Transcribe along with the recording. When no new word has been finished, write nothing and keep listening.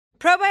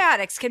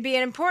Probiotics can be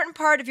an important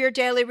part of your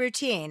daily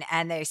routine,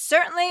 and they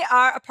certainly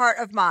are a part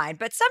of mine,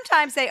 but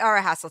sometimes they are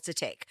a hassle to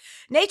take.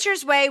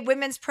 Nature's Way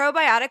Women's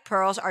Probiotic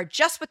Pearls are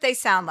just what they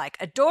sound like,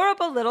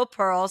 adorable little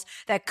pearls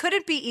that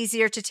couldn't be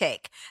easier to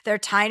take. They're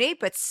tiny,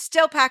 but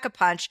still pack a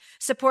punch,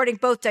 supporting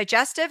both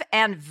digestive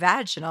and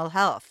vaginal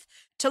health.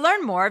 To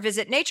learn more,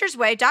 visit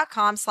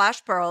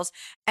naturesway.com/pearls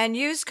and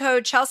use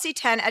code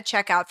Chelsea10 at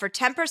checkout for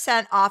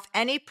 10% off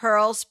any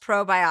Pearls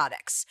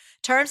probiotics.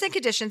 Terms and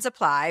conditions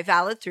apply,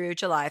 valid through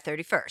July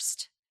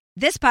 31st.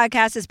 This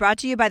podcast is brought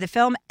to you by the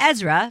film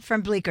Ezra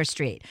from Bleecker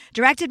Street,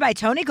 directed by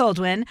Tony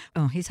Goldwyn,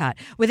 oh, he's hot,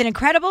 with an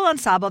incredible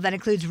ensemble that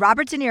includes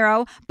Robert De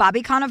Niro,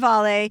 Bobby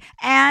Cannavale,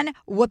 and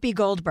Whoopi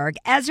Goldberg.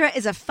 Ezra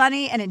is a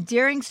funny and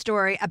endearing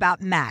story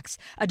about Max,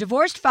 a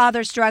divorced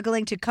father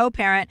struggling to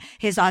co-parent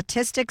his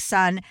autistic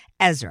son,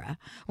 Ezra.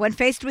 When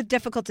faced with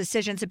difficult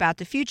decisions about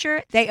the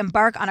future, they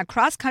embark on a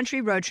cross-country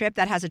road trip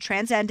that has a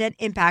transcendent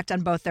impact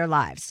on both their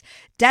lives.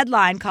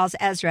 Deadline calls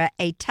Ezra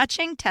a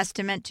touching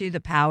testament to the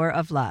power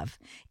of love.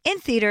 In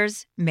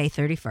theaters, May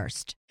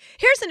 31st.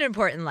 Here's an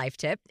important life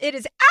tip. It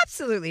is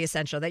absolutely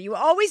essential that you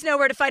always know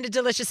where to find a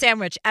delicious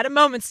sandwich at a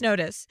moment's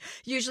notice.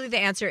 Usually the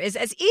answer is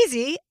as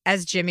easy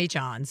as Jimmy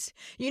John's.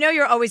 You know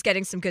you're always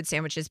getting some good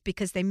sandwiches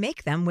because they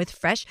make them with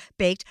fresh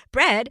baked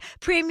bread,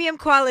 premium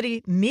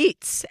quality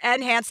meats,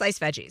 and hand-sliced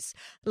veggies.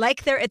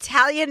 Like their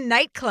Italian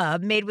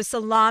nightclub made with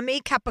salami,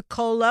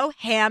 capicola,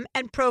 ham,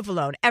 and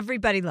provolone.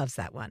 Everybody loves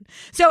that one.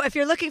 So if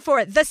you're looking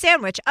for the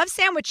sandwich of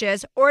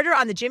sandwiches, order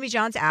on the Jimmy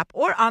John's app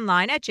or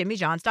online at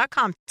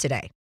jimmyjohns.com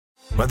today.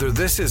 Whether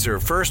this is her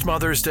first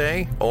Mother's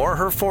Day or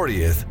her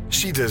 40th,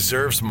 she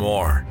deserves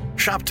more.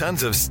 Shop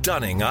tons of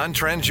stunning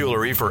on-trend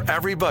jewelry for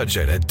every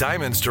budget at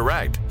Diamonds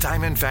Direct.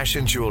 Diamond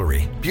fashion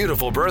jewelry,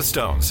 beautiful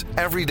birthstones,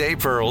 everyday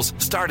pearls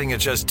starting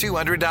at just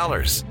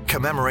 $200.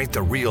 Commemorate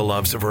the real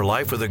loves of her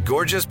life with a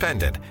gorgeous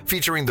pendant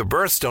featuring the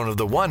birthstone of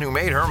the one who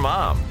made her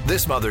mom.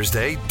 This Mother's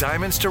Day,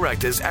 Diamonds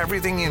Direct is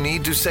everything you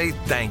need to say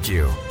thank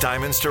you.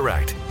 Diamonds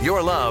Direct.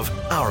 Your love,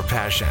 our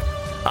passion.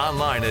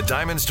 Online at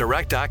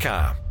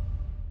diamondsdirect.com.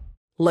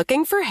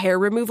 Looking for hair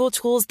removal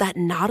tools that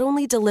not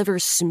only deliver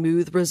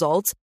smooth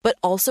results, but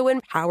also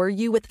empower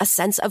you with a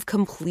sense of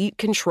complete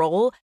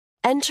control?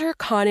 Enter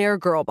Conair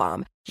Girl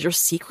Bomb, your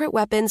secret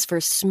weapons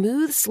for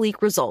smooth,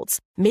 sleek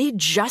results, made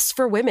just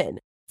for women.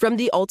 From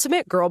the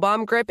ultimate Girl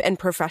Bomb grip and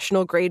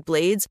professional-grade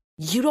blades,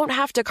 you don't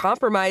have to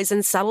compromise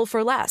and settle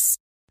for less.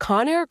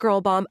 Conair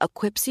Girl Bomb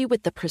equips you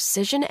with the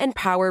precision and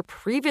power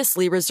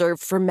previously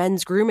reserved for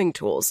men's grooming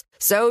tools.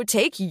 So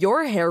take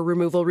your hair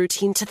removal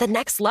routine to the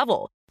next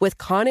level with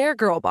Conair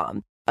Girl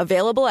Bomb.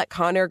 Available at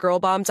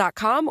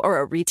ConairGirlBomb.com or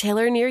a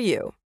retailer near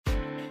you.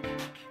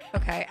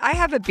 Okay, I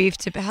have a beef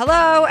to...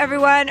 Hello,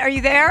 everyone. Are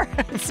you there?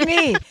 It's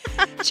me.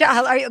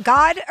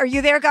 God, are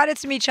you there? God,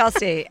 it's me,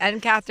 Chelsea.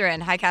 And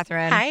Catherine. Hi,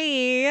 Catherine.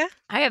 Hi.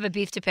 I have a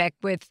beef to pick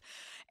with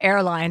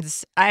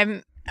airlines.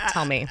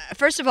 Tell me.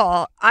 First of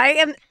all, I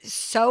am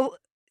so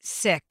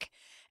sick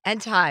and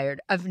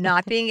tired of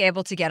not being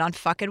able to get on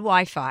fucking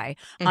Wi-Fi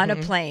on a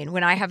plane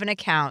when I have an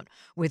account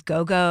with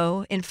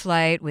GoGo in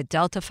flight, with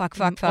Delta fuck.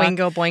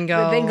 Boingo,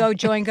 boingo. With bingo,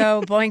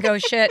 joingo, boingo,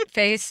 shit,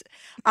 face.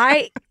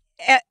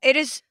 It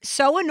is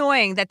so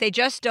annoying that they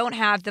just don't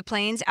have the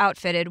planes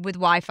outfitted with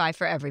Wi-Fi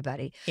for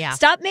everybody. Yeah.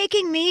 Stop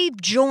making me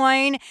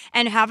join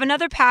and have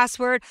another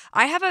password.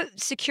 I have a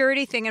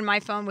security thing in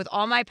my phone with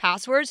all my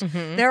passwords.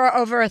 There are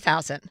over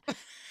 1,000.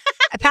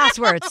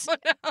 Passwords.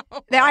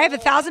 Oh, no. I have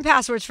 1,000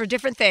 passwords for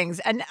different things,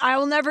 and I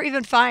will never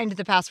even find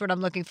the password I'm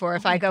looking for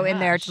if I go in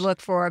there to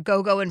look for a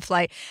GoGo in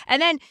flight.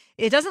 And then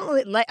it doesn't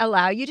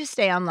allow you to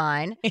stay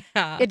online.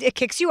 Yeah. It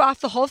kicks you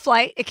off the whole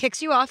flight. It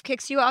kicks you off.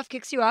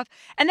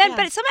 And then,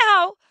 but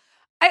somehow,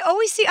 I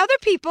always see other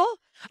people.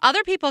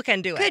 Other people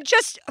can do it.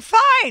 Just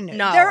fine.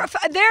 No.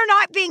 They're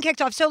not being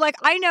kicked off. So, like,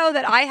 I know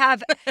that I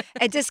have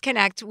a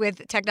disconnect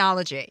with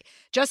technology.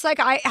 Just like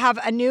I have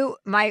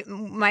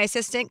my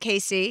assistant,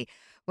 Casey.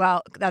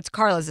 Well, that's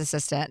Carla's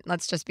assistant.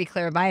 Let's just be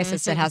clear. My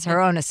assistant has her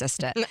own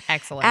assistant.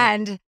 Excellent.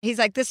 And he's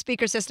like, this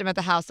speaker system at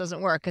the house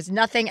doesn't work because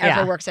nothing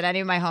ever works at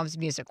any of my homes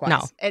music-wise.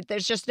 No.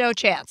 There's just no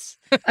chance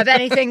of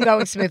anything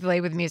going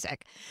smoothly with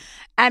music.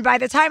 And by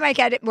the time I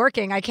get it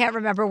working, I can't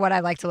remember what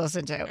I like to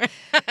listen to.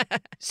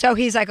 So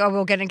he's like, oh,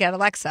 we're going to get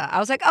Alexa. I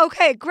was like,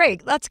 okay,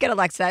 great. Let's get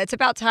Alexa. It's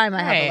about time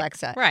I have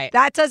Alexa. Right.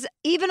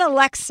 Even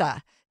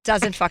Alexa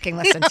doesn't fucking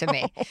listen to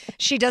me.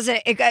 She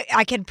doesn't.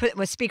 I can put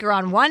a speaker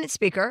on one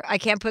speaker. I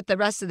can't put the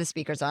rest of the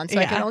speakers on. So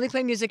I can only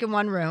play music in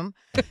one room.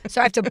 So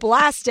I have to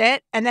blast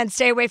it and then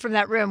stay away from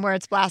that room where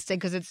it's blasting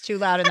because it's too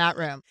loud in that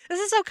room.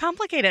 This is so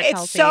complicated,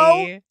 It's Chelsea.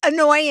 so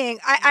annoying.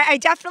 I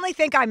definitely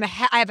think I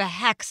have a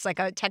hex, like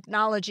a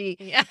technology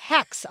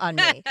hex on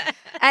me.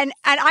 And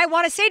I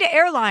want to say to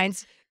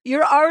airlines,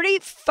 you're already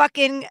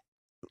fucking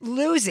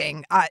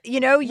losing. You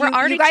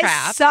guys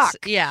trapped. suck.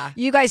 Yeah.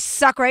 You guys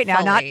suck right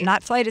now. Fully.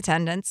 Not flight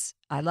attendants.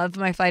 I love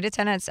my flight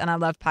attendants and I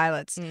love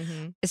pilots,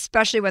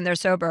 especially when they're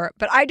sober.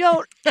 But I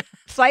don't.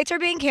 Flights are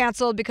being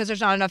canceled because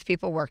there's not enough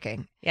people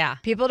working. Yeah.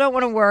 People don't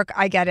want to work.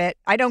 I get it.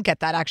 I don't get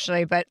that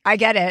actually, but I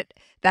get it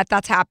that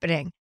that's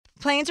happening.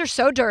 planes are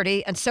so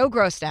dirty and so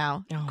gross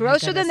now. Oh, my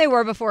Grosser than goodness. they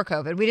were before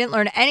COVID. We didn't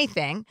learn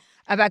anything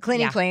about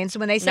cleaning planes.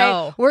 When they say,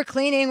 No. we're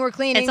cleaning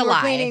It's a lie.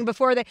 cleaning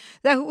before they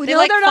They no, like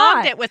they're fogged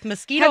not. it with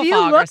mosquito Have you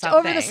fog or looked something.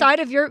 over the side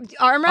of your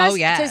armrest Oh,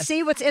 yes. to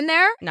see what's in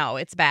there? No,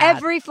 it's bad.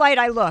 Every flight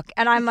I look,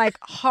 and I'm like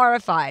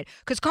horrified.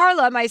 Because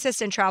Carla, my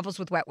assistant, travels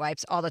with wet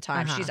wipes all the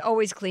time. She's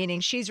always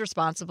cleaning. She's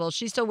responsible.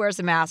 She still wears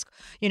a mask,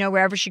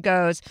 wherever she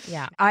goes.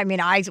 Yeah. I mean,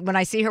 when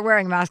I see her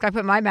wearing a mask, I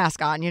put my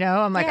mask on,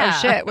 I'm like, Yeah. oh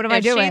shit, what am I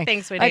If she doing?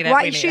 thinks we like, need it,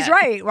 why, we need she's it.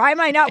 right. Why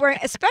am I not wearing,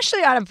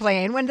 especially on a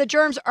plane when the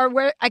germs are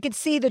where I can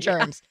see the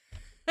germs.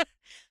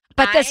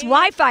 But this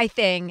Wi-Fi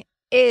thing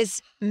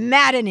is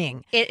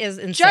maddening. It is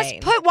insane. Just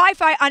put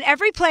Wi-Fi on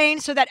every plane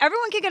so that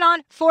everyone can get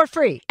on for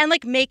free. and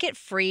make it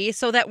free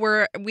so that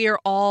we're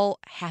all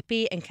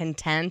happy and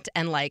content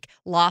and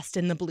lost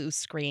in the blue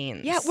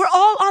screens. Yeah, we're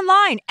all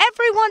online.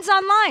 Everyone's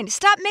online.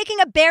 Stop making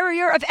a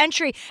barrier of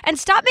entry and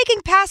stop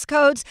making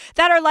passcodes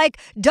that are like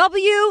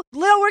W,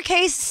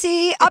 lowercase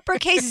c,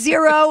 uppercase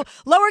 0,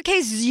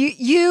 lowercase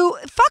u.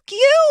 Fuck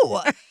you.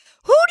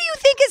 Who do you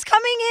think is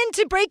coming in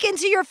to break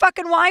into your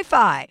fucking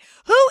Wi-Fi?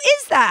 Who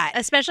is that?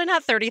 Especially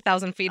not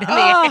 30,000 feet in the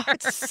Oh, air.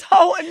 it's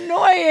so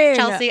annoying.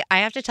 Chelsea, I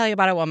have to tell you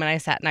about a woman I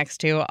sat next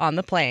to on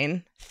the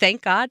plane.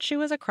 Thank God she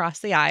was across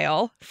the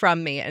aisle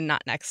from me and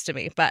not next to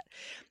me. But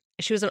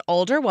she was an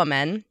older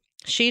woman.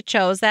 She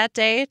chose that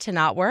day to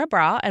not wear a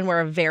bra and wear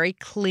a very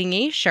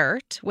clingy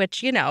shirt, which,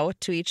 to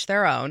each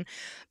their own.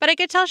 But I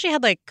could tell she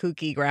had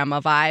kooky grandma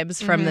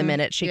vibes from the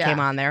minute she came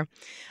on there.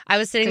 I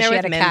was sitting there she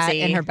with had a Mimsy.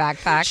 cat in her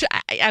backpack.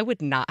 I would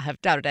not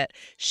have doubted it.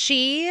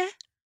 She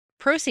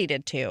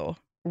proceeded to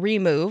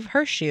remove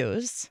her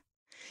shoes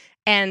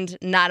and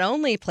not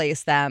only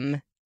place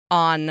them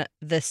on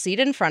the seat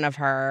in front of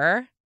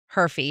her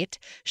feet,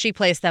 she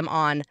placed them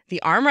on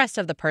the armrest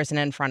of the person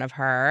in front of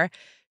her.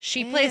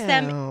 She placed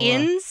them Ew.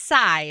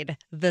 inside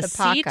the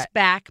seat pocket.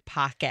 back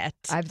pocket.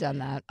 I've done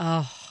that.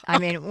 Oh, I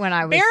mean, when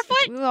I was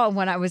Barefoot? Well,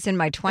 when I was in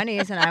my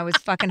 20s and I was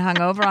fucking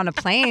hungover on a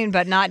plane,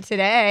 but not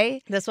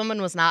today. this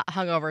woman was not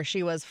hungover.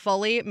 She was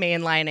fully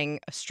mainlining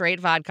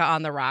straight vodka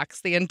on the rocks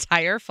the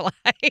entire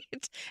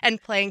flight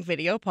and playing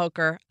video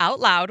poker out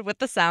loud with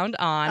the sound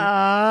on.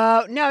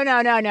 Oh, no.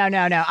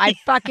 I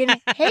fucking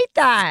hate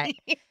that.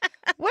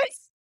 What?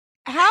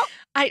 How?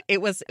 It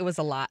was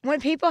a lot.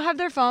 When people have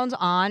their phones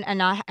on and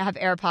not have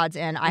AirPods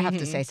in, I have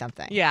to say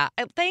something. Yeah.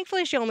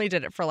 Thankfully, she only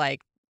did it for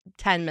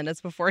 10 minutes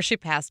before she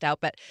passed out.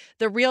 But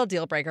the real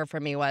deal breaker for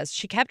me was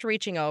she kept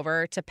reaching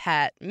over to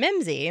pet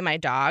Mimsy, my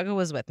dog, who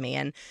was with me.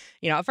 And,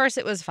 at first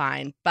it was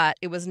fine, but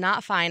it was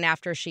not fine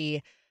after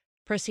she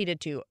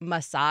proceeded to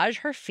massage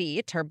her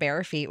feet, her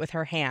bare feet with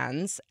her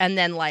hands, and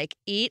then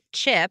eat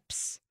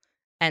chips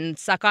and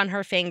suck on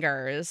her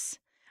fingers.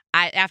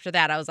 After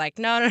that, I was like,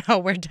 no,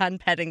 we're done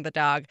petting the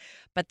dog.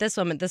 But this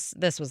woman, this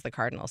was the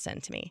cardinal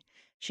sin to me.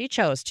 She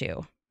chose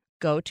to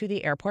go to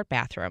the airport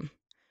bathroom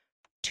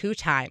 2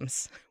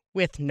 times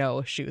with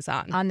no shoes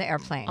on. On the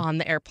airplane. On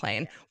the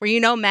airplane.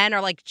 Where men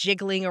are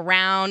jiggling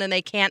around and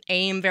they can't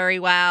aim very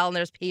well and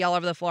there's pee all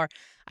over the floor.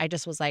 I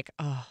just was like,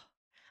 oh,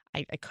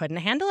 I couldn't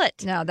handle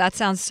it. No, that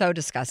sounds so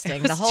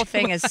disgusting. The whole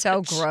thing is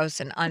so gross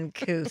and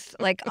uncouth.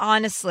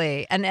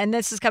 Honestly, and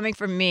this is coming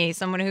from me,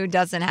 someone who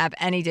doesn't have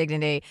any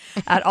dignity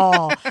at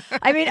all.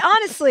 I mean,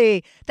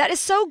 honestly, that is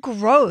so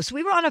gross.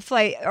 We were on a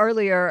flight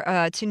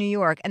earlier to New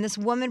York, and this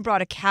woman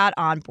brought a cat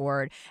on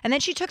board, and then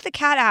she took the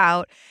cat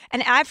out,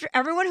 and after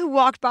everyone who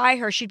walked by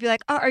her, she'd be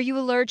like, "Oh, are you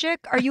allergic?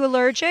 Are you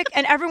allergic?"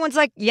 And everyone's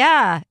like,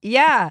 "Yeah."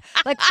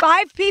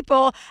 5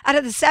 people out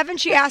of the 7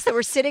 she asked that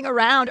were sitting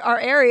around our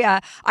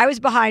area, I was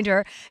behind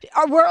her,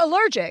 were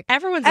allergic.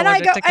 Everyone's and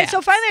allergic I go, to cats. And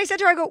so finally I said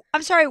to her,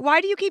 I'm sorry, why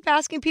do you keep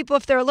asking people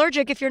if they're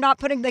allergic if you're not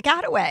putting the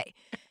cat away?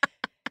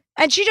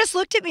 And she just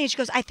looked at me and she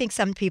goes, I think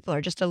some people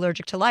are just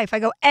allergic to life. I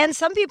go, and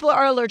some people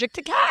are allergic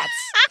to cats.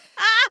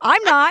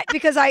 I'm not,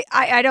 because I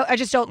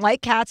just don't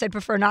like cats. I'd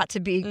prefer not to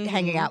be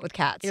hanging out with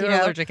cats. You're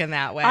allergic in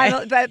that way.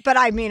 But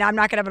I mean, I'm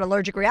not going to have an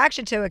allergic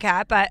reaction to a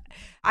cat. But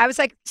I was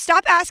like,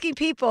 stop asking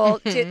people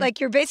to,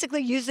 you're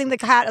basically using the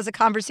cat as a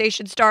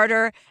conversation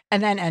starter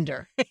and then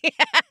ender.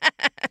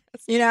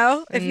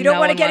 If you don't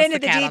want to get into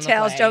the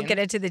details, don't get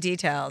into the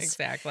details.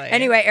 Exactly.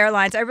 Anyway,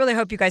 airlines, I really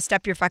hope you guys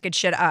step your fucking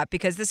shit up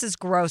because this is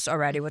gross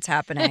already what's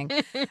happening.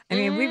 I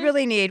mean, we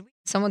really need...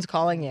 Someone's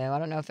calling you. I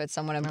don't know if it's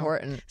someone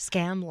important.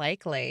 Scam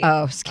Likely.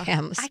 Oh,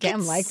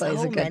 Scam Likely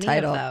is a good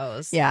title. Of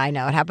those. Yeah, I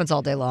know. It happens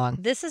all day long.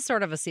 This is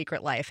sort of a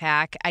secret life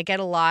hack. I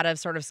get a lot of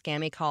sort of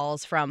scammy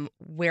calls from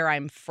where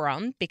I'm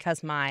from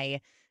because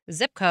my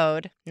zip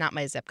code, not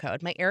my zip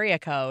code, my area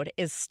code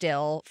is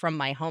still from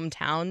my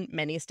hometown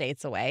many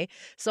states away.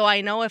 So I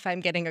know if I'm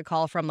getting a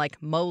call from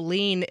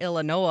Moline,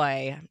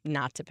 Illinois,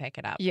 not to pick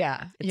it up.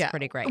 Yeah. It's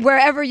pretty great.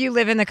 Wherever you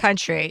live in the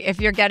country,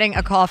 if you're getting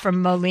a call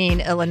from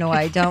Moline,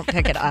 Illinois, don't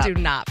pick it up. Do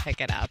not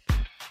pick it up.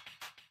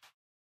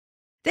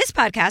 This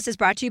podcast is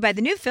brought to you by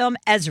the new film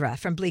Ezra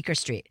from Bleecker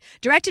Street,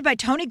 directed by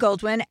Tony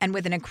Goldwyn and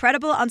with an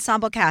incredible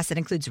ensemble cast that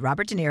includes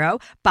Robert De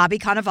Niro, Bobby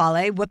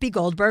Cannavale, Whoopi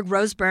Goldberg,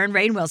 Rose Byrne,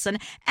 Rainn Wilson,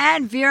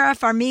 and Vera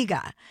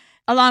Farmiga.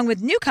 Along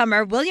with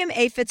newcomer William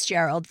A.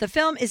 Fitzgerald, the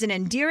film is an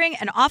endearing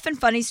and often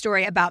funny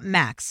story about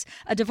Max,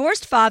 a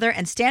divorced father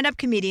and stand-up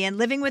comedian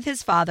living with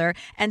his father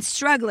and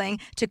struggling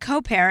to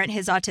co-parent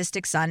his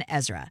autistic son,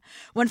 Ezra.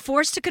 When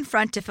forced to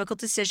confront difficult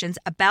decisions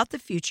about the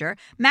future,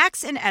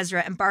 Max and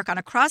Ezra embark on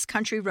a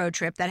cross-country road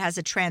trip that has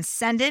a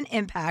transcendent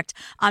impact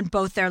on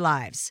both their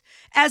lives.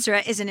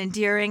 Ezra is an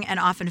endearing and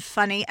often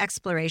funny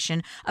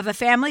exploration of a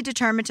family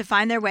determined to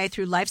find their way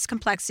through life's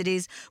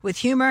complexities with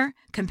humor,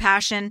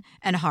 compassion,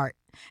 and heart.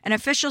 An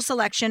official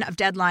selection of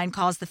Deadline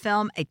calls the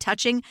film a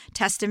touching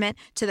testament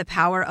to the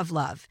power of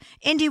love.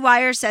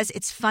 IndieWire says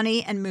it's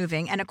funny and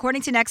moving, and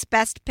according to Next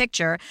Best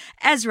Picture,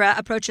 Ezra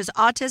approaches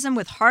autism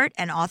with heart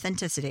and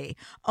authenticity.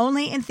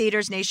 Only in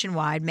theaters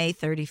nationwide, May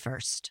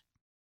 31st.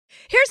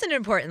 Here's an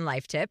important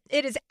life tip.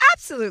 It is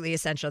absolutely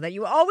essential that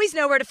you always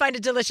know where to find a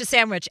delicious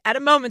sandwich at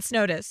a moment's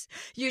notice.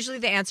 Usually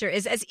the answer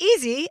is as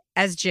easy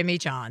as Jimmy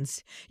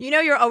John's. You know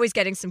you're always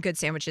getting some good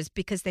sandwiches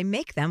because they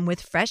make them with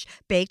fresh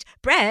baked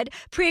bread,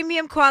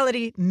 premium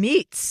quality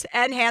meats,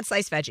 and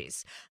hand-sliced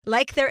veggies.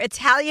 Like their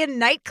Italian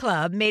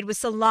nightclub made with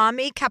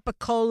salami,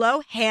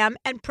 capicola, ham,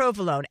 and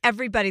provolone.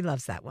 Everybody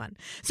loves that one.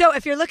 So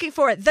if you're looking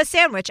for the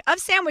sandwich of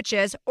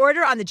sandwiches,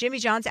 order on the Jimmy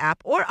John's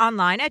app or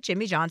online at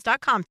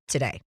jimmyjohns.com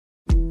today.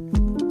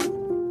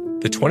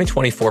 The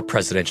 2024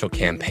 presidential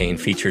campaign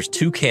features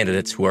two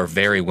candidates who are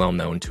very well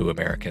known to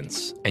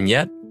Americans. And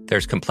yet,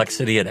 there's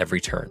complexity at every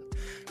turn.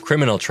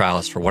 Criminal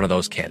trials for one of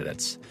those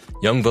candidates.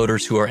 Young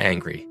voters who are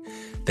angry.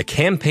 The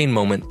Campaign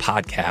Moment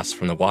podcast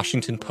from the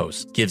Washington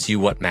Post gives you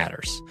what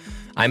matters.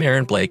 I'm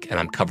Aaron Blake, and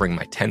I'm covering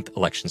my 10th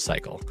election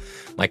cycle.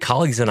 My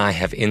colleagues and I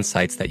have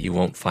insights that you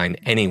won't find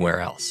anywhere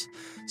else.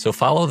 So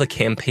follow The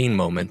Campaign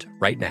Moment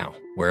right now,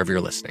 wherever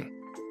you're listening.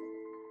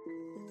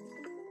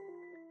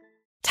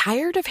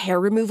 Tired of hair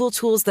removal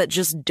tools that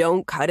just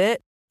don't cut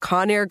it?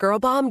 Conair Girl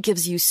Bomb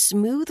gives you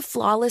smooth,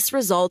 flawless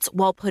results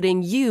while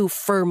putting you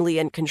firmly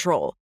in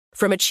control.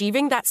 From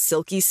achieving that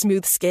silky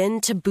smooth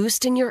skin to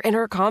boosting your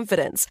inner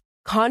confidence,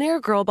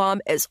 Conair Girl Bomb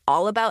is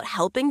all about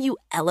helping you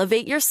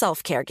elevate your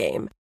self-care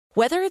game.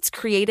 Whether it's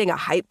creating a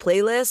hype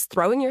playlist,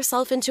 throwing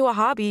yourself into a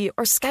hobby,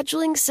 or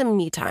scheduling some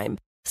me time,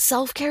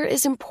 self-care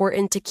is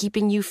important to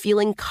keeping you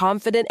feeling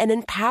confident and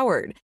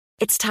empowered.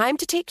 It's time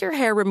to take your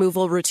hair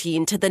removal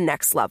routine to the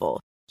next level.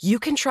 You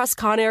can trust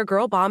Conair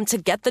Girl Bomb to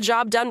get the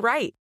job done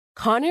right.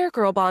 Conair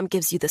Girl Bomb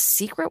gives you the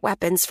secret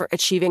weapons for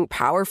achieving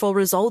powerful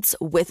results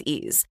with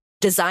ease.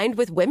 Designed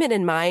with women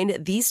in mind,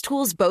 these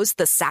tools boast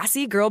the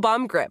sassy Girl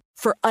Bomb grip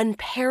for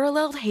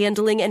unparalleled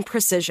handling and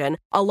precision,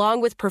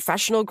 along with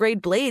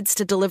professional-grade blades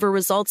to deliver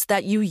results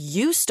that you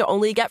used to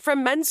only get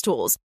from men's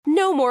tools.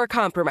 No more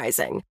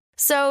compromising.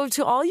 So,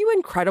 to all you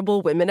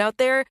incredible women out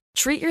there,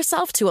 treat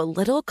yourself to a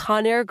little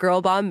Conair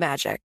Girl Bomb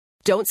magic.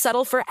 Don't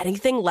settle for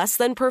anything less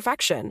than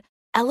perfection.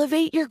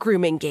 Elevate your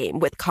grooming game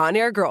with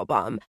Conair Girl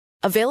Bomb.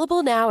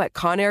 Available now at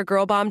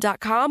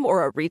ConairGirlBomb.com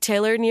or a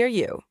retailer near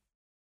you.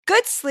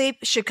 Good sleep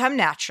should come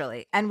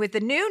naturally, and with the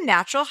new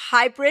Natural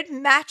Hybrid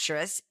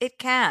mattress, it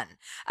can.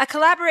 A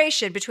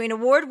collaboration between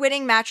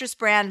award-winning mattress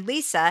brand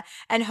Leesa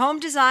and home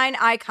design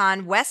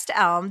icon West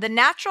Elm, the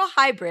Natural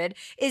Hybrid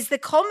is the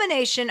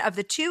culmination of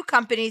the two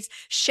companies'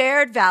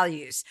 shared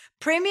values: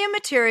 premium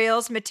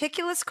materials,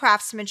 meticulous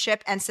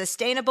craftsmanship, and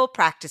sustainable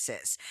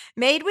practices.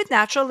 Made with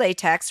natural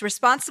latex,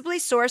 responsibly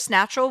sourced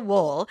natural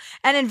wool,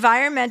 and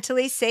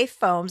environmentally safe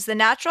foams, the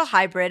Natural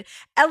Hybrid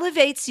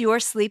elevates your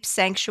sleep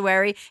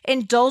sanctuary,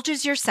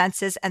 indulges your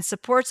senses, and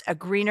supports a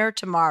greener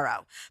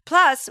tomorrow.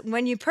 Plus,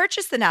 when you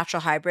purchase the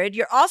Natural Hybrid,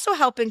 you're also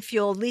helping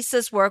fuel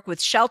Leesa's work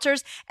with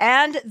shelters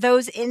and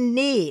those in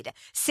need.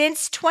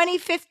 Since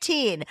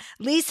 2015,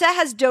 Leesa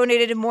has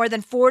donated more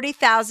than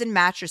 40,000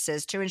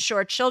 mattresses to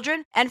ensure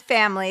children and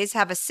families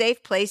have a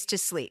safe place to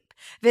sleep.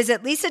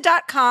 Visit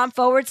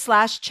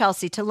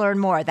Leesa.com/Chelsea to learn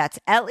more. That's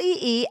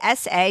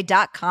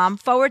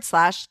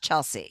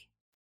LEESA.com/Chelsea.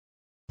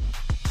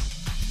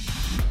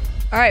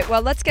 All right,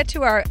 well, let's get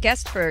to our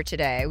guest for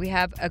today. We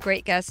have a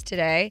great guest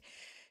today.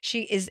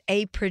 She is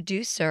a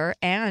producer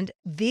and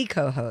the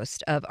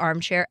co-host of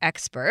Armchair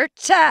Expert.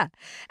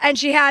 And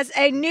she has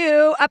a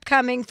new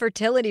upcoming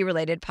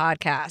fertility-related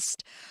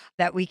podcast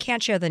that we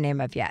can't share the name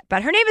of yet.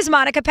 But her name is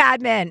Monica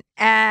Padman,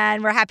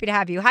 and we're happy to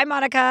have you. Hi,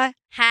 Monica.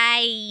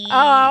 Hi.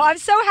 Oh, I'm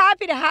so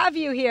happy to have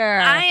you here.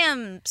 I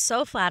am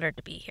so flattered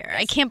to be here.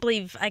 I can't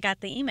believe I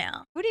got the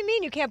email. What do you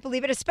mean you can't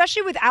believe it?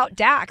 Especially without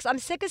Dax. I'm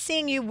sick of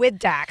seeing you with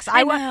Dax.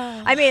 I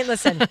know. I mean,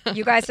 listen,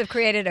 you guys have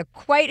created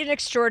quite an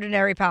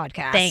extraordinary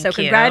podcast. Thank you. So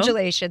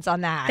congratulations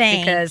on that.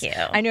 Thank because you.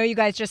 I know you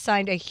guys just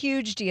signed a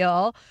huge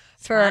deal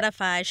for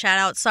Spotify. Shout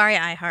out. Sorry,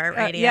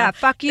 iHeartRadio. Yeah,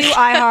 fuck you,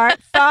 iHeart.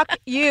 Fuck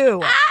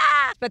you.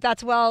 But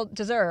that's well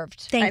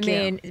deserved. Thank you.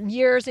 I mean,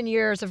 years and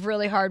years of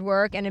really hard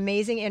work and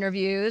amazing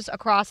interviews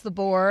across the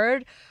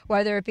board,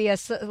 whether it be a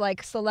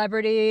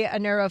celebrity, a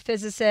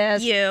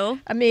neurophysicist.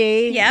 You.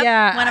 Me. Yep.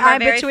 Yeah. One of our I'm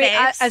very between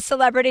faves. a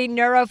celebrity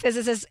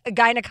neurophysicist, a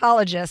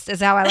gynecologist is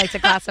how I like to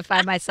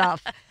classify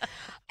myself.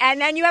 And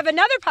then you have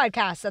another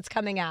podcast that's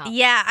coming out.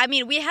 Yeah, I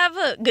mean, we have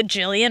a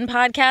gajillion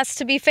podcasts,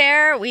 to be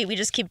fair. We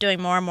just keep doing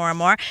more and more and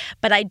more.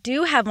 But I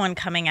do have one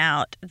coming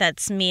out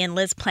that's me and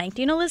Liz Plank.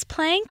 Do you know Liz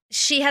Plank?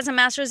 She has a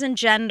master's in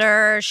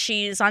gender.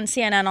 She's on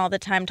CNN all the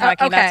time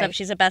talking about stuff.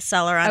 She's a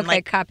bestseller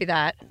on copy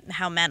that.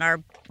 How men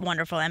are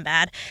wonderful and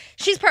bad.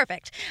 She's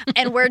perfect.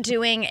 And we're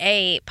doing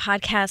a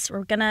podcast.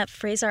 We're going to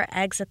freeze our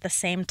eggs at the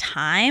same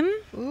time.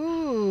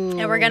 Ooh.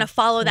 And we're going to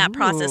follow that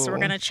process. So we're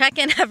going to check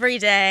in every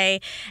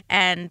day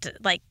and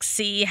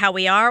see how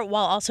we are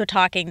while also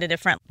talking to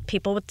different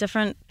people with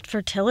different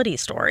fertility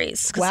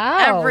stories.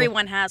 Wow.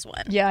 Everyone has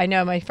one. Yeah, I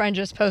know. My friend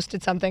just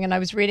posted something and I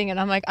was reading it and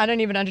I'm like, I don't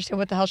even understand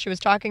what the hell she was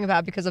talking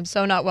about because I'm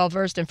so not well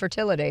versed in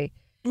fertility.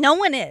 No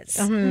one is.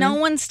 Mm-hmm. No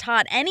one's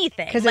taught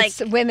anything. Because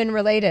it's women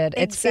related.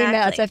 Exactly. It's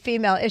female. It's a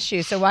female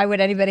issue. So why would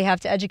anybody have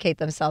to educate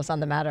themselves on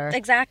the matter?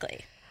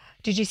 Exactly.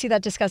 Did you see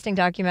that disgusting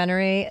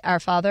documentary, Our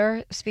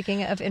Father,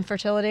 speaking of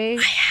infertility?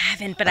 I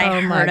haven't, but I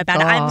heard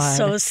about it. I'm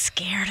so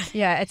scared.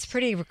 Yeah, it's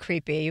pretty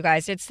creepy, you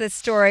guys. It's the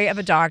story of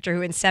a doctor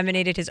who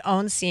inseminated his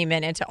own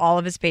semen into all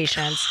of his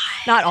patients.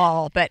 God. Not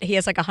all, but he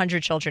has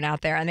 100 children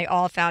out there, and they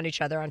all found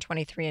each other on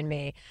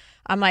 23andMe.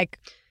 I'm like,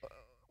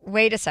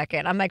 wait a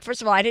second. I'm like,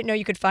 first of all, I didn't know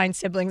you could find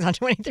siblings on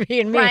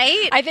 23andMe.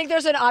 Right? I think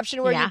there's an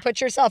option where you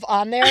put yourself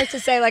on there to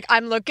say,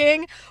 I'm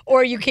looking,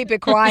 or you keep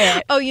it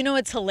quiet. Oh, you know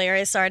what's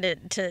hilarious? Sorry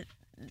to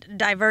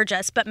diverge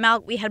us, but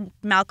we had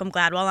Malcolm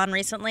Gladwell on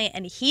recently,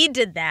 and he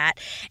did that,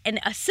 and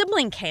a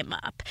sibling came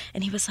up,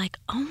 and he was like,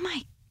 oh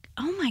my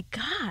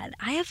God,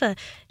 I have a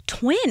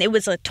twin. It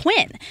was a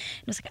twin.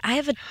 It was like, I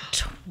have a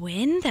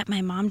twin that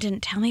my mom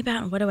didn't tell me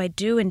about, and what do I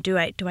do? And do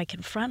I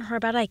confront her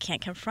about it? I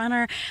can't confront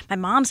her. My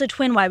mom's a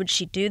twin. Why would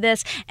she do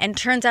this? And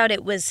turns out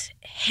it was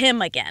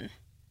him again.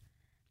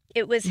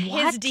 It was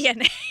his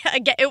DNA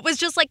again. It was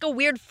just a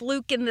weird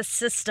fluke in the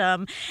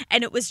system,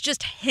 and it was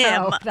just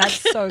him. Oh,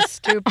 that's so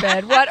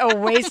stupid. What a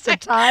waste of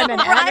time and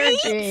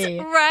energy.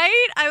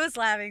 Right? I was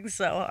laughing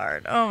so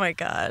hard. Oh, my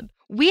God.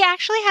 We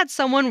actually had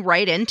someone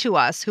write into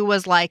us who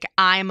was like,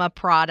 I'm a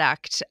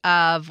product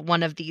of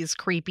one of these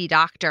creepy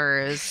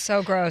doctors.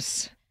 So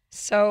gross.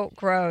 So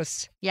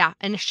gross. Yeah,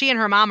 and she and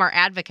her mom are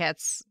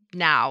advocates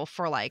now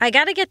for I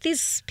got to get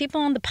these people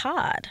on the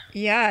pod.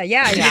 Yeah.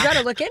 You got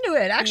to look into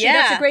it. Actually,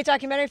 that's a great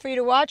documentary for you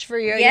to watch for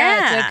you.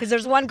 Yeah. Because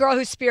there's one girl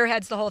who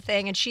spearheads the whole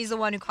thing, and she's the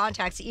one who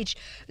contacts each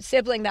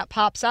sibling that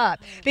pops up.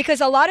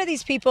 Because a lot of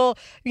these people,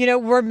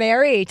 were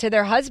married to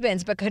their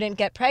husbands but couldn't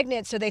get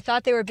pregnant, so they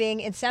thought they were being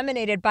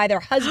inseminated by their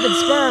husband's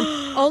sperm,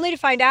 only to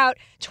find out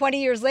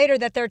 20 years later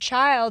that their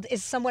child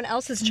is someone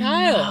else's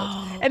child.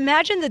 No.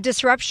 Imagine the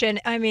disruption.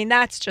 I mean,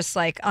 that's just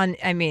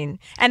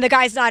and the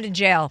guy's not in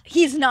jail.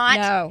 He's not?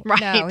 No. Right.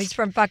 No, he's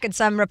from fucking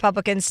some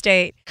Republican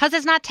state. Because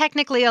it's not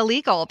technically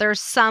illegal. There's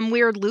some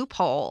weird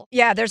loophole.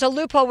 Yeah, there's a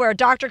loophole where a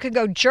doctor could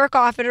go jerk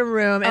off in a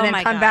room and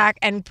then come back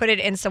and put it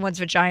in someone's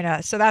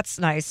vagina. So that's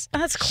nice.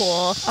 That's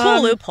cool.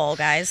 Cool loophole,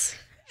 guys.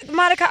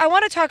 Monica, I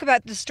want to talk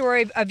about the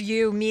story of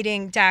you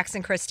meeting Dax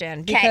and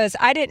Kristen because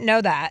I didn't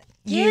know that.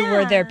 You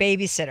were their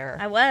babysitter.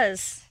 I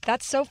was.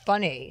 That's so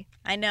funny.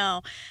 I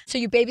know. So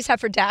you babysat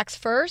for Dax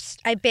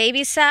first? I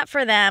babysat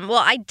for them.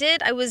 Well, I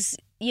did.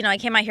 I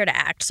came out here to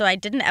act. So I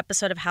did an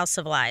episode of House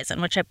of Lies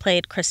in which I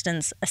played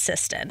Kristen's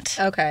assistant.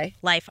 Okay.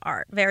 Life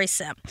art. Very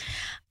sim.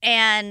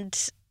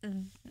 And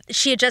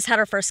she had just had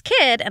her first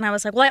kid. And I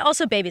was like, well, I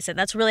also babysit.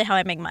 That's really how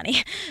I make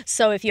money.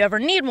 So if you ever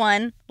need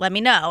one, let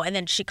me know. And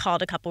then she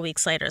called a couple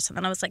weeks later. So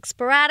then I was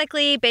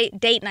sporadically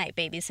date night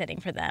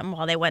babysitting for them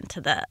while they went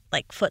to the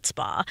foot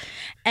spa.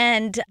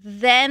 And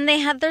then they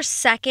had their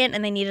second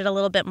and they needed a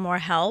little bit more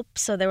help.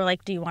 So they were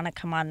like, do you want to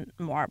come on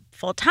more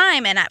full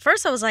time? And at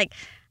first I was like,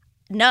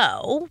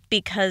 no,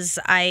 because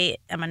I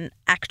am an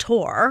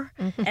actor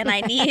and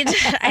I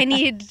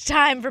need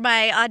time for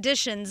my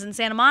auditions in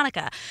Santa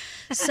Monica.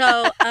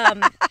 So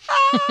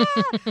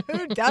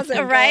who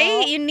doesn't?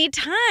 Right? Girl? You need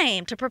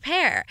time to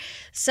prepare.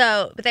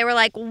 So, but they were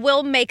like,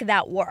 we'll make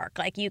that work.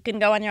 You can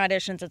go on your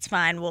auditions. It's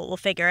fine. We'll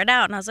figure it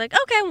out. And I was like,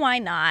 okay, why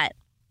not?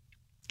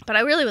 But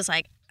I really was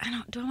like,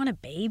 do I want to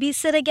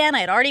babysit again? I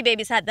had already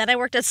babysat. Then I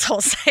worked at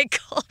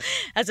SoulCycle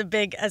as a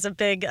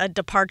big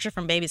departure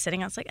from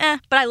babysitting. I was like,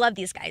 but I love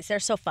these guys. They're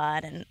so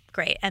fun and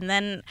great. And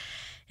then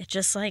it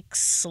just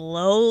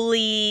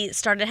slowly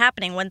started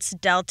happening. Once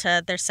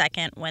Delta, their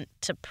second, went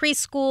to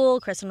preschool,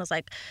 Kristen was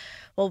like,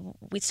 well,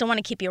 we still want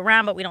to keep you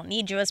around, but we don't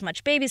need you as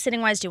much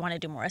babysitting-wise. Do you want to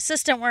do more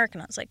assistant work?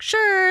 And I was like,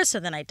 sure.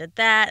 So then I did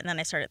that. And then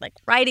I started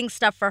writing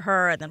stuff for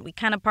her. And then we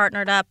kind of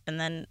partnered up.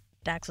 And then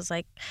Dax was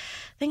like,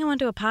 I think I want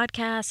to do a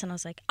podcast. And I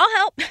was like, I'll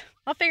help.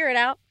 I'll figure it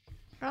out.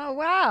 Oh,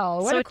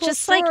 wow. What so a cool it's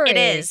just story. it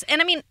is.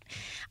 And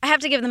I have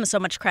to give them so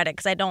much credit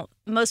because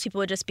most people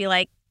would just be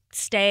like,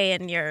 stay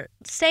in your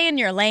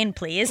lane,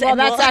 please. Well,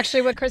 that's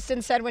actually what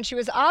Kristen said when she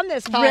was on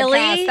this podcast.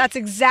 Really? That's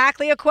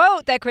exactly a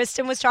quote that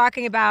Kristen was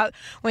talking about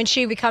when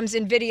she becomes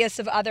invidious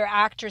of other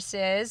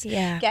actresses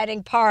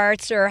getting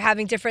parts or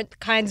having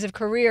different kinds of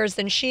careers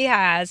than she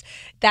has,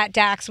 that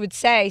Dax would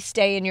say,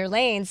 stay in your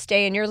lane,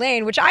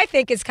 which I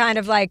think is kind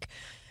of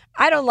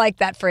I don't like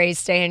that phrase,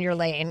 stay in your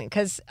lane,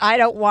 because I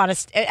don't want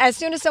to. As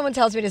soon as someone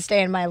tells me to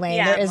stay in my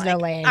lane, there is no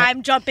lane.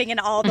 I'm jumping in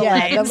all the yeah,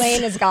 lanes. The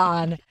lane is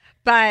gone.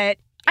 But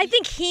I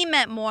think he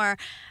meant more,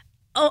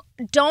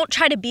 don't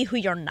try to be who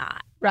you're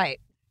not. right.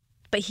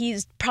 But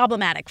he's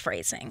problematic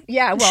phrasing.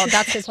 Yeah, well,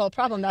 that's his whole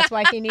problem. That's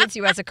why he needs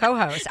you as a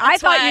co-host. I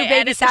That's thought why you I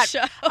edit the babysat.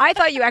 show. I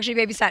thought you actually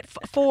babysat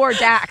 4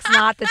 Dax,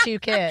 not the 2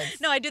 kids.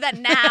 No, I do that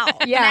now.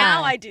 Yeah.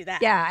 Now I do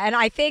that. Yeah, and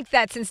I think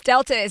that since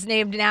Delta is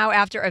named now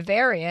after a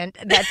variant,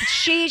 that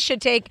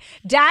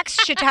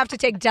Dax should have to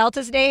take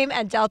Delta's name,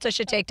 and Delta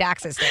should take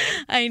Dax's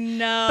name. I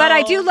know. But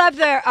I do love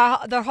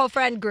the whole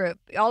friend group.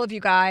 All of you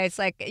guys,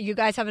 like, you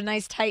guys have a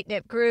nice tight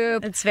knit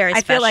group. It's very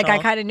I feel like I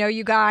special. kind of know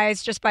you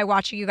guys just by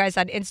watching you guys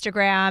on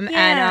Instagram.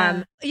 Yeah.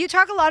 And you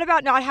talk a lot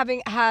about not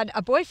having had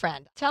a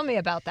boyfriend. Tell me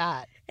about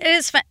that. It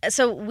is fun.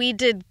 So we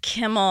did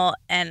Kimmel,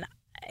 and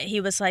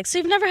he was like, so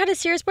you've never had a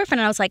serious boyfriend?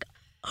 And I was like,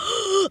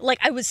 like,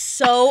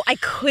 I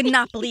could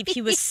not believe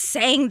he was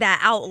saying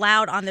that out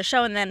loud on the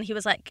show. And then he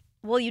was like,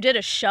 well, you did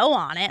a show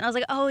on it. And I was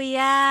like, oh,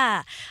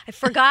 yeah. I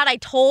forgot I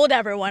told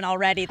everyone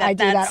already that I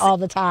do that all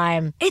the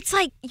time. It's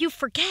like you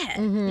forget.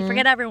 You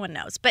forget everyone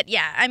knows. But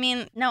yeah, I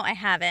mean, no, I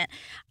haven't.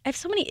 I have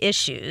so many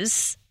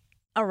issues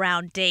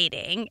around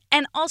dating.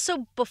 And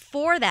also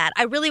before that,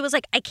 I really was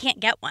like, I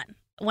can't get one.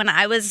 When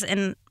I was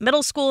in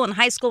middle school and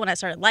high school, when I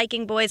started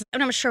liking boys,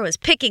 and I'm sure I was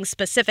picking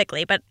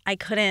specifically, but I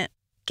couldn't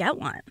get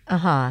one.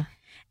 Uh-huh.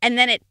 And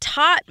then it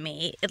taught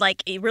me,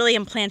 it really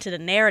implanted a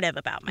narrative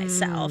about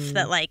myself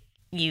that, like,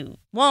 you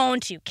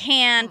won't, you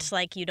can't,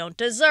 like, you don't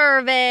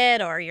deserve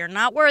it, or you're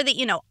not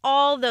worthy,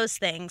 all those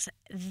things.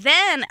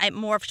 Then I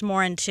morphed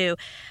more into,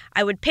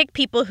 I would pick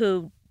people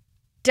who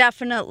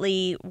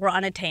definitely were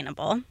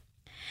unattainable.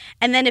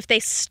 And then if they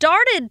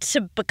started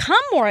to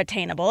become more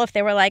attainable, if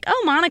they were like,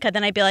 oh, Monica,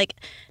 then I'd be like,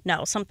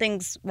 no,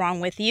 something's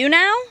wrong with you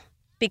now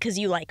because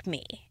you like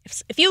me.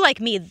 If you like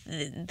me,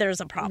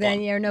 there's a problem.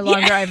 Then you're no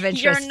longer of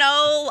interest. You're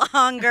no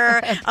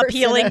longer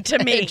appealing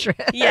to me. Interest.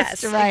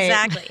 Yes, Right.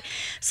 exactly.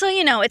 So,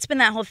 it's been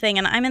that whole thing,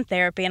 and I'm in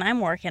therapy, and I'm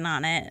working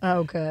on it.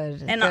 Oh,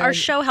 good. And good. our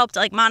show helped,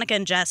 like Monica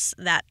and Jess,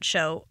 that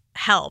show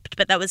helped,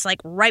 but that was like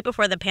right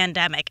before the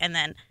pandemic, and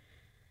then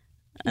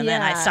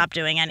I stopped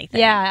doing anything.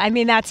 Yeah, I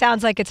mean, that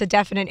sounds like it's a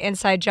definite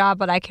inside job,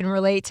 but I can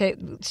relate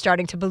to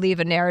starting to believe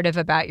a narrative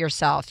about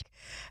yourself.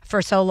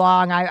 For so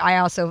long, I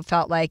also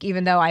felt like,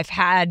 even though I've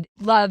had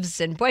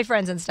loves and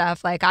boyfriends and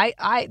stuff, like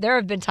there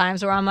have been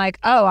times where I'm like,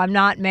 oh, I'm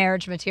not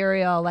marriage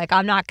material. Like,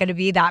 I'm not going to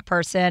be that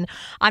person.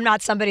 I'm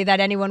not somebody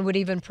that anyone would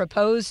even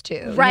propose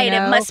to. Right,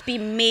 it must be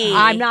me.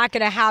 I'm not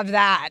going to have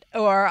that,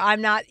 or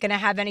I'm not going to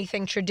have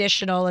anything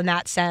traditional in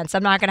that sense.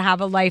 I'm not going to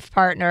have a life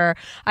partner.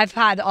 I've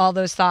had all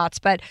those thoughts.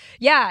 But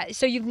yeah,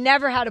 so you've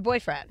never had a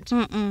boyfriend.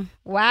 Mm-mm.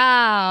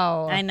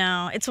 Wow. I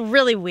know. It's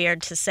really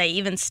weird to say,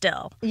 even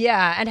still.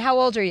 Yeah, and how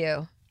old are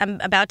you? I'm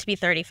about to be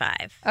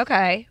 35.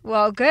 Okay,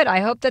 well, good.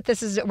 I hope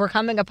that we're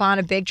coming upon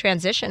a big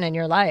transition in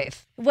your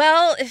life.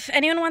 Well, if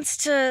anyone wants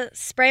to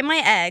spray my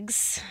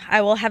eggs,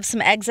 I will have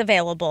some eggs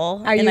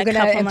available. Are you going to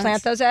implant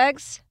months. those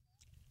eggs?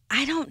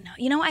 I don't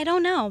know. I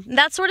don't know.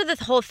 That's sort of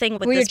the whole thing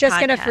with Well, this you're just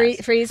going podcast.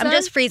 to freeze them? I'm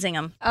just freezing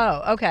them.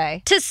 Oh,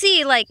 okay. To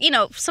see,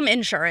 some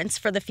insurance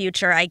for the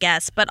future, I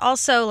guess. But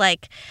also,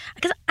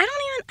 because I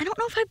don't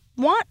know if I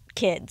want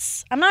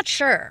kids. I'm not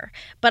sure.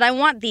 But I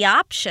want the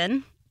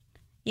option.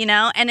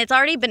 And it's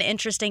already been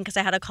interesting because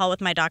I had a call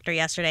with my doctor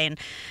yesterday. And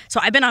so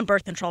I've been on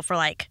birth control for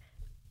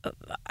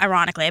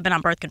ironically, I've been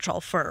on birth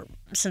control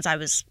since I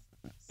was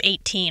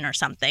 18 or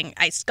something.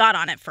 I got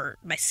on it for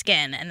my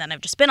skin, and then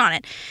I've just been on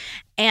it.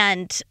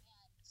 And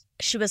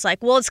she was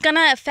like, well, it's going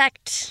to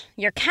affect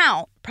your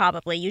count,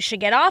 probably. You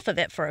should get off of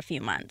it for a few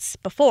months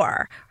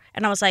before.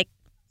 And I was like,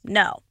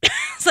 no.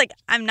 It's like,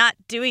 I'm not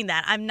doing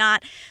that. I'm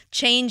not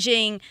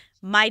changing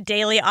my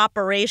daily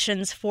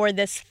operations for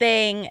this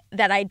thing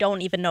that I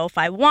don't even know if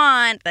I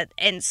want.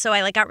 And so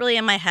I got really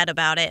in my head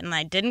about it, and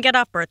I didn't get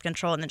off birth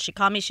control. And then she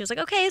called me. She was like,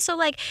 okay, so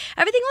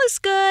everything looks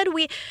good.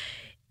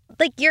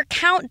 Your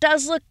count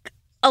does look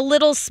a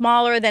little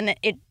smaller than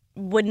it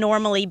would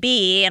normally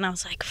be. And I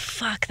was like,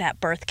 fuck that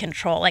birth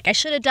control. I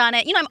should have done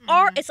it.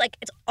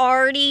 It's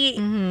already,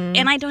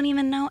 and I don't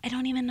even know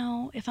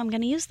if I'm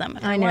going to use them.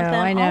 If I want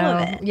them, all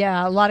of it.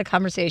 Yeah, a lot of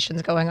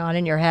conversations going on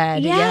in your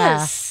head.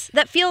 Yes.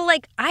 That feel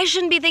like I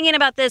shouldn't be thinking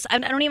about this. I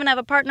don't even have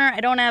a partner.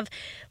 I don't have,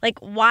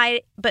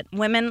 why? But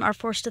women are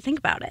forced to think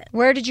about it.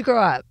 Where did you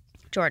grow up?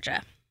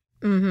 Georgia.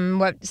 Mm-hmm.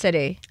 What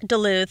city?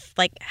 Duluth,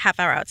 half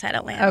hour outside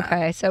Atlanta.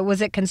 Okay. So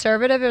was it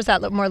conservative, or is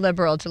that more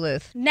liberal,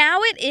 Duluth? Now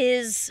it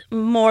is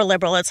more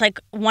liberal. It's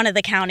one of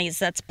the counties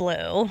that's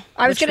blue.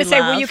 I was going to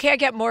say, well, you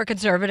can't get more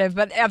conservative,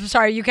 but I'm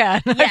sorry, you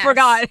can. Yes. I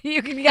forgot.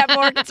 You can get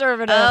more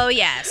conservative. Oh,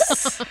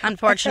 yes.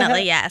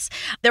 Unfortunately, yes.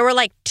 There were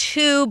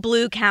 2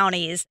 blue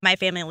counties. My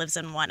family lives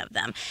in one of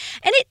them.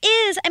 And it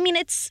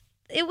is,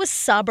 it was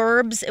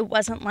suburbs. It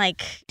wasn't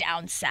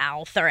down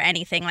south or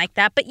anything like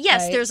that. But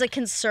yes, Right. There's a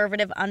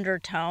conservative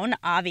undertone,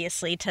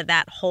 obviously, to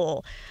that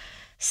whole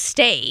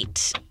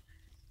state.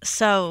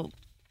 So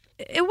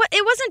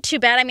it wasn't too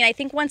bad. I mean, I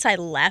think once I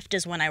left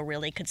is when I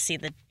really could see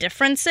the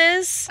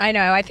differences. I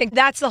know. I think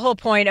that's the whole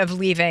point of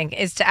leaving,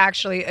 is to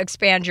actually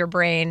expand your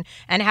brain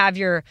and have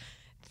your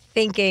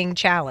thinking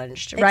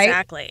challenged, right?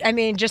 Exactly. I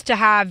mean, just to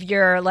have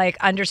your like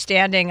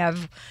understanding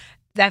of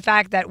the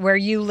fact that where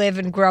you live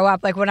and grow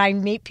up, like when I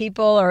meet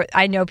people or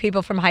I know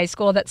people from high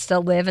school that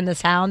still live in the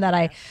town that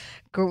I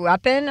grew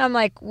up in, I'm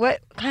like,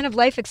 what kind of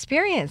life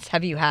experience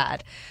have you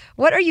had?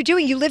 What are you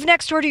doing? You live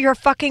next door to your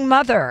fucking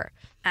mother.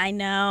 I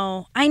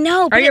know.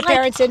 Are but your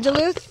parents in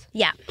Duluth?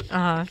 Yeah.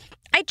 Uh-huh.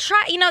 I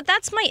try,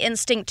 that's my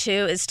instinct too,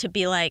 is to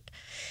be like,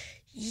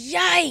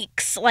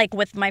 yikes, like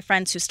with my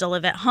friends who still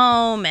live at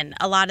home, and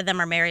a lot of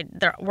them are married.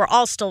 We're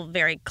all still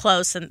very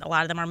close, and a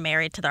lot of them are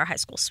married to their high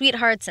school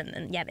sweethearts,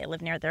 and yeah, they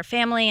live near their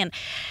family, and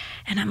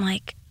I'm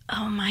like,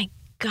 oh my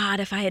God,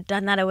 if I had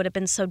done that, I would have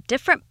been so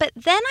different. But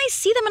then I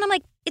see them and I'm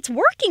like, it's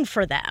working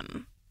for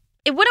them.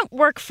 It wouldn't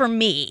work for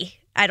me,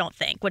 I don't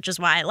think, which is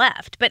why I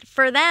left. But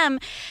for them,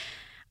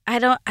 I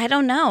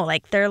don't know.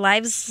 Like, their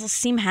lives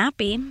seem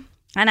happy,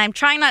 and I'm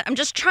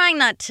just trying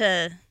not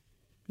to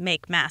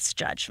make mass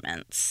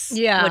judgments,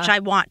 which I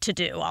want to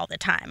do all the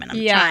time, and I'm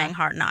trying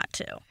hard not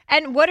to.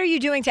 And what are you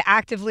doing to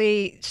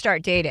actively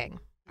start dating?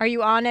 Are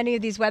you on any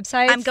of these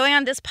websites? I'm going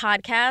on this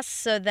podcast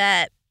so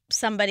that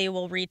somebody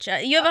will reach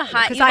out. You have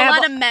a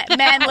lot of men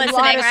listening, a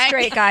lot of right?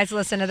 straight guys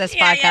listen to this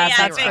podcast,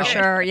 that's for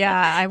sure.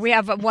 Yeah, we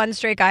have one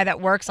straight guy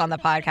that works on the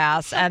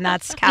podcast, and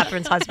that's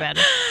Catherine's husband.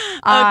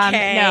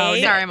 Okay. No,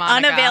 sorry,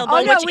 Monica.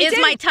 Unavailable, which is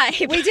my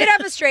type. We did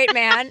have a straight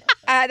man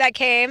that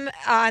came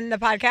on the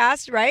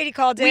podcast, right? He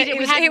called it.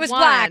 He was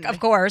black,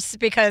 of course,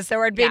 because there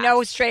would be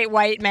no straight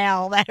white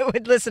male that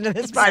would listen to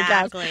this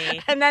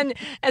podcast. And then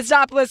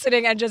stop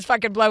listening and just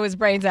fucking blow his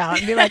brains out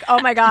and be like,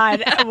 oh my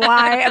God,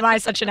 why am I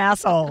such an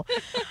asshole?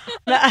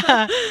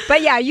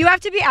 But yeah, you have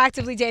to be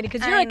actively dating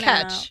because you're a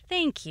catch.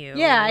 Thank you.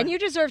 Yeah, and you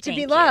deserve to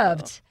be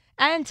loved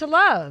and to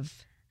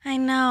love. I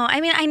know.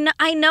 I mean,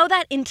 I know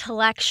that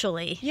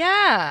intellectually.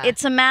 Yeah.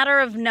 It's a matter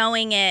of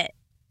knowing it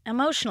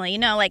emotionally.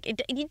 Like, do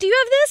you have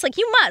this? Like,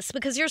 you must,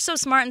 because you're so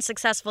smart and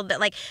successful that,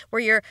 like,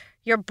 where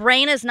your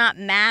brain is not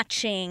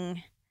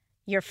matching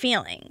your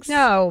feelings.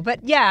 No,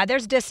 but yeah,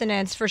 there's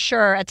dissonance for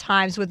sure at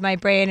times with my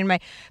brain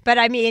but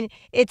I mean,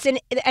 it's an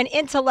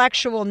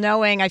intellectual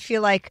knowing. I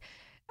feel like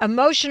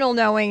emotional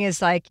knowing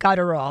is like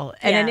guttural,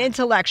 and an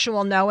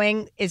intellectual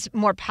knowing is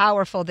more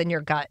powerful than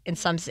your gut in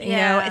some, you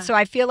know? So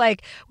I feel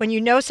like when you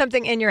know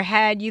something in your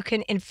head, you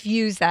can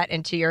infuse that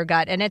into your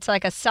gut, and it's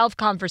like a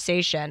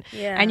self-conversation.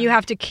 And you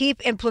have to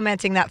keep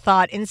implementing that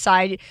thought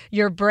inside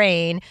your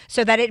brain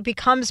so that it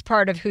becomes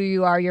part of who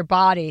you are, your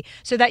body,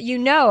 so that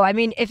I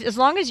mean, as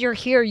long as you're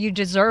here, you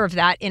deserve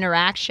that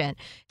interaction.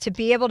 To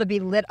be able to be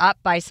lit up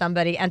by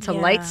somebody and to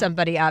light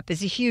somebody up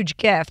is a huge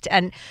gift.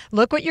 And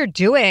look what you're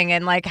doing,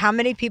 and like how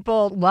many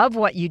people love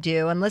what you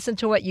do and listen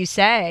to what you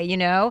say,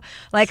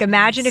 Like,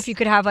 imagine if you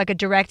could have like a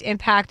direct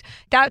impact.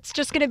 That's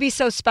just going to be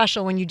so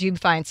special when you do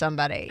find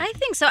somebody. I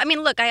think so. I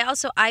mean, look,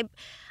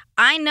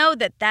 I know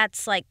that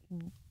that's like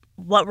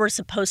what we're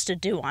supposed to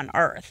do on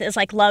Earth, is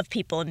like love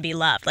people and be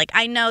loved. Like,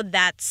 I know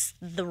that's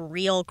the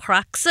real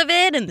crux of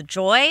it and the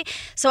joy.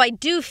 So I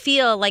do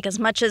feel like, as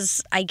much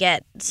as I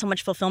get so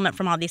much fulfillment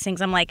from all these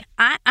things, I'm like,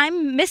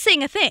 I'm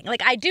missing a thing.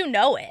 Like, I do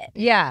know it.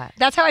 Yeah,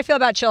 that's how I feel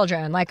about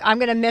children. Like, I'm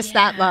going to miss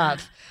that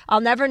love.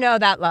 I'll never know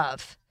that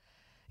love.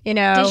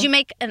 Did you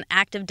make an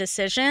active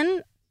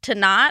decision to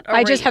not? Or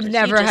I just have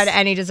never had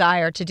any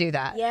desire to do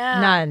that. Yeah.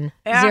 None.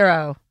 Yeah.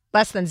 Zero.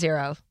 Less than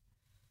zero.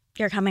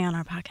 You're coming on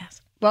our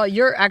podcast. Well,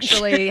 you're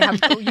actually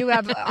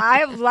I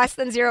have less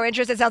than zero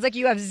interest. It sounds like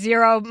you have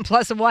 0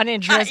 + 1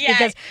 interest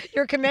because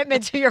your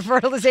commitment to your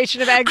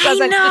fertilization of eggs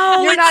doesn't.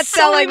 You're not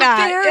selling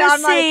that. Yeah,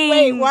 I'm like,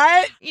 wait,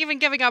 what? Even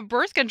giving up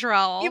birth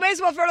control. You may as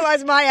well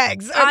fertilize my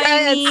eggs.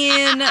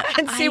 Okay?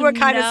 And see what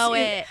kind of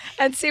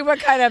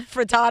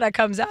frittata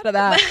comes out of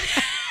that.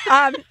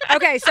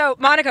 Okay, so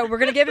Monica, we're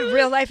going to give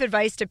real life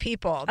advice to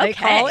people. They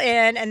call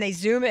in and they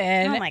zoom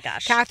in. Oh my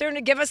gosh.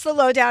 Catherine, give us the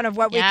lowdown of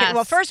what we can.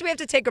 Well, first we have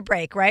to take a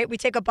break, right? We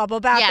take a bubble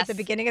bath at the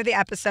beginning of the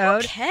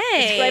episode. Okay.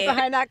 It's right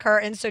behind that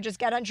curtain, so just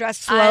get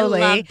undressed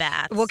slowly. I love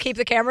baths. We'll keep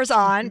the cameras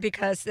on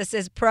because this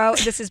is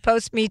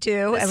post Me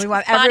Too, and we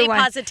want everyone.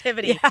 Body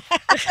positivity.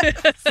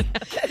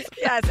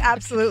 Yes,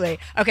 absolutely.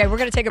 Okay, we're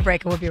going to take a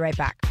break and we'll be right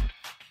back.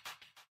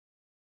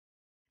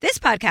 This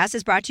podcast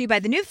is brought to you by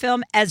the new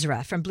film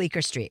Ezra from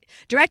Bleecker Street,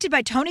 directed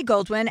by Tony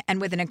Goldwyn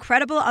and with an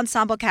incredible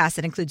ensemble cast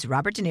that includes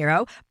Robert De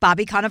Niro,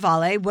 Bobby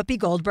Cannavale, Whoopi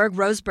Goldberg,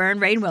 Rose Byrne,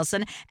 Rainn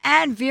Wilson,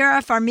 and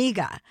Vera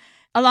Farmiga.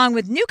 Along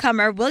with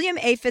newcomer William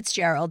A.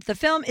 Fitzgerald, the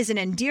film is an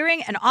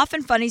endearing and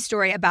often funny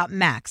story about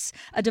Max,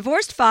 a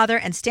divorced father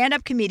and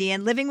stand-up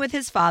comedian living with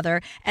his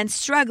father and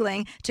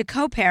struggling to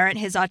co-parent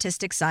his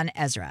autistic son,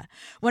 Ezra.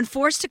 When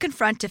forced to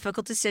confront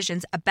difficult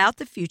decisions about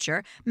the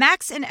future,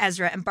 Max and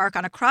Ezra embark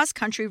on a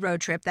cross-country road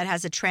trip that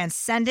has a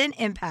transcendent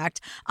impact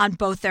on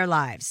both their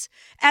lives.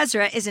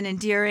 Ezra is an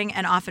endearing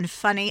and often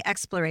funny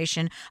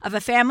exploration of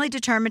a family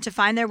determined to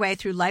find their way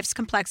through life's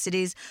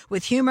complexities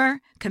with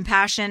humor,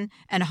 compassion,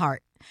 and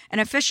heart. An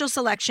official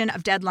selection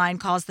of Deadline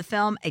calls the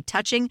film a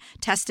touching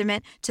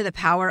testament to the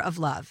power of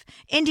love.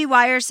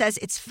 IndieWire says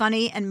it's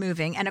funny and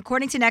moving, and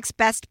according to Next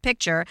Best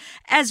Picture,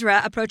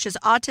 Ezra approaches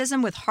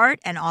autism with heart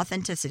and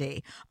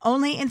authenticity.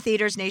 Only in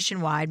theaters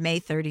nationwide, May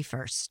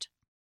 31st.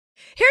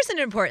 Here's an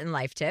important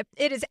life tip.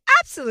 It is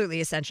absolutely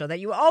essential that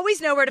you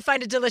always know where to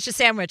find a delicious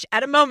sandwich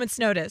at a moment's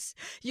notice.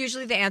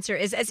 Usually the answer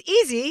is as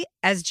easy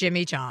as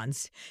Jimmy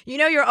John's. You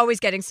know you're always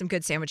getting some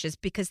good sandwiches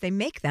because they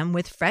make them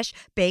with fresh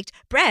baked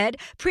bread,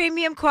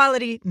 premium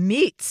quality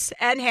meats,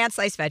 and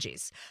hand-sliced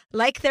veggies.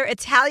 Like their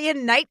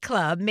Italian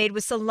nightclub made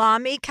with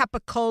salami,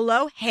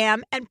 capicola,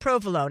 ham, and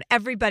provolone.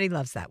 Everybody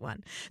loves that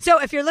one.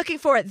 So if you're looking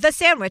for the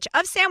sandwich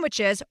of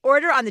sandwiches,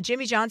 order on the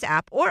Jimmy John's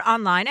app or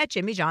online at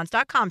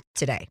jimmyjohns.com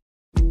today.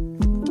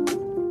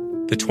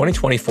 The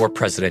 2024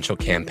 presidential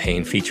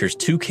campaign features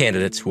two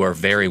candidates who are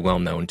very well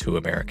known to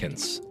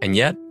Americans. And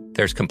yet,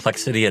 there's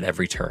complexity at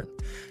every turn.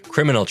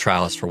 Criminal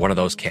trials for one of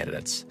those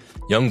candidates.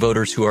 Young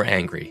voters who are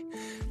angry.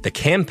 The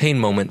Campaign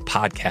Moment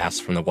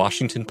podcast from the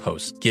Washington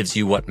Post gives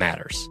you what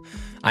matters.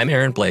 I'm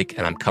Aaron Blake,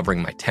 and I'm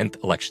covering my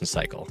 10th election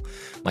cycle.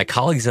 My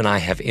colleagues and I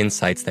have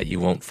insights that you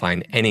won't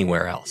find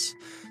anywhere else.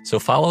 So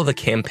follow the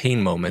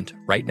Campaign Moment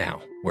right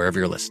now, wherever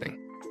you're listening.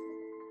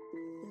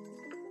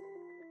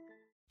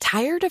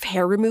 Tired of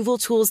hair removal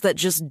tools that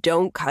just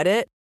don't cut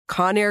it?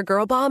 Conair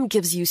Girl Bomb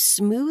gives you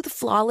smooth,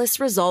 flawless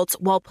results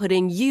while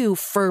putting you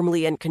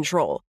firmly in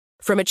control.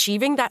 From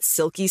achieving that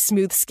silky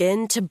smooth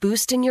skin to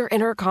boosting your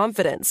inner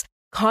confidence,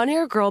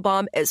 Conair Girl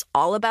Bomb is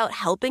all about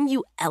helping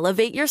you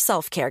elevate your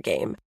self-care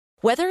game.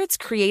 Whether it's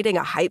creating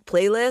a hype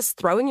playlist,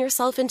 throwing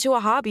yourself into a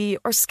hobby,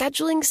 or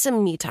scheduling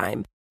some me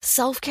time,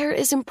 self-care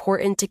is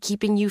important to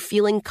keeping you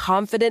feeling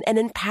confident and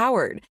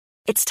empowered.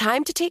 It's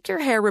time to take your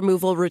hair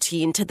removal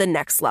routine to the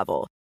next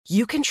level.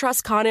 You can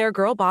trust Conair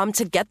Girl Bomb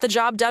to get the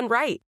job done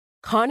right.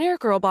 Conair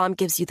Girl Bomb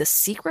gives you the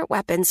secret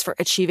weapons for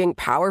achieving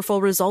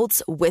powerful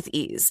results with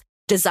ease.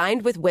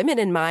 Designed with women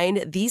in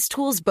mind, these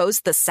tools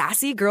boast the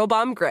sassy Girl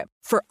Bomb grip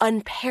for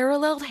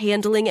unparalleled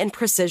handling and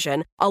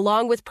precision,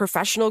 along with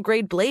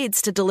professional-grade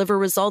blades to deliver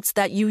results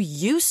that you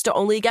used to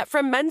only get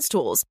from men's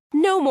tools.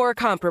 No more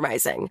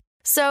compromising.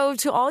 So,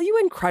 to all you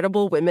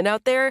incredible women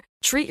out there,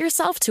 treat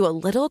yourself to a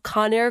little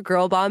Conair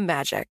Girl Bomb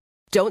magic.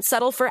 Don't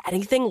settle for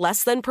anything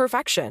less than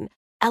perfection.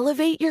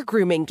 Elevate your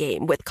grooming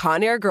game with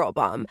Conair Girl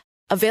Bomb.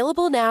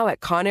 Available now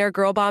at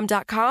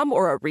ConairGirlBomb.com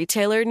or a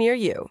retailer near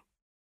you.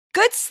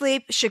 Good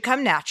sleep should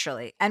come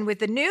naturally, and with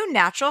the new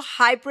Natural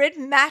Hybrid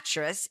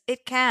mattress,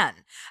 it can.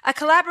 A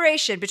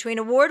collaboration between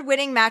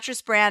award-winning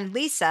mattress brand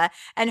Leesa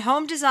and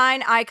home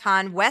design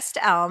icon West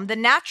Elm, the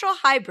Natural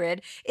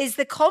Hybrid is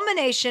the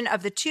culmination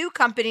of the two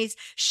companies'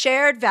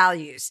 shared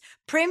values: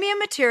 premium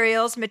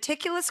materials,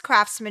 meticulous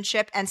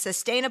craftsmanship, and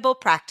sustainable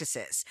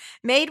practices.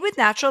 Made with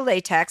natural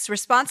latex,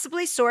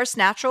 responsibly sourced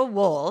natural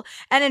wool,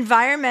 and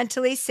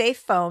environmentally safe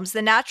foams,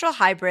 the Natural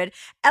Hybrid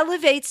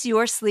elevates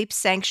your sleep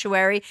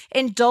sanctuary,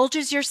 indulges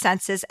your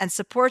senses, and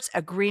supports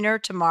a greener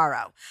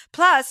tomorrow.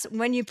 Plus,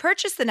 when you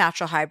purchase the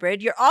Natural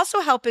Hybrid, you're also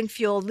helping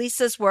fuel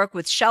Leesa's work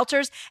with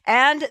shelters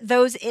and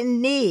those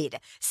in need.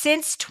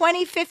 Since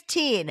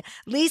 2015,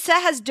 Leesa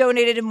has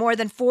donated more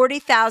than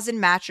 40,000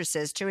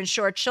 mattresses to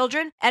ensure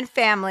children and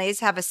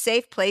families have a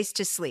safe place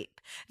to sleep.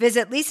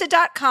 Visit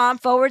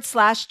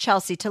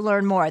leesa.com/Chelsea to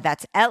learn more.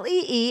 That's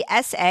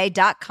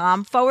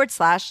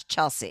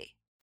LEESA.com/Chelsea.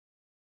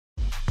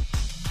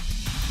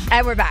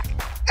 And we're back.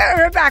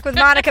 We're back with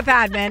Monica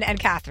Padman and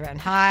Catherine.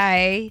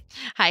 Hi.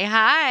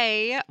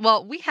 Hi.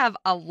 Well, we have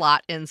a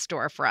lot in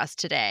store for us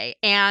today.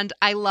 And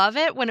I love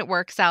it when it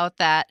works out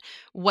that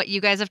what you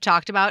guys have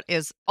talked about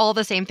is all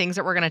the same things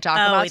that we're going to talk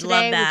about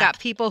today. We've got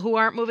people who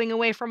aren't moving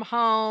away from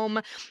home.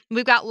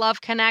 We've got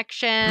love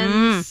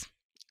connections.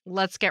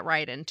 Let's get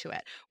right into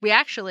it. We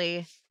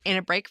actually, in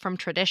a break from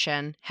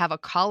tradition, have a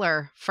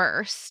caller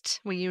first.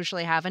 We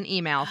usually have an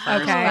email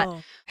first. Okay.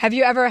 Have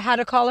you ever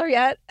had a caller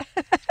yet?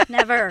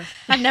 Never.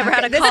 I've never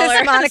had a caller. This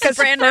is Monica's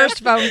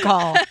first phone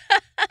call.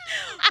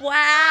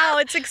 Wow,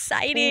 it's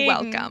exciting.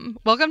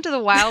 Welcome to the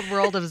wild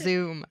world of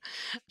Zoom.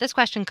 This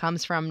question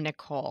comes from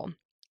Nicole.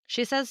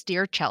 She says,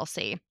 "Dear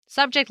Chelsea,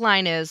 subject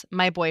line is,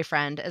 my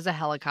boyfriend is a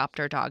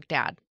helicopter dog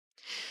dad.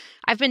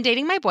 I've been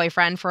dating my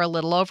boyfriend for a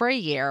little over a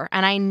year,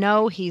 and I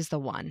know he's the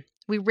one.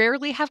 We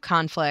rarely have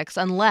conflicts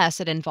unless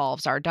it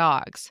involves our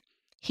dogs.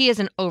 He is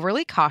an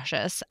overly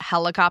cautious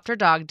helicopter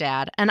dog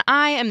dad, and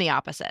I am the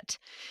opposite.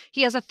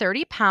 He has a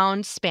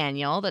 30-pound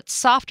spaniel that's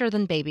softer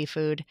than baby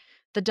food.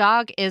 The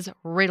dog is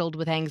riddled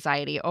with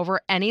anxiety over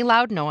any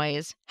loud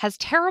noise, has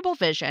terrible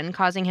vision,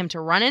 causing him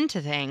to run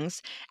into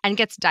things, and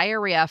gets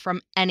diarrhea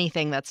from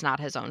anything that's not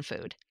his own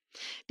food.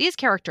 These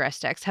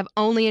characteristics have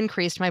only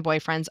increased my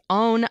boyfriend's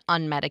own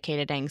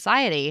unmedicated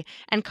anxiety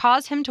and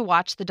caused him to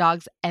watch the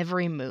dog's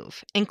every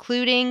move,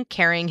 including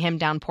carrying him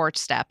down porch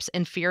steps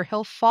in fear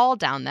he'll fall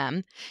down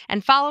them,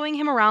 and following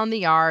him around the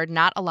yard,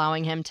 not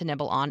allowing him to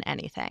nibble on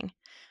anything.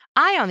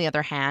 I, on the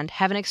other hand,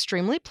 have an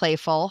extremely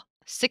playful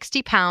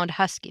 60-pound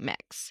husky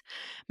mix.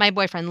 My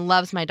boyfriend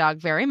loves my dog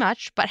very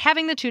much, but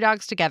having the two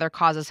dogs together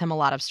causes him a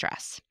lot of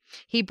stress.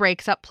 He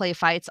breaks up play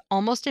fights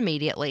almost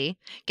immediately,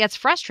 gets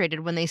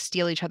frustrated when they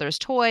steal each other's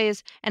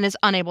toys, and is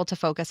unable to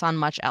focus on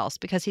much else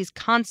because he's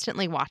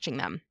constantly watching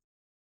them.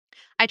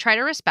 I try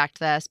to respect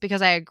this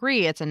because I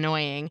agree it's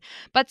annoying,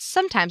 but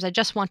sometimes I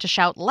just want to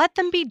shout, "Let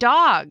them be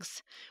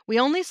dogs!" We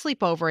only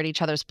sleep over at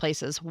each other's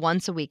places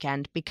once a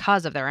weekend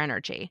because of their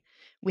energy.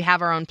 We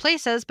have our own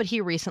places, but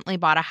he recently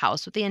bought a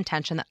house with the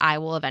intention that I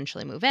will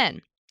eventually move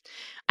in.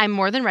 I'm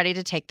more than ready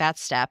to take that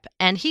step,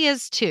 and he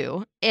is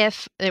too,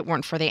 if it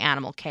weren't for the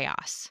animal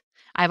chaos.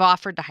 I've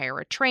offered to hire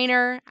a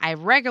trainer.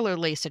 I've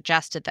regularly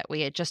suggested that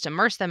we just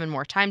immerse them in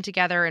more time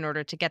together in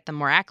order to get them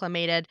more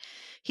acclimated.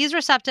 He's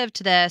receptive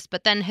to this,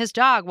 but then his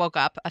dog woke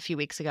up a few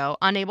weeks ago,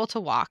 unable to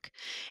walk,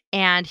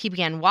 and he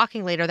began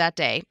walking later that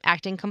day,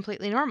 acting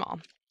completely normal.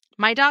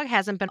 My dog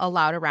hasn't been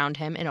allowed around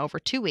him in over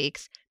 2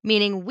 weeks,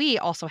 meaning we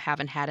also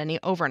haven't had any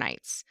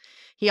overnights.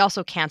 He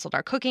also canceled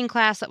our cooking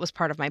class that was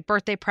part of my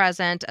birthday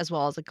present, as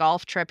well as a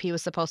golf trip he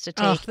was supposed to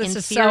take. This in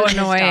is fear so of his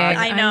annoying. dog.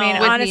 I know. mean,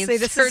 Would honestly,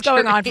 need this is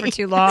going on for surgery.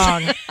 too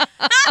long.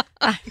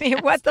 I mean,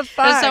 what the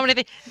fuck? There's so many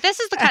things. This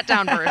is the cut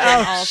down version.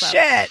 Oh, also.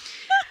 shit.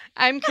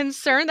 I'm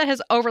concerned that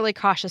his overly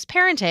cautious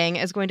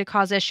parenting is going to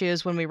cause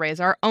issues when we raise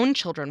our own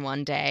children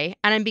one day,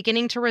 and I'm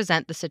beginning to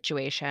resent the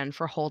situation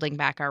for holding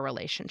back our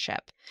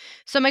relationship.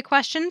 So my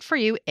question for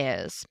you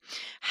is,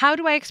 how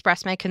do I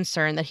express my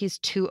concern that he's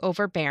too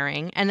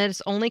overbearing and that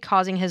it's only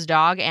causing his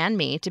dog and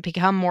me to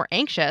become more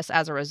anxious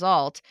as a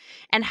result?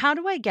 And how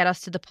do I get us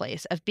to the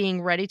place of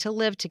being ready to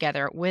live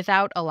together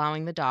without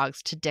allowing the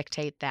dogs to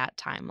dictate that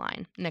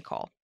timeline?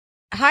 Nicole.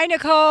 Hi,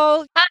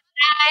 Nicole.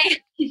 Hi.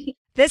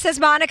 This is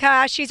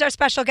Monica. She's our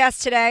special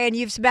guest today, and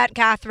you've met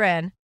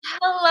Catherine.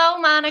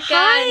 Hello, Monica.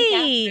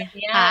 Hi.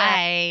 Yeah.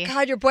 Hi.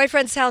 God, your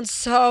boyfriend sounds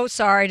so,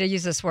 sorry to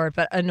use this word,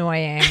 but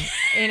annoying.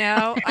 You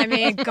know? I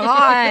mean,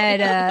 God.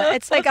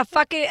 It's like a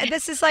fucking,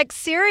 this is like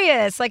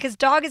serious. Like his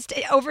dog has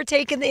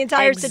overtaken the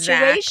entire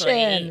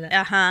situation.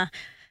 Uh-huh.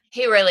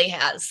 He really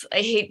has.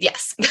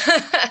 Yes.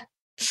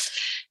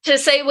 To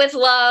say with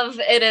love,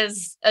 it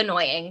is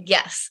annoying.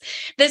 Yes.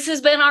 This has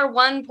been our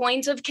one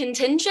point of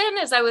contention,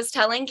 as I was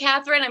telling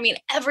Catherine. I mean,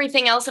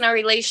 everything else in our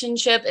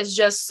relationship is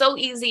just so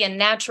easy and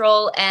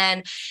natural,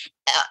 and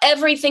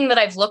everything that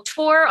I've looked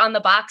for on the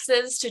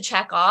boxes to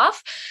check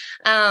off.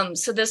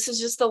 So this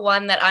is just the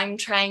one that I'm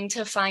trying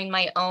to find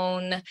my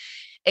own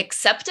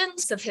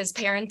acceptance of his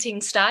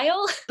parenting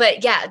style,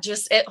 but yeah,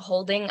 just it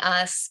holding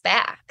us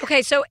back.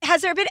 Okay, so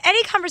has there been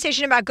any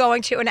conversation about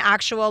going to an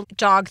actual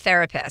dog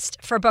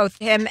therapist for both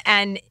him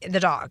and the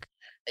dog?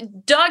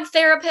 Dog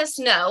therapist,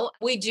 no.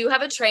 We do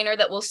have a trainer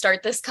that will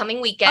start this coming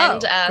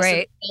weekend.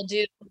 Great. So we'll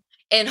do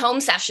in-home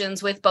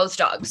sessions with both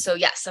dogs. So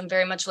yes, I'm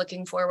very much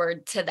looking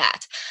forward to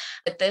that.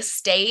 At this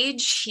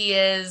stage, he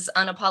is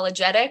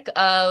unapologetic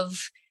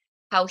of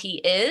how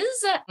he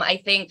is. I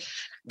think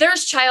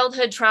there's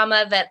childhood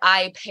trauma that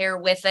I pair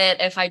with it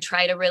if I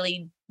try to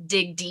really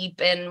dig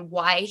deep in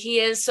why he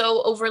is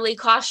so overly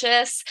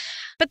cautious.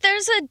 But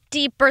there's a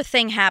deeper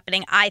thing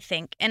happening, I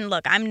think. And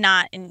look, I'm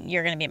not, and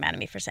you're going to be mad at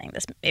me for saying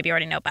this, maybe you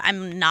already know, but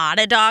I'm not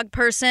a dog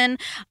person.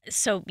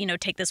 So,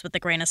 take this with a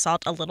grain of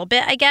salt a little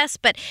bit, I guess.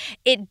 But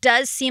it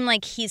does seem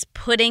like he's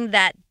putting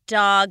that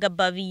dog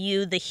above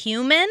you, the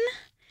human.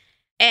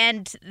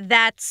 And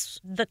that's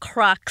the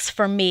crux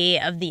for me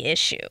of the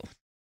issue.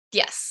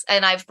 Yes,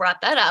 and I've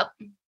brought that up.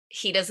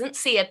 He doesn't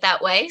see it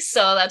that way.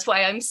 So that's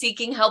why I'm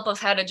seeking help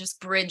of how to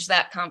just bridge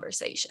that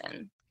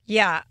conversation.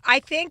 Yeah, I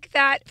think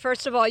that,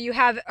 first of all, you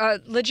have a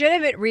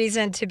legitimate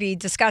reason to be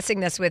discussing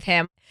this with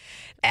him.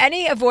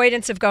 Any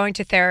avoidance of going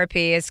to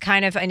therapy is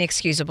kind of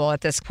inexcusable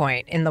at this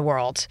point in the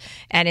world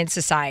and in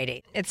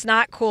society. It's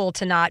not cool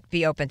to not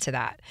be open to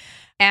that.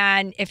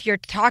 And if you're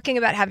talking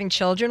about having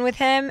children with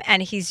him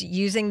and he's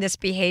using this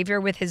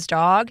behavior with his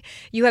dog,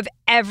 you have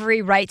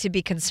every right to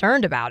be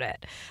concerned about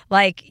it.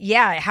 Like,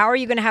 yeah, how are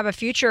you going to have a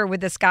future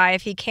with this guy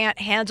if he can't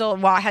handle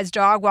his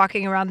dog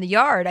walking around the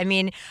yard? I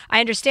mean,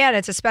 I understand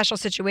it's a special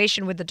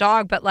situation with the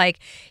dog, but like,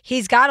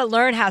 he's got to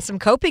learn how some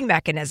coping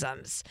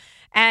mechanisms.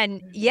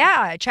 And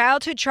yeah,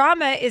 childhood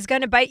trauma is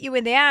going to bite you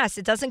in the ass.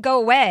 It doesn't go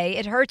away.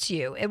 It hurts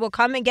you. It will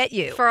come and get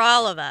you. For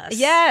all of us.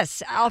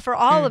 Yes, for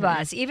all of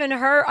us. Even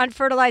her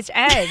unfertilized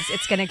eggs,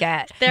 it's going to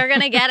get. They're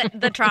going to get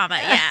the trauma,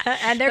 yeah.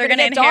 And they're going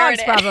to get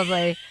dogs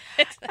probably.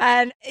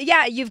 And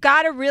yeah, you've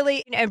got to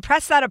really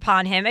impress that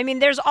upon him. I mean,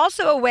 there's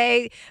also a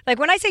way, like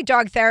when I say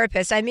dog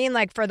therapist, I mean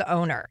like for the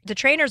owner. The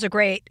trainer's a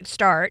great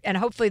start and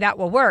hopefully that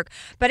will work.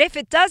 But if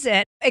it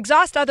doesn't,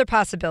 exhaust other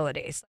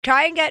possibilities.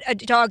 Try and get a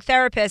dog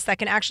therapist that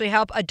can actually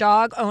help a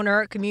dog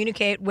owner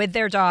communicate with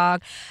their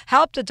dog,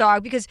 help the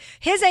dog, because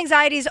his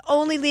anxiety is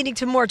only leading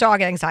to more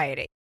dog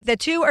anxiety. The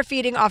two are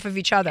feeding off of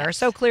each other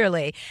so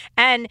clearly.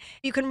 And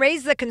you can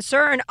raise the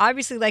concern,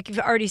 obviously, like you've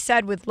already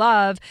said, with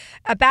love,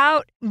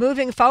 about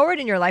moving forward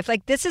in your life.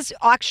 Like this is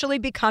actually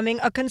becoming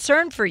a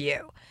concern for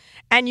you.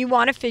 And you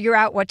want to figure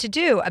out what to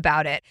do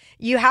about it.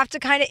 You have to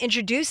kind of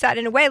introduce that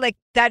in a way like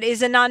that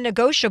is a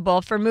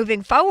non-negotiable for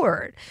moving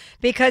forward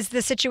because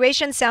the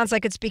situation sounds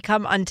like it's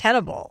become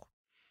untenable.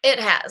 It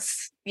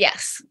has.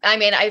 Yes. I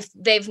mean,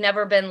 they've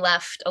never been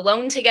left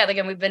alone together.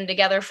 Again, we've been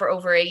together for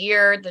over a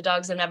year. The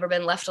dogs have never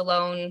been left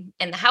alone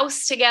in the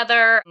house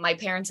together. My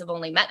parents have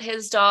only met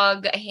his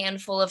dog a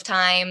handful of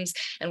times,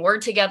 and we're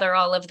together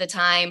all of the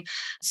time.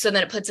 So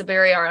then it puts a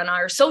barrier on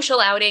our social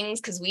outings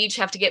because we each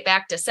have to get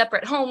back to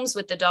separate homes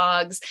with the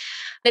dogs.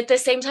 At the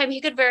same time,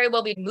 he could very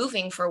well be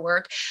moving for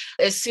work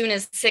as soon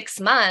as 6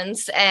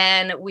 months.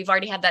 And we've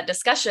already had that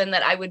discussion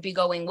that I would be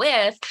going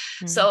with.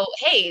 Mm-hmm. So,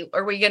 hey,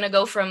 are we going to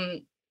go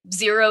from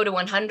 0 to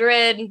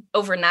 100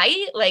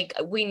 overnight? Like,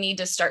 we need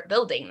to start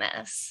building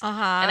this.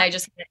 And I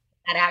just haven't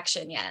taken that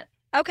action yet.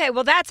 Okay,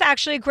 well, that's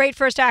actually a great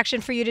first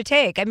action for you to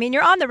take. I mean,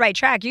 you're on the right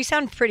track. You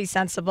sound pretty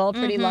sensible,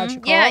 pretty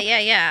logical.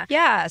 Yeah.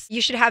 Yes, you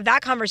should have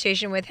that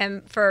conversation with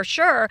him for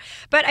sure.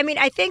 But I mean,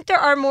 I think there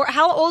are more.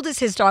 How old is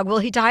his dog? Will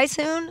he die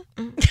soon?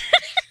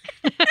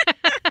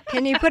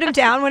 Can you put him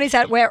down when he's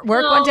at work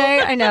one day?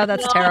 I know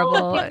that's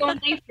terrible. He's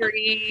only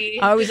 3.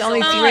 Oh, he's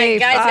only 3. Oh my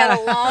God, he's got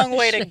a long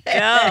way to go.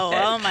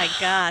 Oh my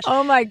gosh.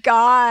 Oh my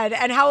God.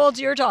 And how old's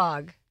your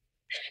dog?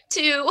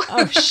 2.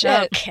 Oh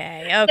shit.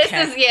 Okay. This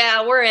is,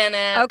 we're in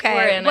it. Okay.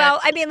 We're in well,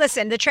 it. I mean,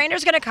 listen, the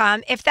trainer's going to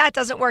come. If that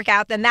doesn't work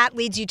out, then that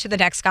leads you to the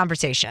next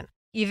conversation.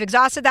 You've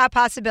exhausted that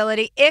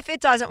possibility. If it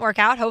doesn't work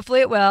out,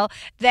 hopefully it will,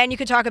 then you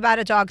can talk about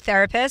a dog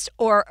therapist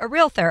or a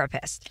real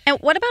therapist. And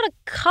what about a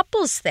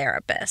couples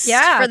therapist?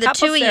 Yeah, for the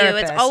two of you,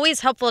 therapist. it's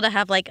always helpful to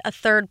have like a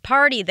third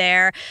party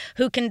there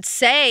who can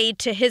say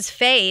to his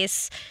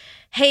face,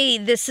 hey,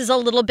 this is a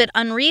little bit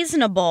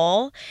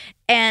unreasonable.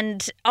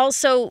 And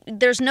also,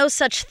 there's no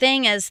such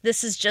thing as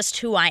this is just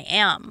who I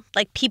am.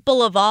 Like,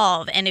 people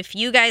evolve. And if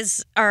you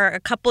guys are a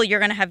couple, you're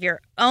going to have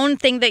your own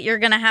thing that you're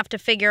going to have to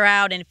figure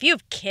out. And if you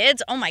have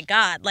kids, oh my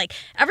God, like,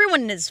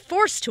 everyone is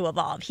forced to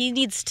evolve. He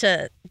needs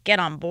to get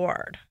on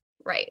board.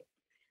 Right.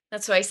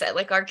 That's what I said.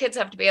 Like, our kids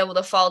have to be able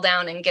to fall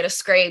down and get a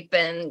scrape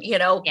and,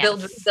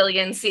 build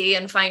resiliency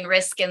and find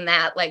risk in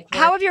that. Like,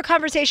 how have your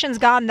conversations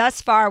gone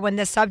thus far when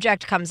this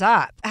subject comes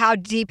up? How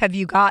deep have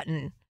you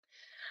gotten?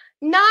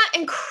 Not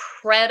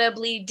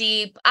incredibly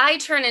deep. I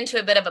turn into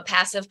a bit of a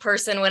passive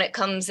person when it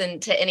comes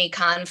into any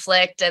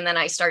conflict, and then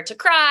I start to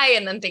cry,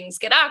 and then things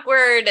get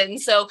awkward. And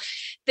so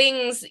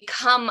things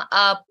come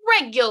up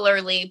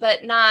regularly,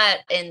 but not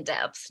in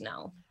depth.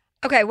 No.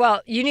 Okay.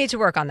 Well, you need to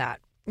work on that.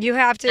 You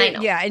have to,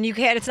 and you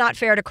can't, it's not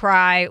fair to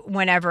cry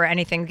when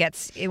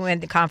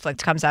the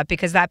conflict comes up,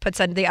 because that puts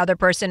the other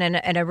person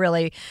in a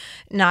really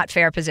not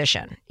fair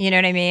position. You know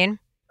what I mean?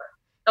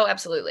 Oh,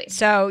 absolutely.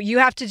 So you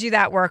have to do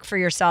that work for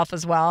yourself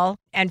as well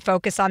and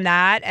focus on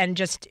that, and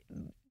just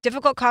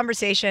difficult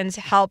conversations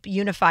help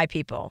unify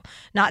people,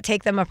 not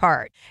take them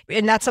apart.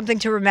 And that's something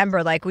to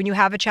remember. Like, when you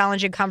have a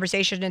challenging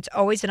conversation, it's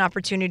always an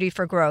opportunity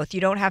for growth.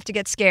 You don't have to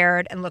get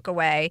scared and look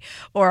away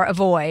or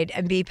avoid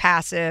and be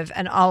passive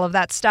and all of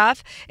that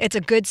stuff. It's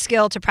a good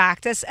skill to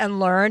practice and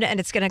learn, and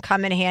it's going to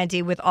come in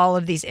handy with all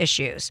of these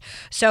issues.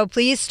 So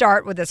please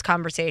start with this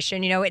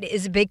conversation. It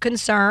is a big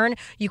concern.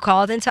 You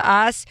called into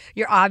us.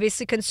 You're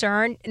obviously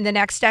concerned. And the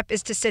next step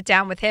is to sit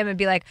down with him and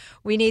be like,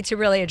 we need to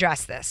really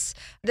address this.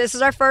 This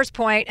is our first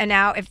point. And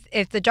now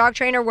if the dog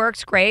trainer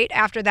works, great.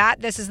 After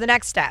that, this is the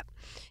next step.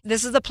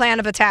 This is the plan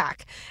of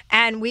attack.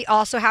 And we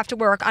also have to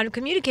work on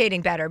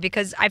communicating better,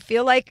 because I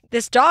feel like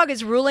this dog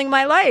is ruling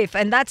my life,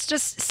 and that's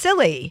just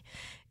silly.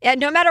 And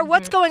no matter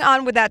what's going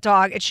on with that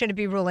dog, it shouldn't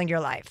be ruling your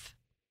life.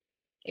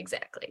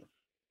 Exactly.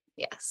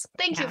 Yes.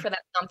 Thank you for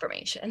that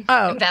confirmation.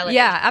 Oh,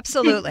 yeah,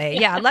 absolutely.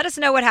 Yeah. Let us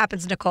know what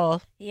happens,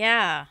 Nicole.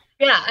 Yeah.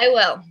 Yeah, I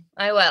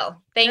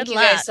will. Thank you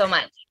guys so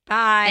much.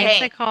 Bye.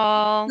 Thanks, Nicole.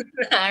 All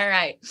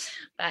right.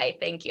 Bye.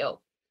 Thank you.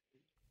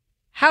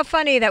 How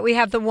funny that we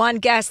have the one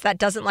guest that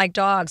doesn't like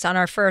dogs on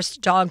our first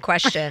dog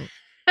question.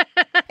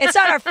 It's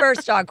not our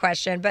first dog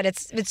question, but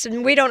it's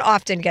we don't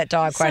often get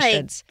dog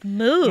questions. Like,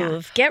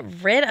 move. Yeah.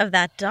 Get rid of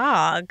that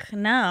dog.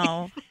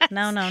 No.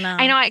 No.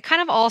 I know. I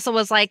kind of also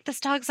was like, this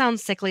dog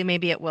sounds sickly.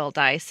 Maybe it will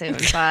die soon.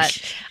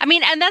 But I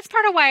mean, and that's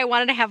part of why I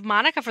wanted to have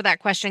Monica for that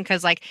question,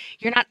 because like,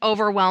 you're not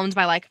overwhelmed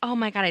by like, oh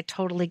my God, I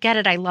totally get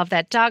it. I love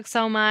that dog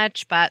so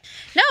much. But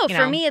no,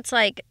 for me, it's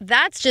like,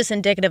 that's just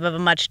indicative of a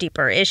much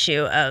deeper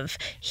issue of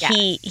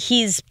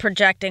he's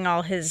projecting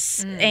all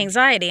his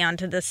anxiety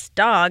onto this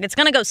dog. It's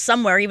going to go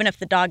somewhere, even if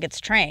the dog gets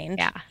trained.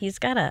 Yeah. He's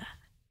got to.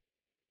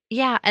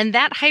 Yeah. And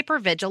that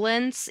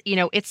hypervigilance,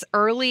 it's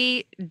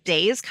early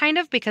days kind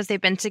of, because they've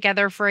been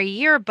together for a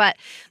year, but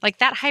like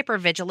that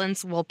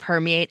hypervigilance will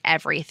permeate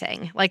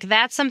everything. Like,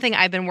 that's something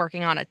I've been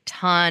working on a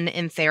ton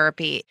in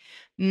therapy,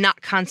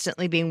 not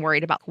constantly being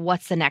worried about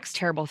what's the next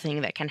terrible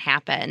thing that can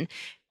happen.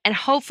 And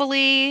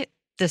hopefully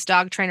this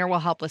dog trainer will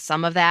help with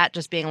some of that,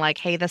 just being like,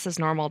 hey, this is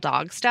normal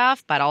dog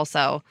stuff, but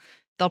also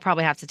they'll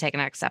probably have to take a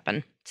next step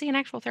and see an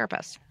actual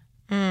therapist.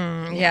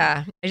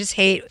 Yeah. I just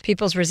hate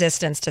people's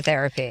resistance to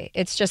therapy.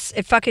 It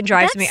fucking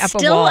drives me up a wall.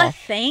 Still a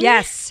thing?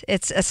 Yes,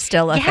 it's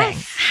still a thing.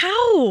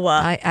 How?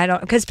 I don't,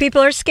 because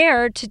people are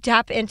scared to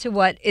tap into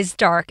what is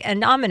dark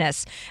and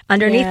ominous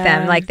underneath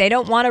them. Like, they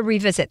don't want to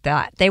revisit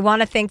that. They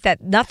want to think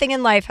that nothing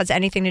in life has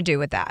anything to do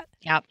with that.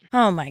 Yep.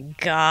 Oh my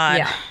God.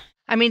 Yeah.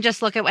 I mean,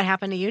 just look at what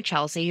happened to you,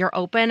 Chelsea. You're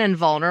open and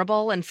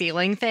vulnerable and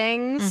feeling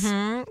things.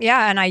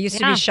 Yeah, and I used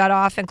to be shut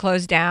off and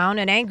closed down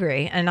and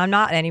angry, and I'm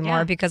not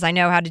anymore because I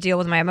know how to deal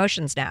with my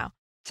emotions now.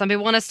 Some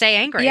people want to stay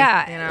angry.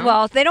 Yeah,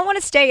 well, they don't want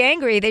to stay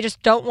angry. They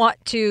just don't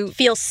want to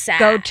feel sad,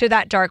 go to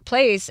that dark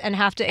place and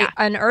have to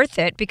unearth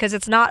it because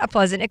it's not a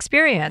pleasant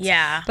experience.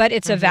 Yeah. But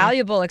it's a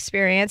valuable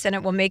experience, and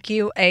it will make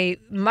you a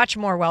much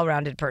more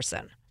well-rounded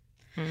person.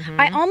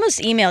 I almost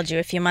emailed you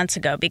a few months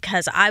ago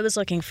because I was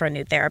looking for a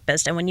new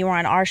therapist. And when you were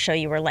on our show,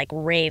 you were like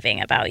raving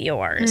about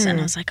yours. And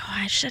I was like, oh,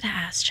 I should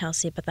have asked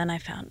Chelsea. But then I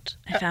found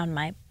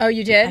my. Oh,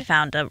 you did? I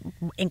found an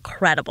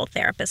incredible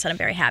therapist that I'm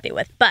very happy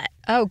with. But.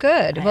 Oh,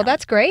 good. Well,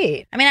 that's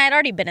great. I mean, I had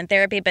already been in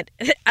therapy, but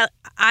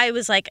I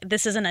was like,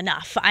 this isn't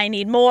enough. I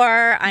need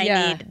more. I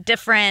need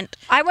different.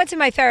 I went to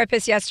my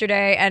therapist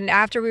yesterday, and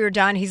after we were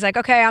done, he's like,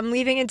 okay, I'm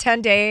leaving in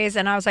 10 days.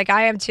 And I was like,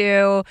 I am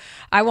too.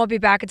 I won't be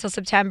back until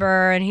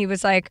September. And he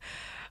was like,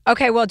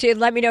 okay, well, dude,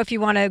 let me know if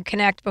you want to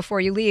connect before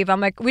you leave.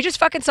 I'm like, we just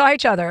fucking saw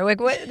each other. Like,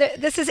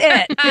 this is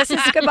it. This is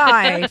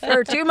goodbye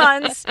for 2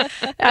 months.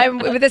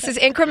 This is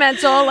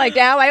incremental. Like,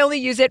 now I only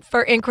use it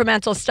for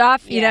incremental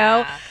stuff, you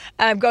know?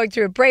 I'm going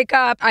through a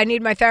breakup. I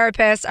need my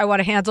therapist. I want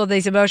to handle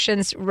these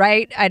emotions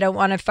right. I don't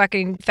want to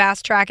fucking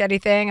fast track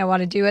anything. I want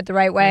to do it the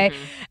right way.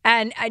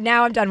 And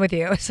now I'm done with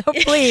you. So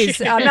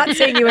please, I'm not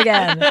seeing you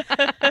again.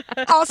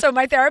 Also,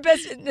 my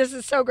therapist, this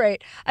is so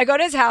great. I go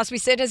to his house. We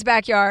sit in his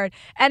backyard,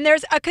 and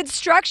there's a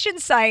construction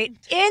site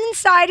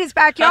inside his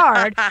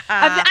backyard.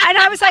 And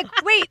I was like,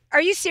 wait,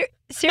 are you serious?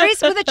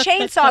 With a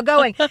chainsaw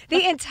going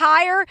the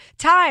entire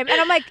time. And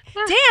I'm like,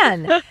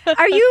 Dan,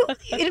 are you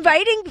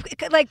inviting,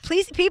 like,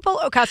 please, people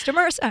or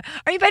customers? Are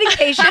you inviting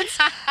patients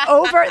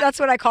over? That's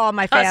what I call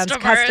my fans,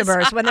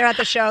 customers. When they're at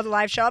the show, the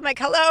live show, I'm like,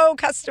 hello,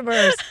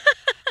 customers.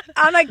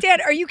 I'm like, Dan,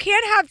 you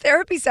can't have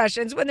therapy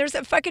sessions when there's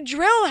a fucking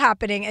drill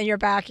happening in your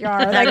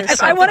backyard. Like,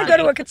 if I want to go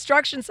to a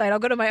construction site, I'll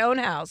go to my own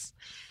house.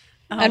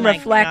 And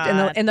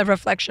reflect in the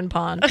reflection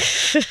pond.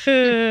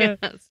 Yes.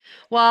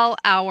 Well,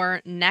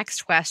 our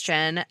next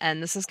question,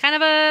 and this is kind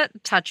of a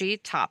touchy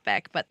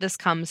topic, but this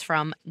comes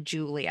from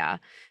Julia.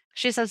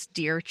 She says,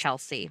 Dear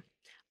Chelsea,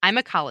 I'm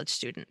a college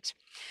student.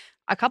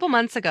 A couple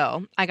months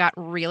ago, I got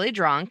really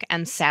drunk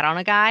and sat on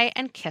a guy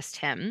and kissed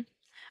him.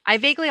 I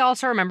vaguely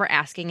also remember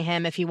asking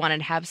him if he wanted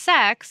to have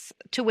sex,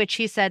 to which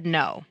he said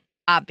no,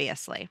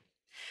 obviously.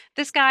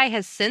 This guy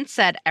has since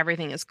said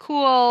everything is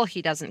cool,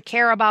 he doesn't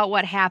care about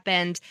what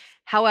happened.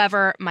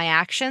 However, my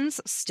actions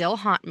still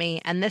haunt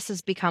me, and this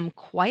has become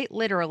quite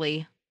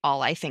literally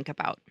all I think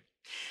about.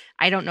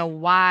 I don't know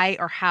why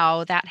or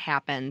how that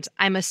happened.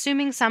 I'm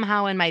assuming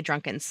somehow in my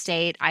drunken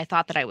state, I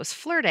thought that I was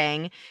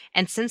flirting,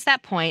 and since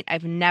that point,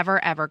 I've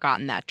never ever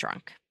gotten that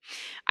drunk.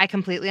 I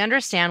completely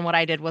understand what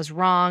I did was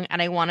wrong,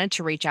 and I wanted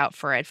to reach out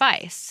for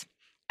advice.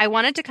 I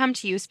wanted to come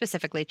to you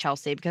specifically,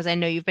 Chelsea, because I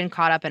know you've been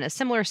caught up in a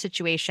similar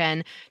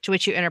situation to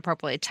which you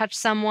inappropriately touched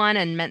someone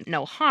and meant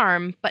no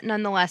harm, but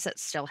nonetheless, it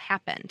still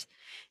happened.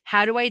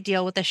 How do I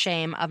deal with the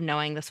shame of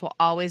knowing this will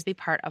always be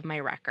part of my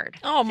record?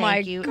 Oh, Thank my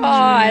you,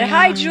 God. Julia.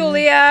 Hi,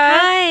 Julia.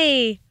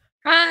 Hi.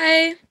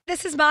 Hi.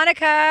 This is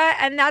Monica,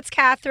 and that's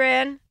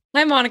Catherine.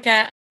 Hi,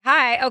 Monica.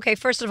 Hi. Okay,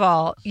 first of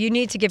all, you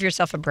need to give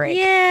yourself a break.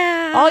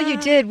 Yeah. All you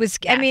did was,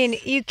 Yes. I mean,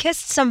 you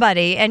kissed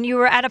somebody and you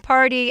were at a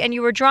party and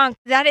you were drunk.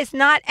 That is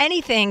not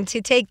anything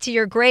to take to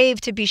your grave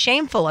to be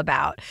shameful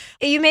about.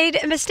 You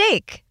made a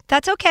mistake.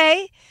 That's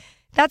okay.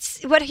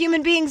 That's what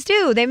human beings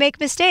do. They make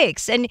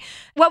mistakes. And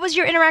what was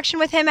your interaction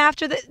with him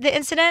after the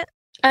incident?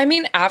 I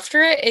mean,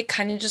 after it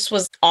kind of just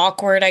was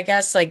awkward, I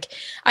guess. Like,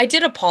 I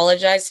did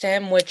apologize to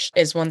him, which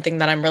is one thing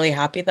that I'm really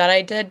happy that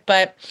I did.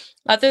 But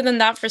other than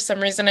that, for some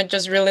reason, it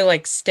just really,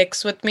 like,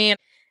 sticks with me.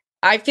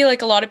 I feel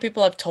like a lot of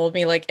people have told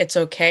me, like, it's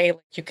okay,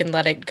 you can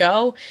let it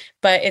go.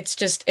 But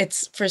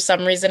it's for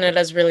some reason, it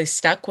has really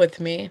stuck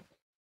with me.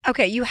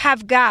 Okay, you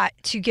have got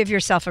to give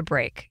yourself a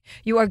break.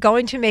 You are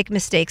going to make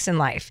mistakes in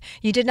life.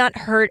 You did not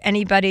hurt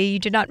anybody. You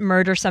did not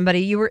murder somebody.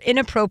 You were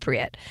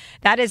inappropriate.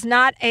 That is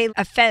not an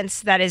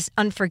offense that is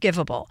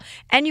unforgivable.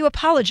 And you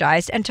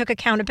apologized and took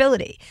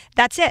accountability.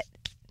 That's it.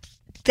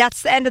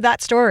 That's the end of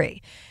that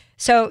story.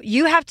 So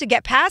you have to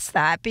get past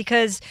that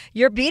because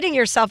you're beating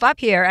yourself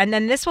up here and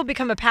then this will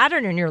become a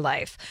pattern in your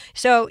life.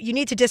 So you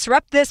need to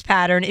disrupt this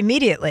pattern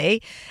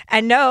immediately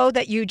and know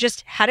that you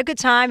just had a good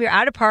time, you're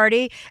at a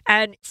party,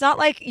 and it's not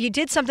like you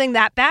did something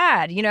that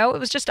bad, you know, it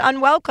was just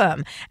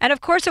unwelcome. And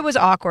of course it was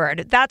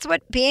awkward. That's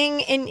what being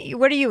in your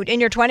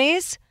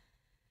 20s?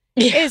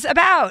 Is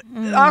about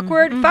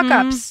awkward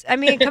fuck-ups. I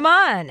mean, come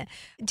on.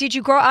 Did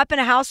you grow up in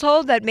a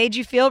household that made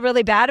you feel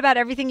really bad about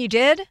everything you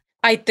did?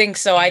 I think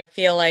so. I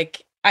feel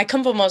like I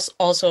come from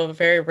also a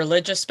very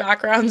religious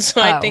background,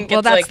 so I think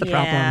it's that's like the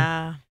problem.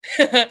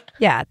 Yeah.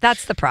 Yeah,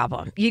 that's the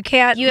problem. You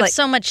can't. You have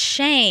so much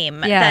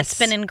shame that's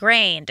been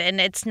ingrained, and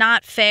it's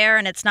not fair,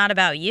 and it's not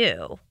about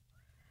you.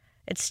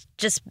 It's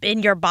just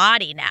in your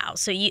body now,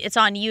 so it's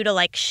on you to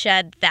like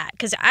shed that.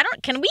 Because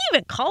can we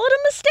even call it a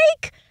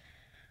mistake?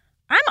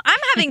 I'm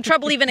having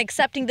trouble even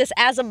accepting this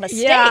as a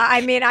mistake. Yeah,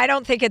 I mean, I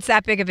don't think it's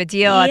that big of a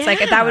deal. It's like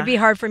that would be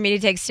hard for me to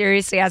take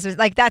seriously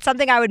like that's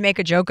something I would make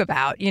a joke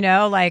about,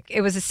 like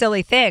it was a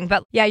silly thing.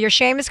 But yeah, your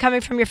shame is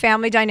coming from your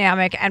family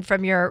dynamic and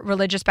from your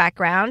religious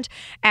background.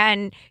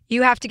 And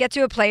you have to get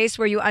to a place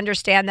where you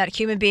understand that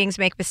human beings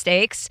make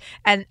mistakes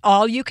and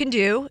all you can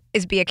do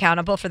is be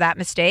accountable for that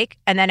mistake.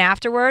 And then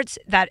afterwards,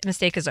 that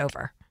mistake is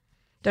over.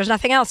 There's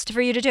nothing else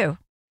for you to do.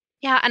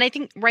 Yeah, and I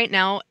think right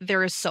now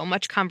there is so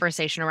much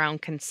conversation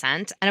around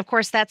consent. And of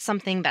course, that's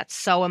something that's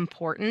so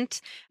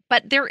important.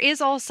 But there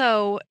is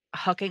also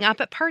hooking up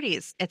at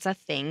parties. It's a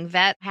thing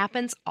that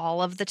happens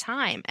all of the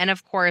time. And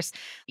of course,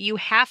 you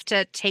have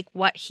to take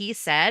what he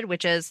said,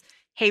 which is,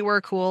 hey,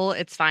 we're cool.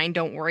 It's fine.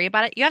 Don't worry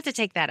about it. You have to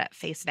take that at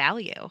face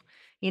value,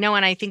 and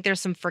I think there's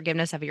some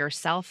forgiveness of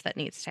yourself that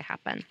needs to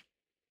happen.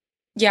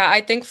 Yeah,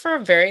 I think for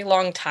a very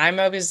long time,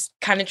 I was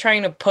kind of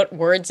trying to put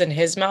words in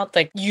his mouth,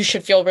 like, you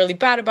should feel really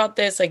bad about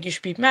this, like, you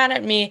should be mad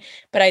at me.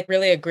 But I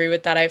really agree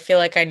with that. I feel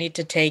like I need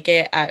to take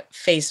it at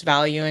face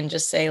value and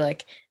just say,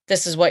 like,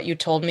 this is what you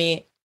told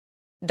me,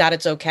 that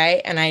it's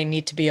okay, and I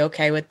need to be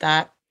okay with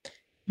that.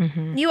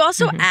 Mm-hmm. You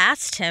also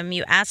asked him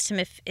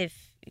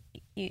if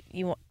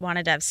you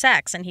wanted to have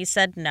sex, and he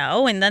said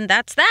no, and then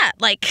that's that.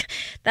 Like,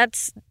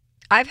 that's...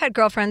 I've had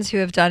girlfriends who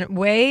have done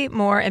way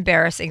more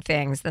embarrassing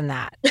things than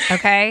that,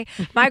 okay?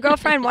 My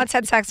girlfriend once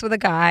had sex with a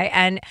guy,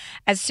 and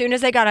as soon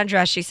as they got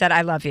undressed, she said,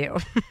 I love you.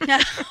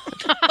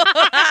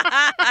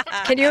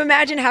 Can you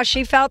imagine how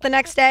she felt the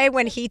next day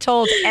when he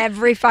told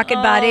every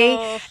fucking buddy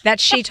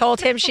that she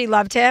told him she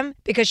loved him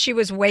because she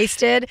was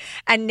wasted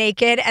and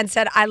naked and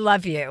said, I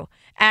love you?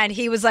 And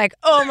he was like,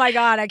 oh my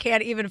God, I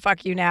can't even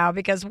fuck you now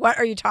because what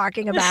are you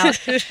talking about?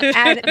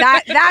 And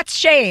that's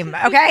shame,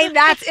 okay?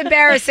 That's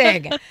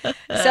embarrassing.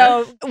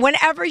 So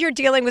whenever you're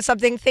dealing with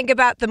something, think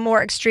about the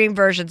more extreme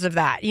versions of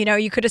that.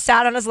 You could have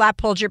sat on his lap,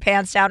 pulled your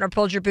pants down or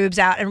pulled your boobs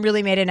out and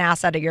really made an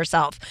ass out of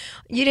yourself.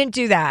 You didn't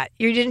do that.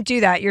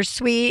 You're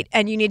sweet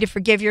and you need to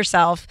forgive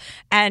yourself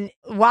and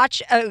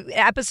watch an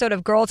episode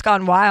of Girls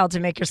Gone Wild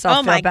to make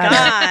yourself feel better. Oh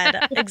my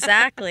God,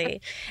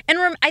 exactly.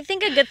 And I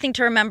think a good thing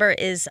to remember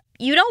is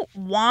you don't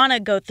want to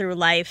go through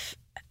life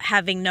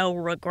having no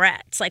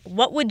regrets. Like,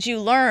 what would you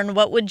learn?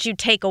 What would you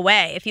take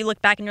away if you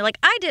look back and you're like,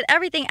 I did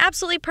everything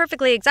absolutely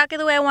perfectly, exactly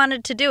the way I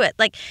wanted to do it?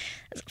 Like,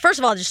 first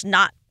of all, just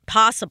not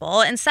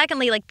possible. And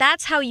secondly, like,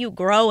 that's how you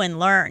grow and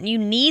learn. You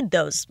need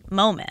those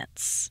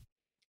moments.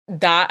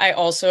 That I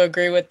also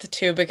agree with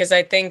too, because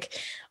I think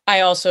I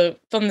also,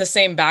 from the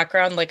same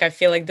background, like, I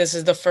feel like this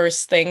is the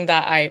first thing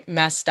that I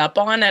messed up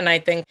on. And I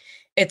think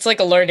it's like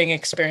a learning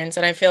experience.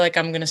 And I feel like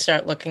I'm going to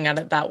start looking at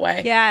it that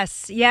way.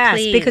 Yes,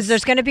 Please. Because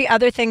there's going to be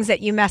other things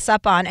that you mess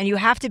up on and you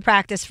have to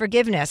practice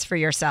forgiveness for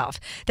yourself.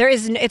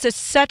 It's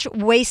such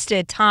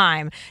wasted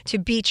time to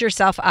beat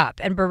yourself up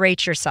and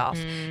berate yourself.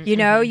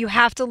 Mm-hmm. You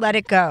have to let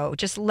it go.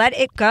 Just let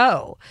it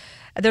go.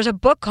 There's a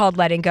book called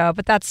Letting Go,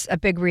 but that's a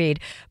big read.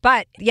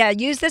 But yeah,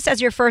 use this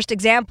as your first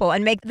example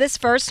and make this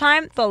first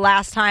time the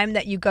last time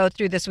that you go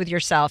through this with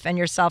yourself and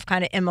your self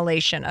kind of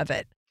immolation of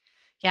it.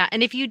 Yeah,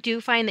 and if you do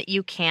find that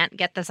you can't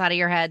get this out of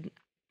your head,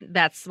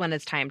 that's when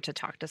it's time to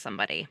talk to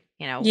somebody.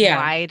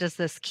 Why does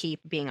this keep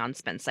being on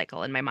spin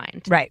cycle in my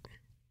mind? Right.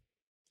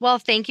 Well,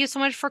 thank you so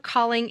much for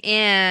calling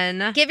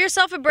in. Give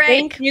yourself a break.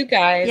 Thank you,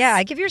 guys.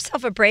 Yeah, give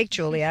yourself a break,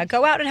 Julia.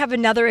 Go out and have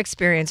another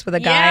experience with a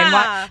guy.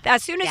 Yeah. And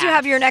as soon as you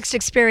have your next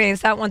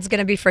experience, that one's going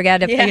to be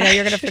forgettable. You're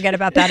going to forget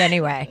about that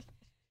anyway.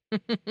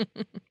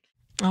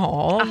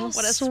 Oh,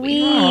 what a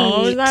sweet.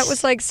 Oh, that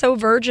was like so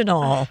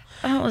virginal.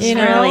 That was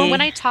really.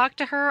 When I talked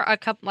to her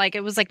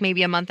it was like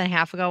maybe a month and a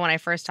half ago when I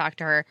first talked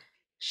to her,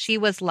 she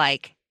was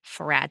like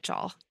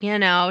fragile.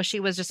 She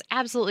was just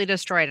absolutely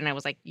destroyed. And I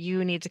was like,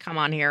 you need to come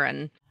on here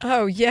and.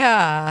 Oh,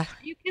 yeah.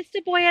 You kissed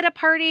a boy at a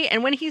party.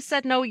 And when he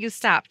said no, you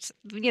stopped,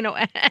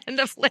 end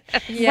of list.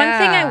 Yeah. One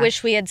thing I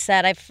wish we had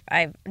said,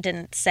 I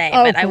didn't say,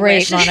 oh, but I great,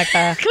 wish.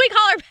 Monica. Can we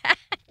call her back?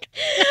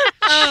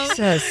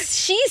 Jesus.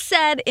 She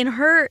said in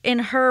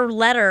her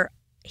letter,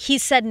 he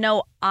said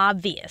no,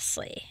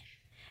 obviously.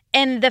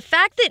 And the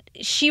fact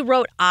that she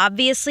wrote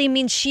obviously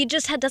means she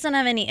just doesn't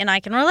have any, and I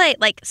can relate,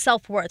 like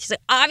self-worth. She's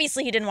like,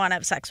 obviously he didn't want to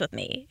have sex with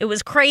me. It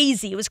was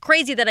crazy. It was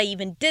crazy that I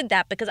even did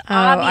that because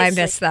obviously. Oh, I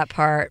missed that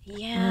part.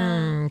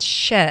 Yeah.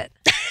 Shit.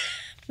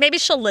 Maybe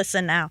she'll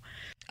listen now.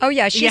 Oh,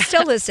 yeah. She's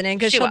still listening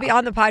because she'll be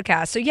on the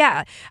podcast. So,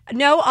 yeah.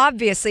 No,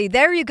 obviously.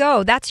 There you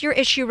go. That's your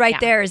issue right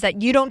there is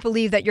that you don't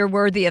believe that you're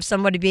worthy of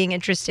somebody being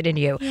interested in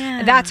you.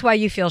 Yeah. That's why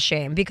you feel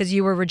shame because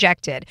you were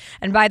rejected.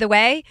 And by the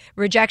way,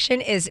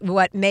 rejection is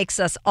what makes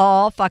us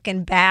all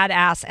fucking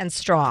badass and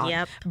strong.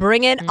 Yep.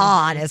 Bring it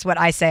on is what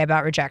I say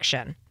about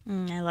rejection.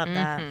 I love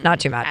that.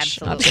 Not too much.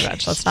 Absolutely. Not too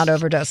much. Let's not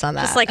overdose on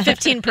that. Just like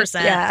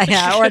 15%.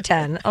 Yeah, or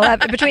 10.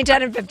 11, between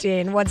 10 and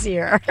 15 once a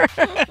year.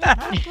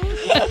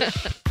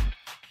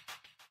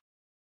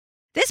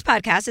 This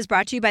podcast is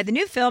brought to you by the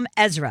new film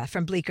Ezra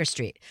from Bleecker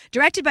Street,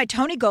 directed by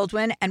Tony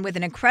Goldwyn and with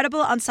an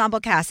incredible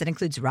ensemble cast that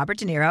includes Robert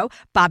De Niro,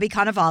 Bobby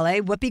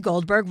Cannavale, Whoopi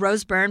Goldberg,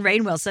 Rose Byrne,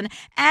 Rainn Wilson,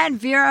 and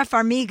Vera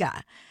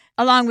Farmiga.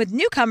 Along with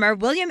newcomer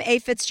William A.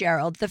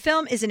 Fitzgerald, the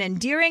film is an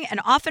endearing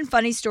and often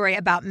funny story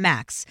about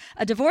Max,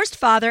 a divorced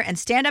father and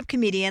stand-up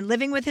comedian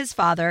living with his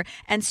father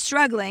and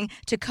struggling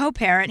to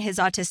co-parent his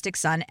autistic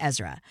son,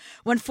 Ezra.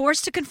 When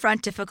forced to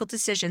confront difficult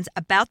decisions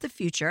about the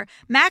future,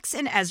 Max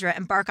and Ezra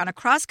embark on a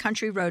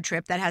cross-country road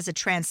trip that has a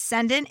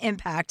transcendent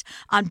impact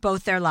on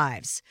both their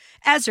lives.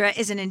 Ezra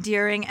is an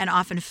endearing and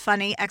often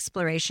funny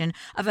exploration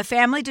of a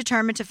family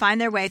determined to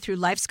find their way through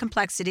life's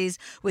complexities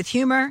with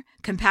humor,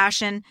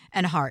 compassion,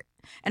 and heart.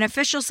 An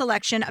official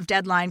selection of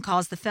Deadline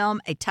calls the film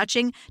a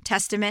touching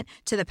testament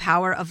to the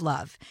power of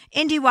love.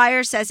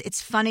 IndieWire says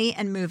it's funny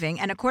and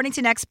moving, and according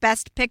to Next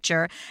Best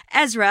Picture,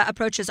 Ezra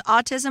approaches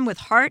autism with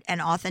heart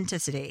and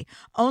authenticity.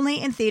 Only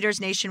in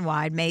theaters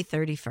nationwide, May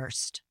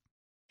 31st.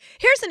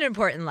 Here's an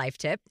important life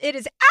tip. It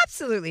is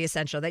absolutely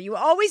essential that you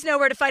always know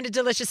where to find a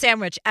delicious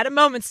sandwich at a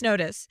moment's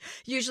notice.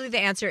 Usually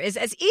the answer is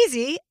as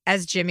easy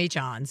as Jimmy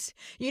John's.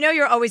 You know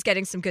you're always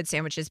getting some good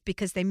sandwiches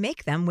because they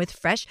make them with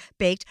fresh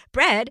baked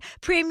bread,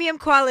 premium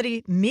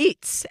quality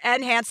meats,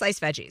 and hand-sliced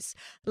veggies.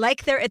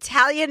 Like their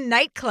Italian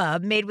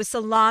nightclub made with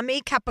salami,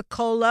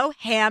 capicola,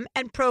 ham,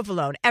 and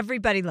provolone.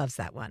 Everybody loves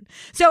that one.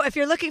 So if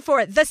you're looking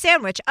for the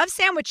sandwich of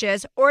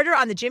sandwiches, order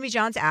on the Jimmy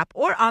John's app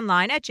or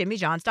online at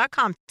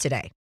jimmyjohns.com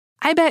today.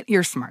 I bet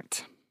you're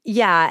smart.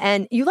 Yeah,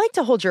 and you like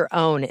to hold your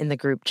own in the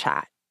group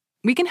chat.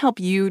 We can help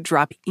you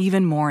drop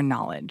even more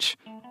knowledge.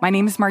 My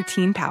name is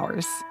Martine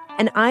Powers.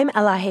 And I'm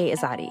Elahe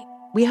Izadi.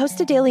 We host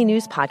a daily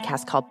news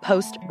podcast called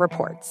Post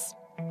Reports.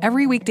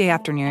 Every weekday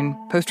afternoon,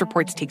 Post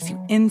Reports takes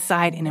you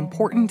inside an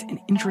important and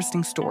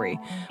interesting story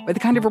with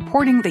the kind of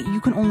reporting that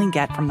you can only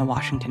get from the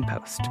Washington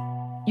Post.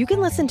 You can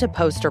listen to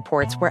Post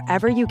Reports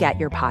wherever you get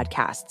your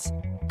podcasts.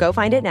 Go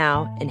find it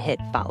now and hit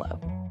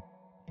follow.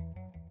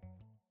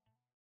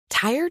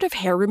 Tired of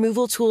hair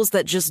removal tools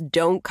that just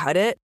don't cut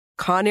it?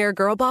 Conair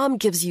Girl Bomb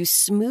gives you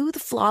smooth,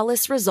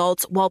 flawless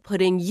results while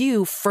putting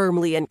you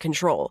firmly in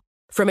control.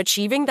 From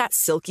achieving that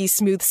silky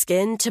smooth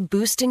skin to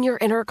boosting your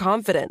inner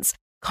confidence,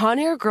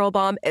 Conair Girl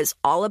Bomb is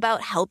all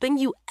about helping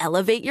you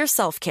elevate your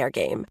self-care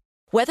game.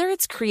 Whether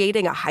it's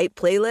creating a hype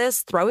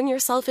playlist, throwing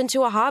yourself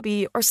into a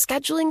hobby, or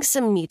scheduling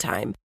some me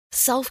time,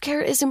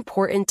 self-care is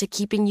important to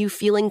keeping you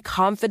feeling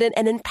confident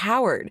and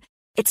empowered.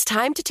 It's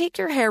time to take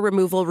your hair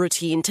removal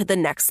routine to the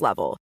next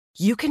level.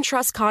 You can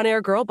trust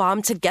Conair Girl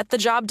Bomb to get the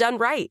job done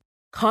right.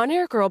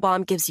 Conair Girl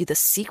Bomb gives you the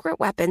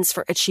secret weapons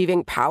for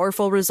achieving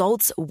powerful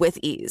results with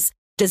ease.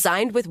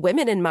 Designed with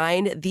women in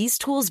mind, these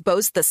tools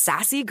boast the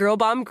sassy Girl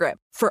Bomb grip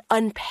for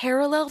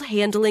unparalleled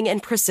handling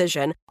and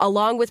precision,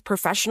 along with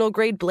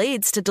professional-grade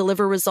blades to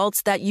deliver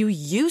results that you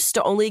used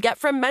to only get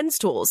from men's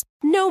tools.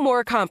 No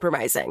more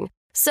compromising.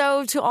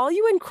 So, to all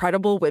you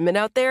incredible women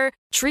out there,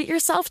 treat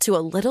yourself to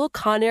a little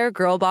Conair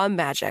Girl Bomb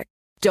magic.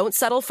 Don't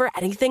settle for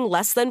anything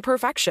less than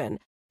perfection.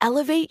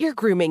 Elevate your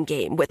grooming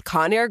game with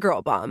Conair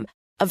Girl Bomb.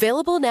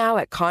 Available now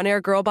at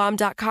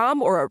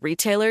ConairGirlBomb.com or a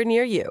retailer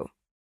near you.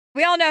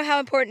 We all know how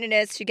important it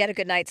is to get a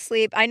good night's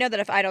sleep. I know that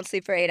if I don't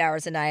sleep for 8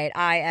 hours a night,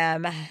 I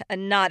am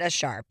not as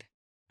sharp.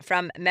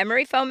 From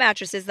memory foam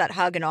mattresses that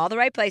hug in all the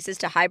right places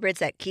to hybrids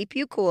that keep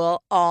you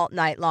cool all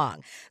night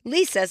long,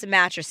 Leesa's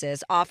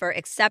mattresses offer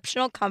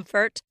exceptional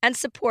comfort and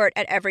support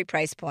at every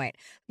price point.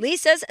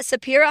 Leesa's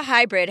Sapira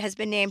Hybrid has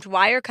been named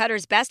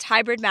Wirecutter's best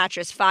hybrid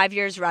mattress 5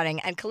 years running,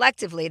 and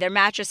collectively their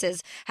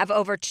mattresses have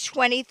over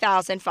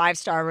 20,000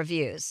 five-star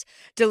reviews.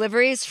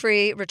 Delivery is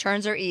free,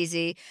 returns are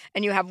easy,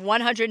 and you have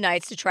 100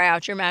 nights to try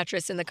out your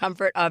mattress in the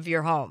comfort of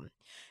your home.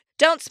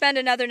 Don't spend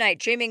another night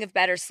dreaming of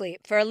better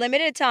sleep. For a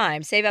limited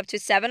time, save up to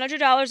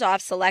 $700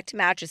 off select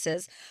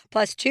mattresses,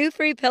 plus 2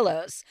 free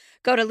pillows.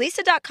 Go to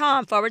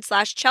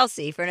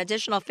leesa.com/Chelsea for an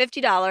additional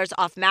 $50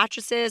 off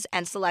mattresses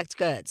and select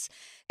goods.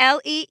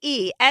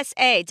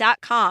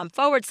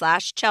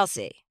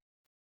 LEESA.com/Chelsea.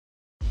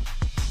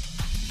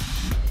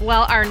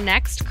 Well, our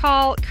next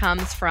call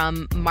comes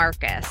from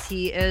Marcus.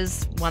 He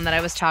is one that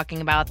I was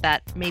talking about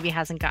that maybe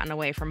hasn't gotten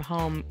away from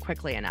home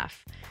quickly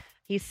enough.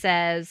 He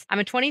says, I'm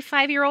a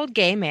 25-year-old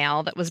gay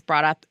male that was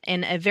brought up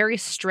in a very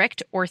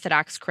strict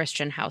Orthodox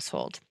Christian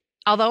household.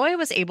 Although I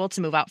was able to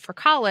move out for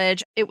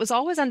college, it was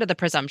always under the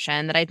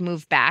presumption that I'd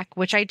move back,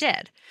 which I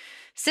did.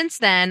 Since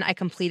then, I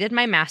completed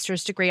my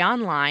master's degree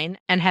online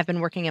and have been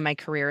working in my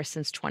career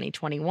since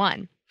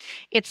 2021.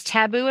 It's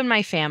taboo in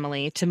my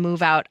family to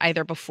move out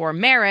either before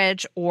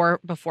marriage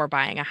or before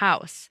buying a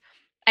house.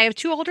 I have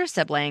 2 older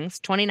siblings,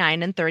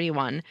 29 and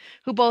 31,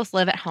 who both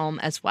live at home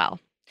as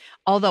well.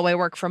 Although I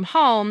work from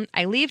home,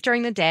 I leave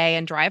during the day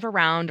and drive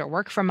around or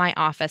work from my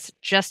office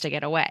just to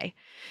get away.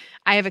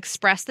 I have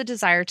expressed the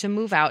desire to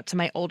move out to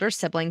my older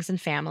siblings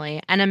and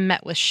family and am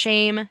met with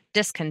shame,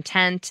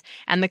 discontent,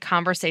 and the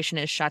conversation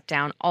is shut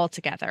down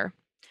altogether.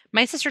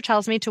 My sister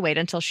tells me to wait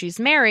until she's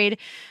married,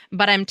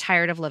 but I'm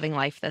tired of living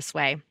life this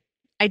way.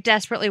 I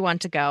desperately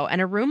want to go, and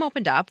a room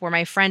opened up where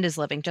my friend is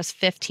living just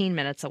 15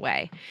 minutes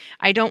away.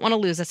 I don't want to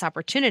lose this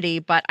opportunity,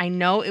 but I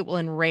know it will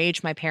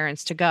enrage my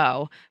parents to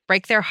go,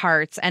 break their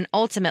hearts, and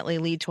ultimately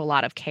lead to a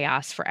lot of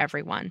chaos for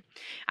everyone.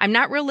 I'm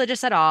not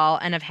religious at all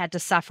and have had to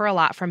suffer a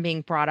lot from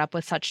being brought up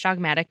with such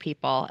dogmatic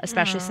people,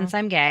 especially since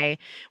I'm gay,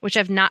 which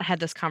I've not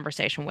had this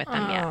conversation with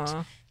them yet.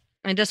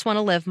 I just want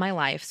to live my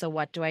life, so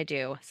what do I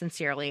do?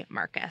 Sincerely,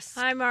 Marcus.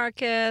 Hi,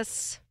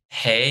 Marcus.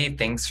 Hey,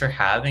 thanks for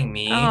having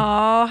me.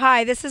 Oh,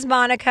 hi. This is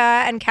Monica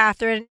and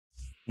Catherine.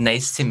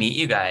 Nice to meet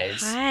you guys.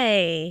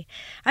 Hi.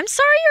 I'm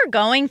sorry you're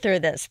going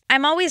through this.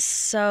 I'm always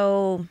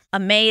so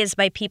amazed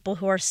by people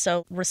who are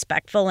so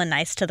respectful and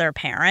nice to their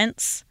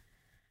parents.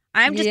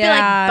 I'm just be like,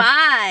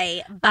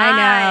 bye.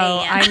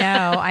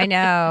 I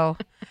know.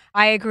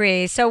 I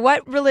agree. So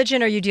what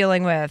religion are you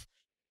dealing with?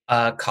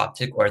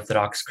 Coptic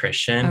Orthodox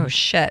Christian. Oh,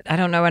 shit. I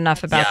don't know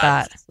enough about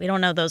that. We don't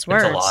know those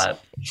words. It's a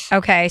lot.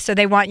 Okay, so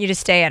they want you to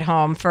stay at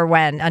home for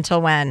when?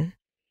 Until when?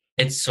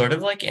 It's sort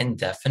of like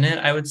indefinite,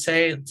 I would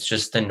say. It's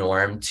just the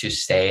norm to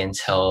stay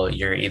until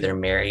you're either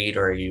married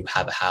or you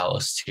have a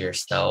house to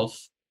yourself.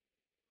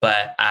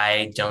 But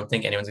I don't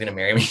think anyone's going to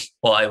marry me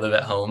while I live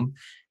at home.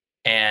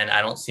 And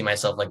I don't see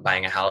myself like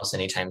buying a house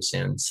anytime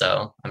soon.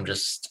 So I'm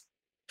just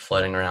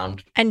floating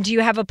around. And do you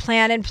have a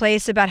plan in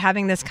place about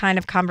having this kind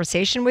of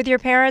conversation with your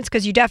parents?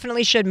 Because you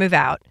definitely should move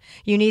out.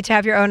 You need to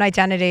have your own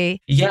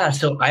identity. Yeah,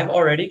 so I've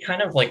already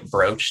kind of like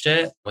broached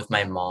it with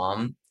my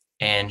mom,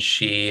 and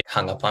she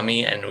hung up on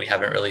me, and we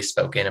haven't really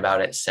spoken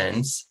about it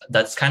since.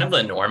 That's kind of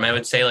the norm, I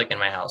would say. Like in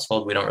my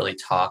household, we don't really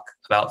talk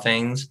about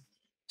things.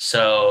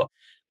 So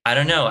I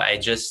don't know. I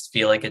just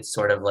feel like it's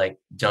sort of like,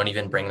 don't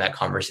even bring that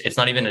conversation. It's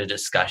not even a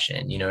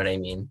discussion. You know what I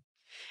mean?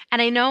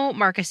 And I know,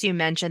 Marcus, you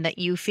mentioned that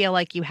you feel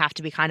like you have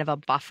to be kind of a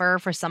buffer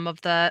for some of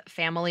the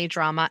family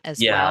drama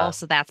as well.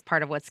 So that's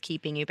part of what's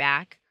keeping you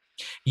back.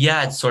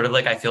 Yeah, it's sort of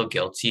like I feel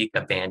guilty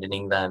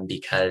abandoning them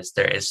because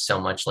there is so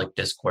much like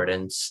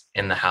discordance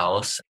in the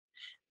house.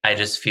 I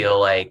just feel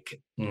like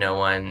no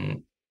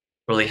one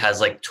really has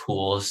like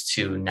tools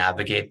to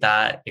navigate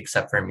that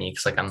except for me,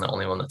 because like I'm the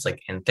only one that's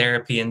like in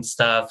therapy and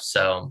stuff.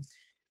 So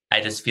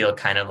I just feel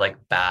kind of like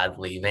bad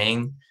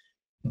leaving.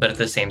 But at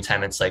the same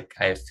time, it's like,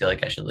 I feel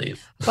like I should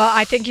leave. Well,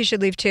 I think you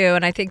should leave too.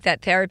 And I think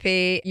that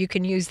therapy, you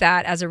can use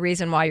that as a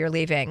reason why you're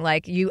leaving.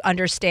 Like you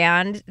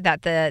understand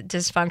that the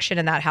dysfunction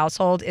in that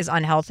household is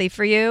unhealthy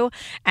for you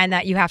and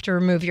that you have to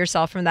remove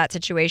yourself from that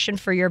situation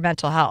for your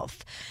mental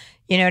health.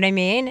 You know what I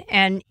mean?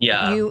 And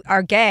you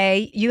are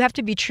gay. You have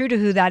to be true to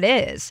who that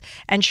is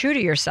and true to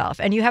yourself.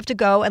 And you have to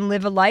go and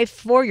live a life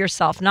for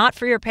yourself, not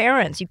for your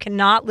parents. You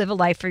cannot live a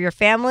life for your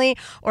family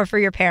or for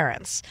your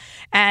parents.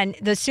 And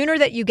the sooner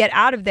that you get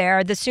out of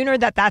there, the sooner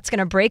that that's going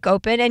to break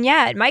open. And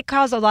yeah, it might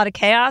cause a lot of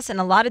chaos and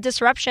a lot of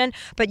disruption.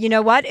 But you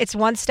know what? It's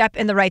one step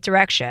in the right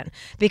direction,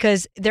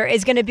 because there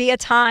is going to be a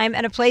time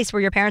and a place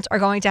where your parents are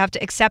going to have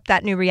to accept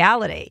that new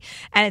reality.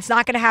 And it's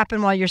not going to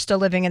happen while you're still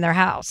living in their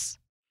house.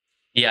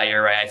 Yeah,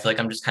 you're right. I feel like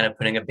I'm just kind of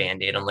putting a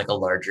Band-Aid on like a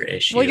larger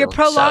issue. Well, you're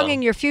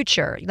prolonging your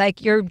future.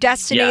 Like your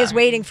destiny is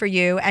waiting for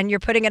you and you're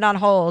putting it on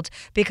hold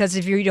because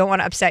if you don't want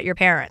to upset your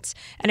parents.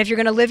 And if you're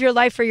going to live your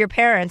life for your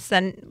parents,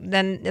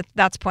 then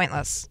that's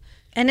pointless.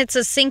 And it's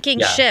a sinking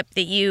ship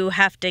that you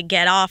have to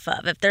get off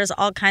of. If there's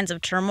all kinds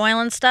of turmoil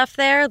and stuff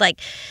there, like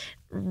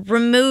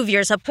remove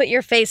yourself, put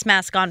your face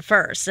mask on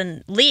first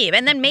and leave.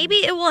 And then maybe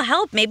it will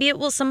help. Maybe it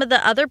will, some of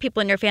the other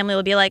people in your family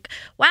will be like,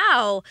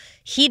 wow,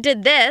 he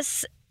did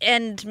this.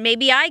 And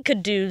maybe I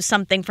could do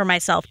something for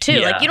myself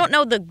too. Yeah. Like you don't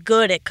know the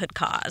good it could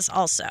cause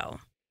also.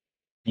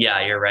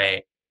 Yeah, you're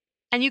right.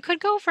 And you could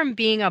go from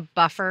being a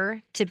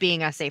buffer to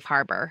being a safe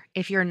harbor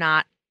if you're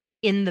not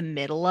in the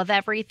middle of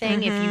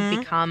everything, if you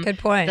become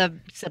the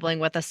sibling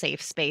with a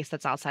safe space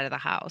that's outside of the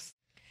house.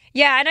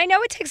 Yeah, and I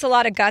know it takes a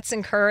lot of guts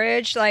and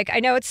courage. Like, I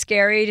know it's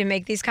scary to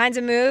make these kinds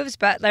of moves,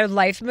 but they're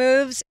life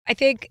moves. I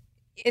think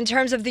in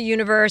terms of the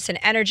universe and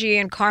energy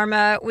and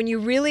karma, when you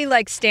really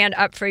like stand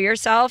up for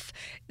yourself,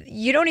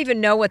 you don't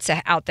even know what's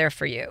out there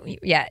for you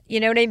yet.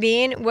 You know what I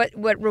mean? What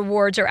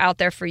rewards are out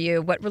there for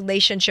you? What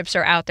relationships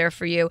are out there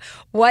for you?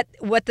 What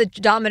the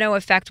domino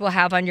effect will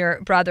have on your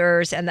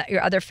brothers and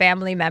your other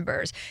family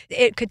members.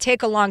 It could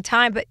take a long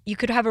time, but you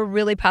could have a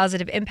really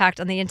positive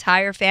impact on the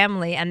entire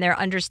family and their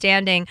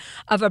understanding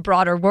of a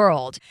broader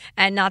world,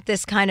 and not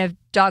this kind of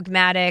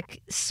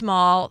dogmatic,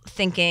 small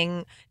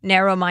thinking,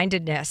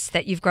 narrow-mindedness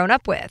that you've grown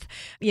up with.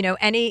 You know,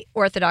 any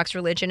Orthodox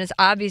religion is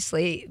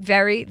obviously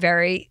very,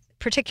 very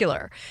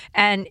particular.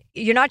 And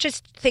you're not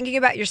just thinking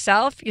about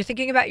yourself, you're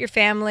thinking about your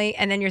family,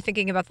 and then you're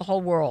thinking about the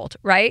whole world,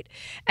 right?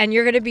 And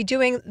you're going to be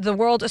doing the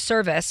world a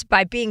service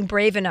by being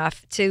brave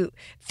enough to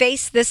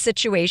face this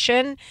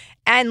situation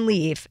and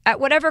leave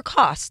at whatever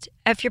cost.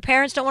 If your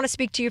parents don't want to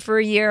speak to you for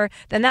a year,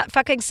 then that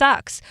fucking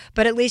sucks.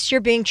 But at least you're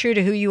being true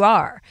to who you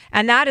are.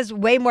 And that is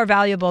way more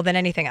valuable than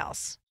anything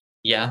else.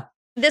 Yeah.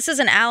 This is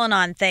an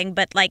Al-Anon thing,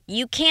 but like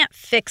you can't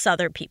fix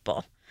other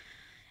people.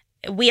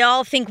 We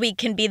all think we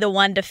can be the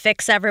one to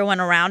fix everyone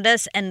around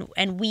us, and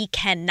we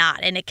cannot.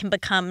 And it can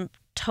become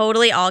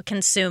totally all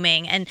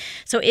consuming. And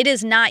so it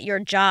is not your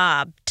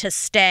job to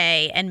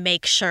stay and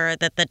make sure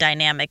that the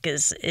dynamic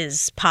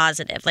is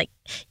positive. Like,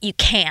 you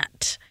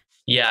can't.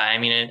 Yeah, I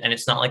mean, and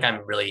it's not like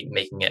I'm really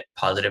making it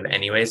positive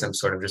anyways. I'm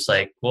sort of just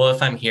like, well,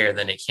 if I'm here,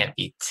 then it can't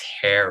be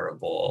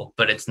terrible.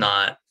 But it's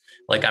not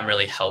like I'm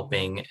really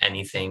helping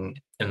anything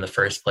in the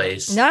first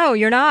place. No,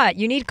 you're not.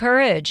 You need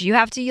courage. You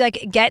have to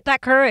like get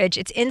that courage.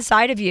 It's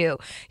inside of you.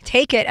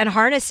 Take it and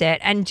harness it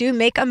and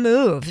make a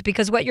move,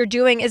 because what you're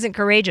doing isn't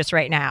courageous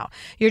right now.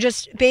 You're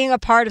just being a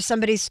part of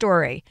somebody's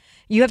story.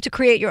 You have to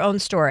create your own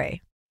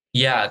story.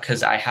 Yeah,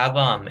 because I have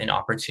an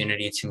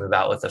opportunity to move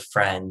out with a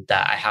friend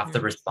that I have to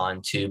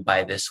respond to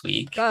by this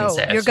week. Go.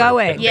 You're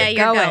going. Yeah,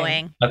 you're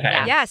going. Okay.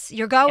 Yeah. Yes,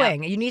 you're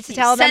going. You need to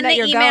tell them that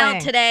you're going. Send the email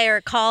today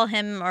or call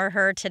him or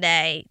her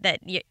today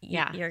that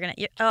you're going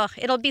to.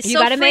 It'll be so You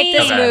got to make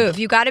this Okay. move.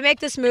 You got to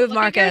make this move, Look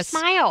Marcus. at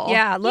your smile.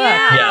 Yeah, look.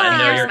 Yeah,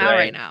 no, you're Smile right.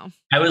 right now.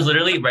 I was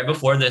literally right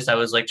before this. I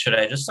was like, should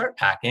I just start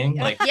packing?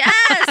 Like,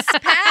 Yes,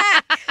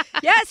 pack.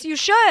 Yes, you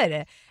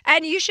should.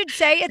 And you should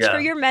say it's for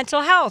your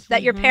mental health,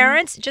 that your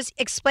parents, just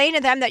explain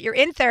to them that you're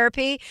in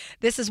therapy.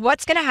 This is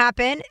what's going to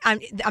happen.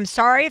 I'm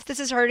sorry if this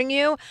is hurting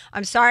you.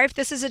 I'm sorry if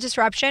this is a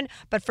disruption.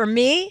 But for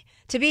me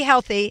to be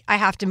healthy, I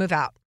have to move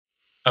out.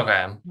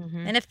 okay.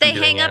 And if they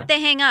hang up,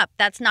 they hang up.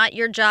 That's not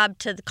your job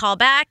to call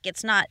back.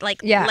 It's not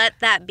like, let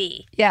that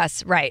be.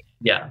 Yes, right.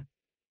 Yeah.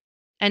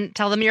 And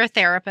tell them you're a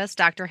therapist,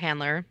 Dr.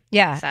 Handler.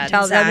 Yeah. said.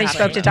 Tell them you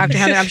spoke to Dr.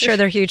 Handler. I'm sure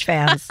they're huge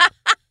fans.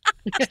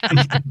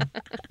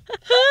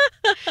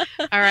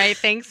 All right.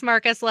 Thanks,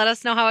 Marcus. Let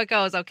us know how it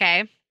goes,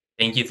 okay?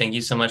 Thank you. Thank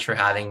you so much for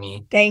having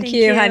me. Thank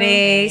you,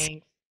 honey.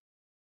 Thanks.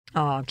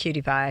 Oh,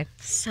 cutie pie.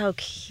 So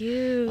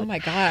cute. Oh, my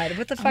God.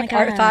 What the Oh my fuck?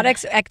 God.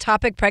 Orthotics,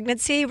 ectopic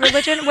pregnancy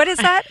religion? What is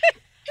that?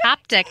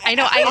 Coptic. I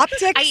know. I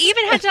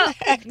even had to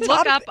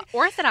look up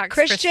Orthodox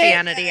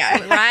Christianity.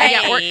 Right.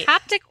 Yeah,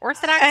 Coptic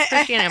Orthodox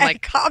Christianity. I'm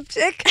like,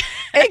 Coptic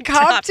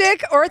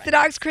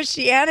Orthodox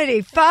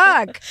Christianity.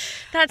 Fuck.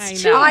 That's I know.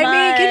 too I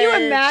mean, can you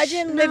much.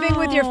 imagine living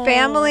with your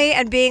family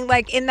and being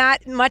like in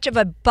that much of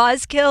a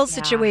buzzkill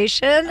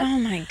situation? Oh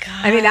my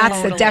God. I mean, that's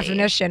the Totally.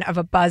 definition of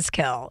a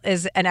buzzkill,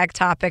 is an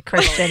ectopic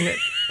Christian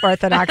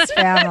Orthodox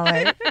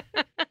family.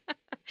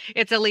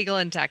 it's illegal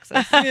in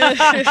Texas.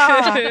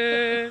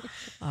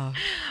 Oh.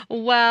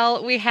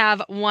 Well, we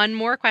have one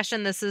more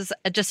question. This is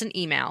just an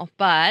email,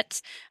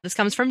 but this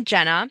comes from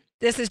Jenna.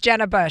 This is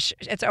Jenna Bush.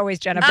 It's always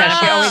Jenna Bush.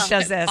 She always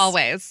does this.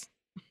 Always.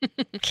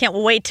 Can't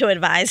wait to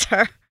advise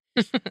her.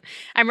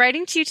 I'm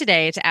writing to you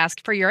today to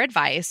ask for your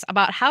advice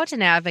about how to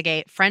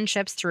navigate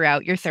friendships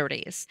throughout your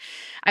 30s.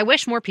 I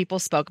wish more people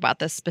spoke about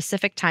this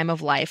specific time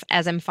of life,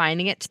 as I'm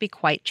finding it to be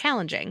quite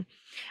challenging.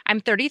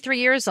 I'm 33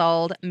 years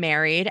old,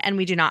 married, and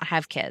we do not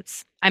have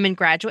kids. I'm in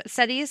graduate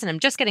studies and I'm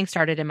just getting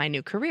started in my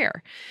new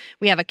career.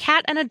 We have a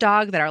cat and a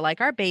dog that are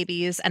like our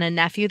babies and a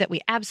nephew that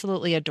we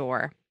absolutely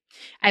adore.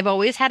 I've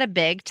always had a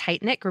big,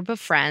 tight-knit group of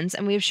friends,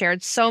 and we've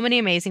shared so many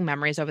amazing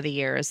memories over the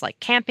years, like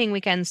camping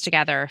weekends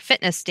together,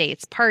 fitness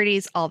dates,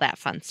 parties, all that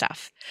fun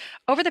stuff.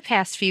 Over the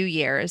past few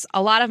years,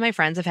 a lot of my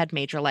friends have had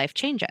major life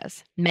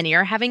changes. Many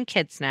are having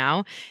kids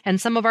now, and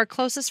some of our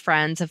closest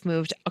friends have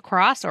moved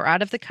across or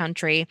out of the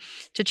country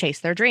to chase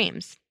their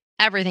dreams.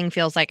 Everything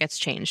feels like it's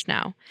changed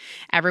now.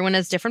 Everyone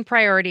has different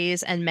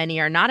priorities, and many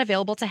are not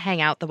available to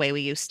hang out the way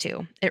we used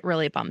to. It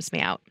really bums me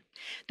out.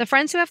 The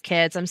friends who have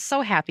kids, I'm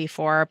so happy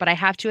for, but I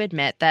have to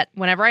admit that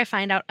whenever I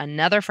find out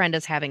another friend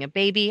is having a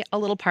baby, a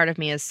little part of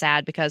me is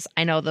sad because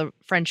I know the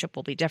friendship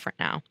will be different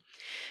now.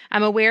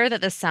 I'm aware that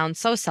this sounds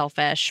so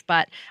selfish,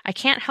 but I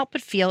can't help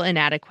but feel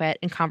inadequate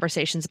in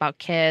conversations about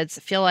kids,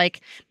 feel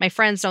like my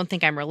friends don't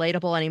think I'm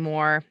relatable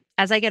anymore.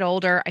 As I get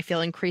older, I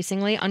feel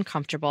increasingly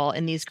uncomfortable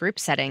in these group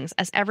settings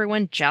as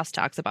everyone just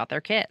talks about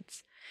their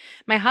kids.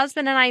 My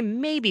husband and I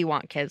maybe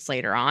want kids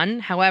later on.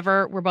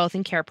 However, we're both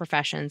in care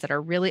professions that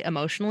are really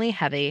emotionally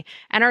heavy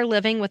and are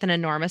living with an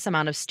enormous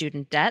amount of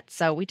student debt,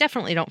 so we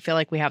definitely don't feel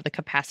like we have the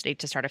capacity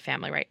to start a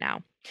family right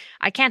now.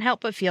 I can't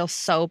help but feel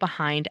so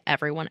behind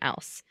everyone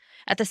else.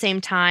 At the same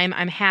time,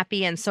 I'm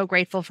happy and so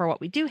grateful for what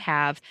we do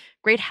have: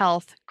 great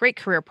health, great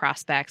career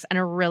prospects, and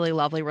a really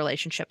lovely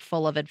relationship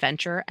full of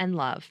adventure and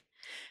love.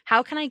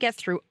 How can I get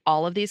through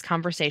all of these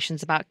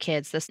conversations about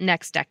kids this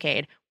next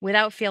decade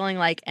without feeling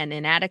like an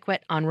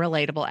inadequate,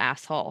 unrelatable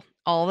asshole?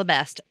 All the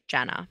best,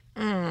 Jenna.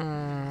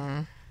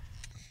 I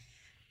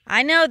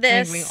know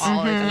this. we all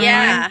are.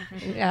 Yeah.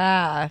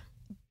 Yeah.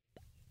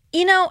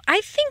 You know,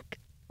 I think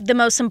the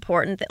most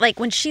important, like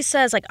when she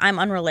says like I'm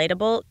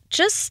unrelatable,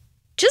 just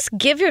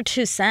give your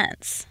 2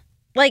 cents.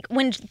 Like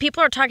when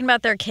people are talking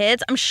about their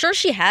kids, I'm sure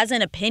she has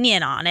an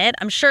opinion on it.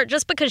 I'm sure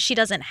just because she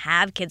doesn't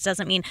have kids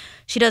doesn't mean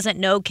she doesn't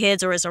know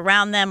kids or is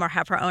around them or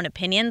have her own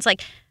opinions.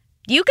 Like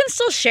you can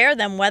still share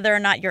them whether or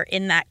not you're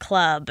in that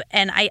club.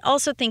 And I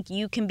also think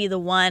you can be the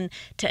one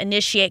to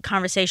initiate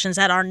conversations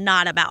that are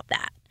not about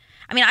that.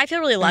 I mean, I feel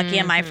really lucky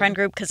in my friend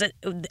group because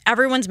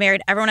everyone's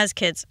married, everyone has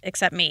kids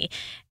except me.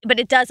 But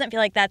it doesn't feel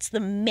like that's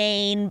the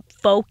main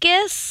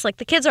focus. Like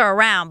the kids are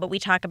around, but we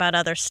talk about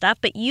other stuff.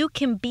 But you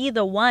can be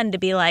the one to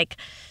be like,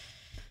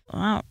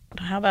 well,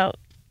 how about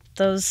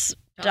those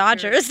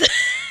Dodgers?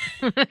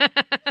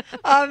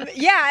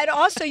 Yeah, and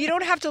also you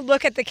don't have to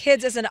look at the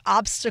kids as an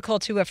obstacle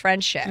to a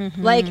friendship.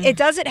 Like, it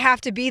doesn't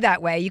have to be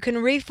that way. You can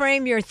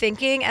reframe your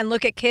thinking and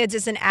look at kids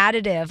as an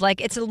additive.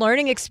 Like, it's a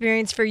learning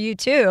experience for you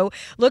too.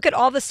 Look at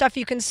all the stuff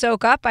you can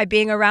soak up by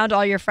being around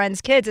all your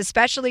friends' kids,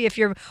 especially if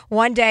you're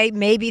one day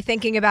maybe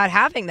thinking about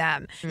having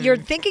them. You're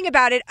thinking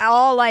about it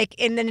all like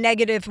in the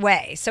negative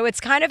way. So it's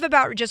kind of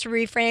about just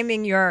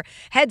reframing your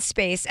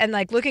headspace and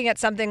like looking at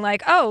something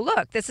like, oh,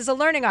 look, this is a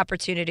learning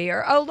opportunity,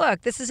 or oh,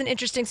 look, this is an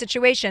interesting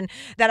situation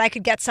that I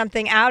could get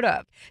something out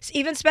of. So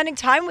even spending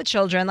time with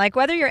children, like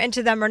whether you're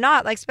into them or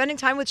not, like spending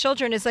time with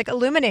children is like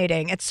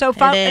illuminating. It's so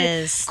fun. It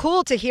and is.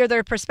 cool to hear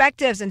their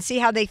perspectives and see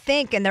how they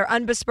think and their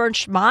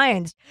unbesmirched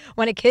minds.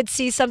 When a kid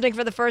sees something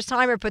for the first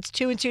time or puts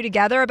two and two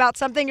together about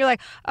something, you're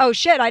like, oh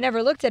shit, I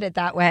never looked at it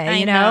that way. I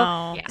you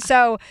know. Yeah.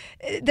 So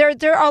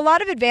there are a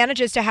lot of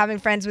advantages to having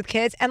friends with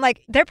kids, and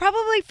like they're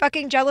probably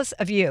fucking jealous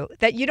of you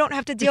that you don't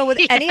have to deal with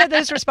any of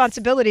those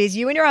responsibilities.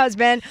 You and your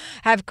husband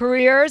have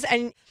careers,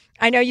 and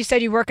I know you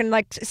said you work in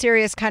like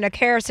serious kind of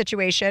care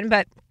situation,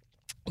 but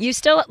you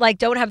still like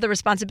don't have the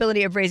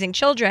responsibility of raising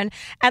children,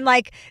 and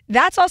like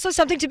that's also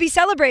something to be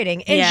celebrating.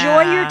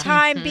 Enjoy your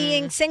time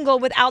being single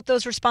without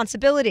those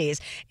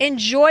responsibilities.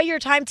 Enjoy your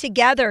time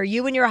together,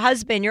 you and your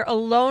husband, your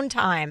alone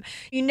time.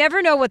 You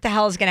never know what the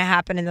hell is going to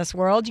happen in this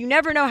world. You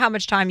never know how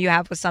much time you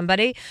have with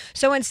somebody.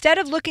 So instead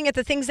of looking at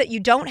the things that you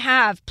don't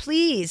have,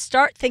 please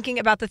start thinking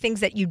about the things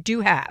that you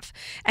do have.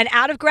 And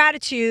out of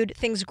gratitude,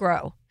 things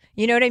grow.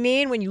 You know what I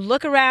mean? When you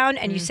look around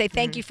and you say,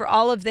 thank you for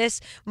all of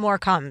this, more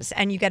comes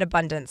and you get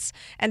abundance.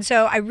 And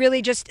so I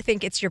really just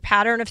think it's your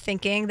pattern of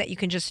thinking that you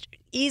can just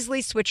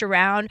easily switch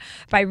around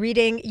by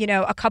reading, you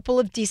know, a couple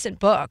of decent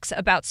books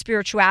about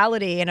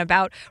spirituality and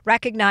about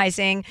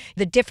recognizing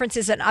the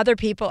differences in other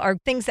people are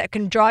things that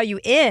can draw you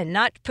in,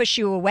 not push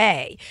you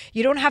away.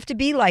 You don't have to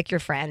be like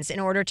your friends in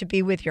order to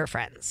be with your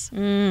friends.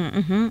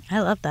 I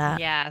love that.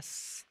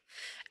 Yes.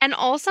 And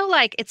also,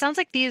 like, it sounds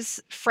like these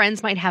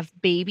friends might have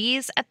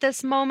babies at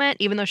this moment.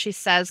 Even though she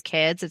says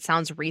kids, it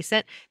sounds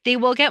recent. They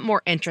will get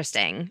more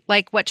interesting.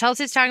 Like what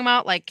Chelsea's talking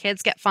about, like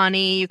kids get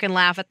funny. You can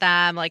laugh at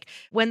them. Like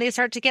when they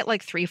start to get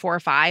like 3, 4,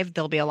 5,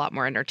 they'll be a lot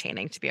more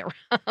entertaining to be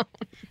around.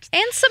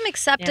 And some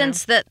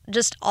acceptance that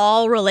just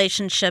all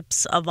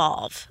relationships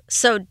evolve.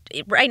 So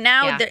right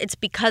now it's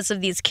because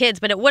of these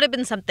kids, but it would have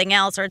been something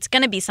else, or it's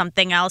going to be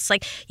something else.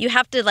 Like you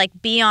have to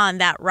like be on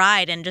that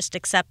ride and just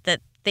accept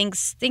that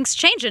things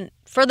change and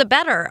for the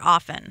better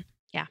often.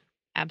 Yeah,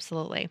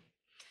 absolutely.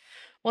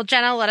 Well,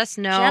 Jenna, let us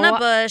know. Jenna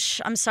Bush,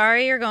 I'm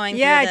sorry you're going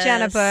through this.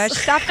 Jenna Bush.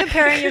 Stop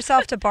comparing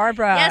yourself to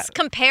Barbara. Yes,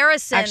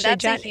 comparison. Actually,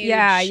 that's a huge...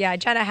 Yeah.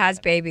 Jenna has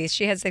babies.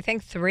 She has, I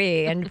think,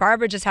 3. And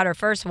Barbara just had her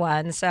first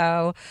one.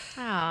 So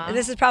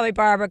this is probably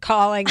Barbara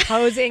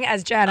posing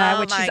as Jenna,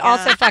 which she's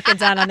also fucking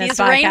done on this these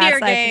podcast. Reindeer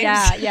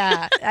games.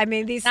 Yeah. I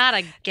mean, Not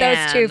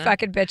again. those 2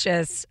 fucking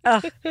bitches.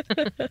 Ugh.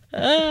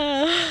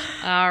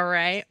 All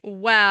right.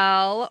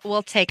 Well,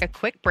 we'll take a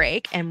quick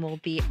break and we'll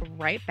be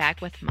right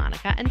back with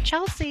Monica and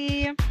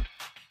Chelsea.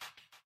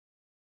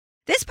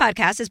 This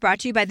podcast is brought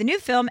to you by the new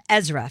film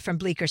Ezra from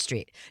Bleecker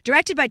Street,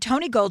 directed by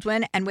Tony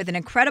Goldwyn and with an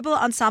incredible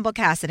ensemble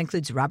cast that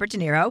includes Robert De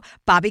Niro,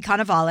 Bobby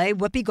Cannavale,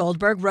 Whoopi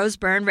Goldberg, Rose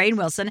Byrne, Rainn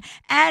Wilson,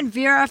 and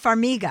Vera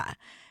Farmiga.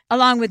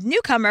 Along with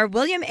newcomer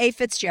William A.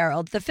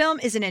 Fitzgerald, the film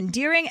is an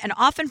endearing and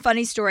often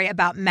funny story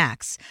about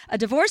Max, a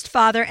divorced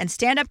father and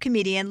stand-up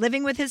comedian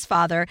living with his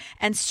father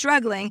and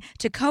struggling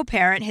to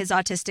co-parent his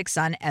autistic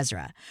son,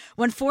 Ezra.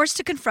 When forced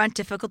to confront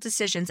difficult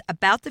decisions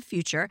about the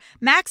future,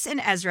 Max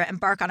and Ezra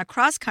embark on a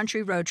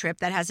cross-country road trip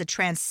that has a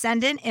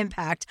transcendent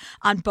impact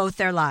on both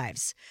their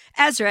lives.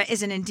 Ezra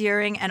is an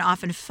endearing and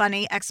often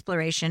funny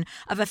exploration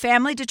of a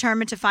family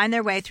determined to find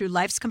their way through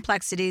life's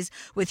complexities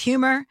with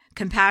humor,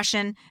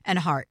 compassion, and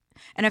heart.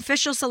 An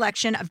official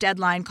selection of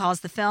Deadline calls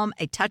the film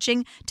a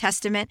touching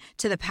testament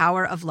to the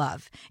power of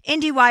love.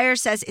 IndieWire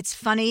says it's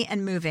funny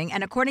and moving,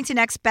 and according to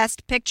Next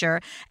Best Picture,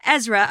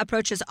 Ezra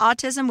approaches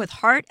autism with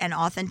heart and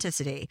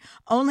authenticity.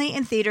 Only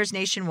in theaters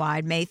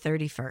nationwide, May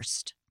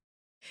 31st.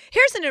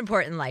 Here's an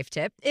important life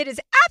tip. It is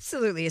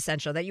absolutely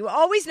essential that you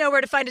always know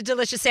where to find a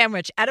delicious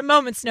sandwich at a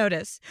moment's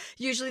notice.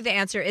 Usually the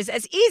answer is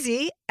as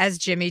easy as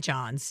Jimmy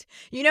John's.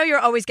 You know you're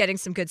always getting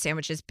some good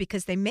sandwiches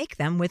because they make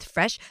them with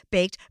fresh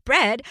baked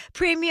bread,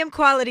 premium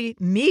quality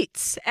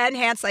meats, and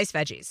hand-sliced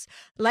veggies.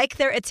 Like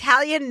their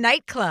Italian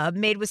nightclub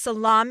made with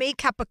salami,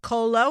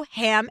 capicola,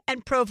 ham,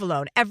 and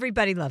provolone.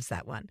 Everybody loves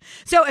that one.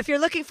 So if you're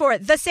looking for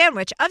the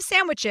sandwich of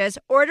sandwiches,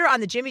 order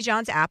on the Jimmy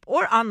John's app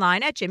or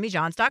online at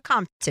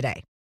jimmyjohns.com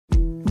today.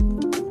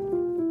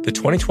 The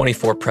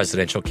 2024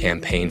 presidential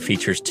campaign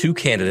features 2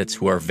 candidates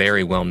who are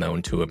very well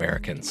known to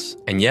Americans.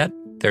 And yet,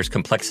 there's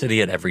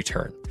complexity at every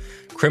turn.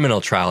 Criminal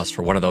trials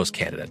for one of those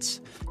candidates.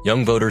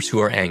 Young voters who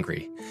are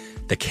angry.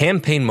 The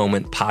Campaign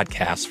Moment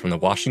podcast from the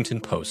Washington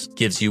Post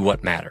gives you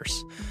what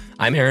matters.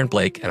 I'm Aaron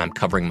Blake, and I'm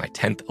covering my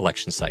 10th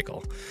election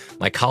cycle.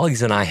 My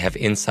colleagues and I have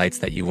insights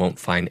that you won't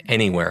find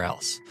anywhere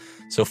else.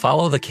 So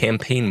follow The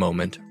Campaign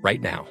Moment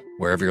right now,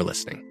 wherever you're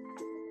listening.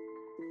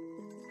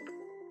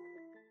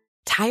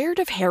 Tired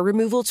of hair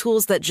removal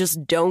tools that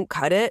just don't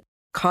cut it?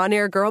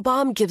 Conair Girl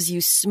Bomb gives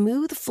you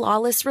smooth,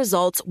 flawless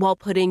results while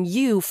putting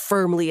you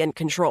firmly in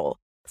control.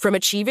 From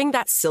achieving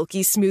that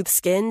silky smooth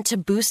skin to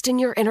boosting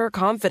your inner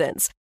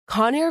confidence,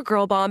 Conair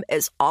Girl Bomb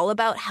is all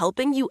about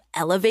helping you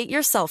elevate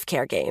your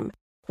self-care game.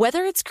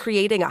 Whether it's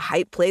creating a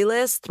hype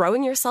playlist,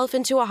 throwing yourself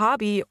into a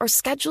hobby, or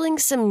scheduling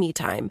some me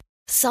time,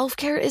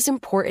 self-care is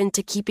important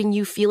to keeping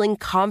you feeling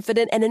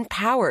confident and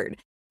empowered.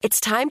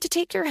 It's time to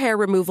take your hair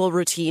removal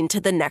routine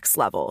to the next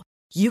level.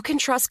 You can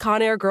trust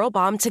Conair Girl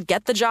Bomb to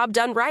get the job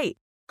done right.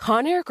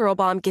 Conair Girl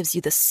Bomb gives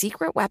you the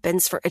secret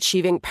weapons for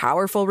achieving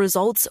powerful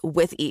results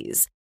with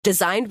ease.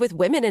 Designed with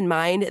women in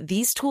mind,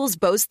 these tools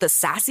boast the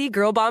sassy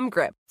Girl Bomb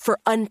grip for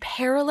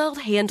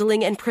unparalleled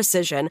handling and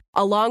precision,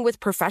 along with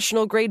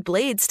professional-grade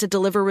blades to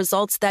deliver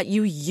results that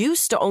you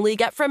used to only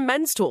get from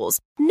men's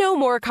tools. No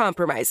more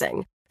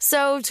compromising.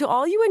 So, to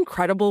all you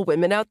incredible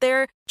women out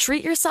there,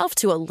 treat yourself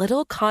to a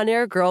little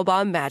Conair Girl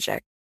Bomb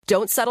magic.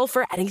 Don't settle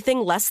for anything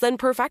less than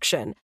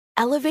perfection.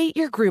 Elevate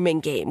your grooming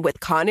game with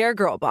Conair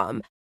Girl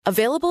Bomb.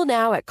 Available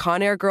now at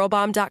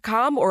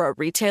ConairGirlBomb.com or a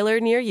retailer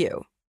near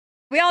you.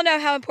 We all know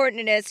how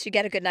important it is to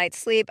get a good night's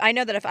sleep. I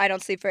know that if I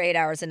don't sleep for 8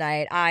 hours a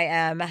night, I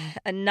am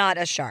not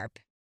as sharp.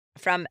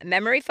 From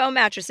memory foam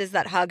mattresses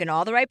that hug in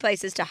all the right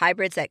places to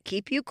hybrids that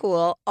keep you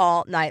cool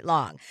all night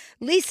long,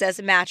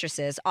 Leesa's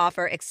mattresses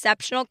offer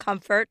exceptional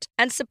comfort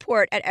and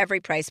support at every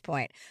price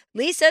point.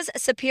 Leesa's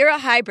Sapira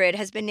Hybrid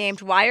has been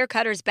named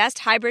Wirecutter's best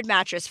hybrid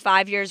mattress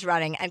 5 years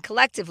running, and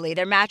collectively,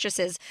 their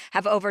mattresses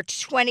have over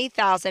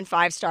 20,000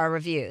 five-star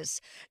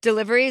reviews.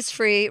 Delivery is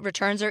free,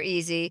 returns are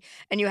easy,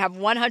 and you have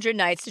 100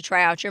 nights to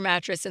try out your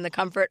mattress in the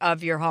comfort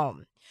of your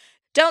home.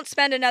 Don't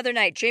spend another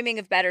night dreaming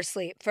of better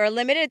sleep. For a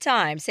limited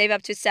time, save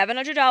up to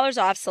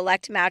 $700 off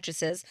select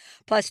mattresses,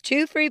 plus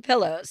 2 free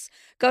pillows.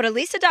 Go to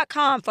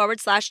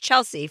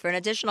leesa.com/Chelsea for an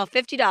additional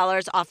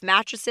 $50 off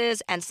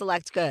mattresses and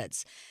select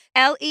goods.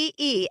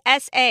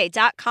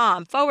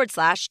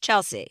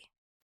 LEESA.com/Chelsea.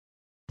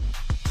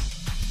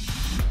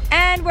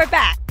 And we're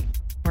back.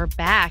 We're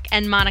back.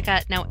 And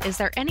Monica, now, is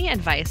there any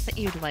advice that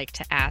you'd like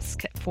to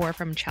ask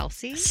from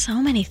Chelsea?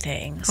 So many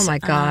things. Oh my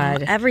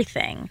God.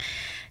 Everything.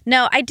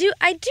 No, I do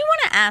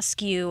want to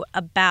ask you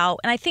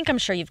about, and I'm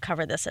sure you've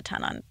covered this a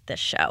ton on this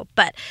show,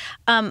 but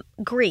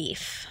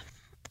grief.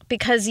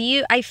 Because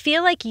I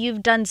feel like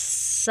you've done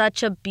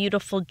such a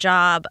beautiful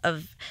job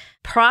of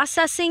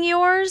processing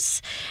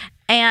yours.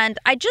 And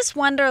I just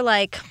wonder,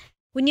 like,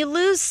 when you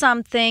lose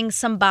something,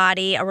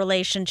 somebody, a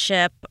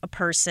relationship, a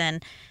person,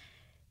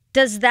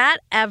 does that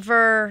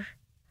ever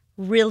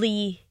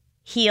really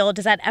heal?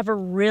 Does that ever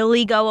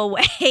really go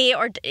away?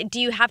 Or do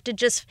you have to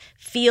just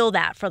feel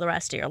that for the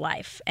rest of your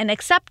life and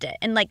accept it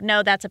and like,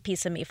 no, that's a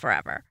piece of me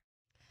forever?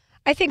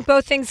 I think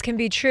both things can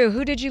be true.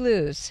 Who did you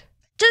lose?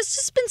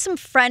 Just been some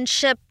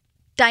friendship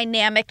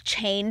dynamic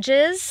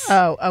changes.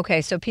 Oh,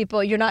 okay. So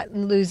you're not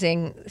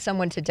losing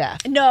someone to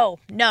death. No.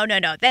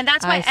 Then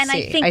that's why,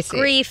 I think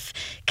grief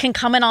can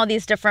come in all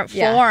these different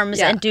forms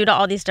and due to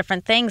all these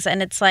different things.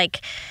 And it's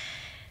like,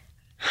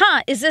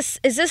 is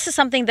this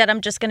something that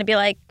I'm just going to be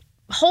like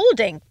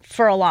holding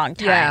for a long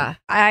time? Yeah.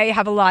 I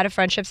have a lot of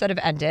friendships that have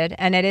ended,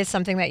 and it is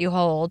something that you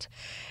hold.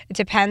 It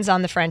depends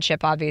on the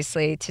friendship,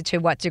 obviously, to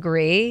what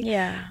degree.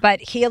 Yeah.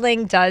 But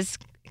healing does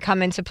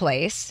come into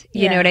place.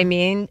 You know what I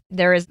mean?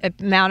 There is an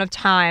amount of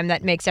time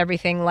that makes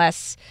everything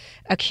less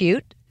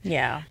acute.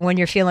 Yeah. When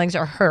your feelings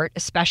are hurt,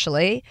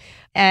 especially.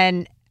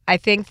 And I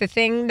think the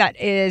thing that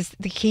is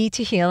the key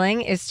to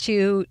healing is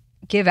to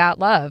give out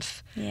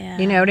love. Yeah.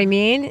 You know what I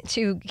mean?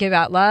 To give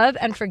out love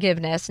and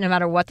forgiveness, no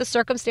matter what the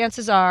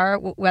circumstances are,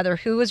 whether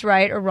who is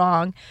right or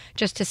wrong,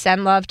 just to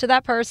send love to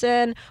that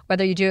person,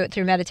 whether you do it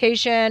through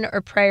meditation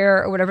or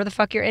prayer or whatever the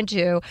fuck you're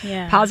into,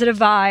 positive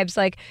vibes.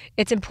 Like,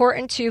 it's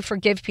important to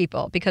forgive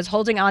people, because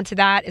holding on to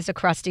that is a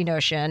crusty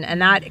notion,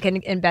 and that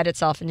can embed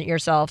itself in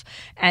yourself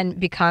and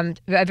become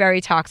a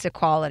very toxic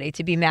quality,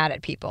 to be mad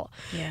at people.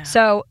 Yeah.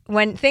 So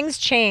when things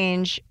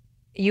change,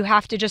 you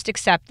have to just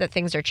accept that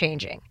things are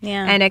changing.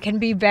 Yeah. And it can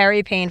be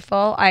very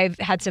painful. I've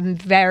had some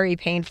very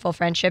painful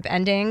friendship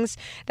endings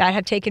that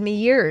have taken me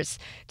years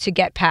to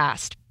get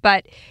past.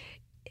 But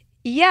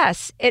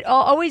yes, it'll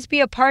always be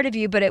a part of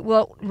you, but it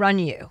won't run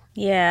you.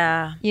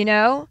 Yeah. You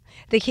know?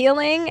 The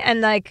healing and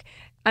like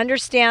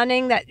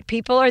understanding that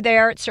people are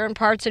there at certain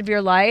parts of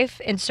your life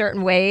in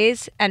certain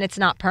ways, and it's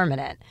not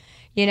permanent.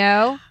 You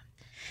know?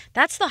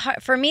 That's the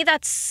hard, for me,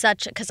 that's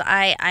such, because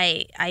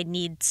I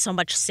need so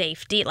much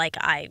safety. Like,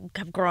 I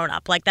have grown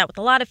up like that with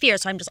a lot of fear.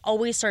 So I'm just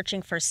always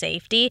searching for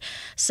safety.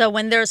 So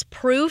when there's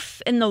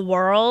proof in the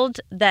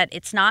world that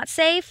it's not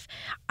safe,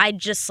 I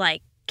just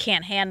like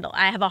can't handle.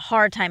 I have a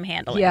hard time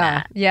handling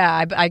that.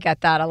 Yeah, I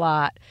get that a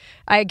lot.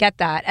 I get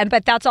that.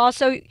 But that's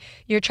also,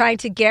 you're trying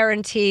to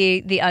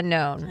guarantee the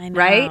unknown,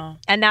 right?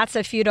 And that's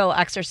a futile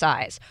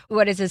exercise.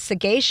 What is a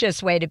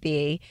sagacious way to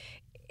be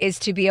is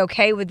to be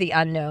okay with the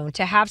unknown,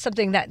 to have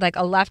something that like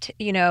a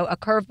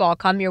curveball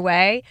come your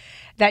way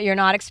that you're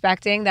not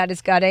expecting, that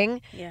is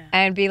gutting,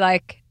 and be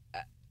like,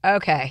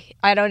 okay,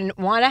 I don't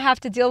want to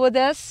have to deal with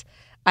this.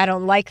 I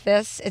don't like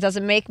this. It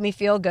doesn't make me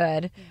feel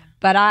good,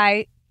 but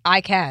I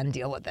can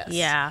deal with this.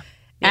 Yeah.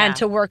 and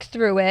to work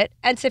through it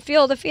and to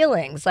feel the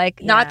feelings,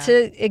 like not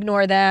to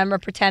ignore them or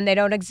pretend they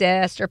don't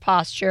exist or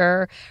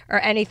posture or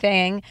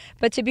anything,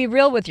 but to be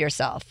real with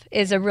yourself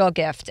is a real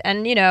gift.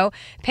 And, you know,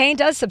 pain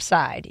does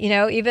subside. You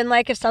know, even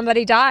like if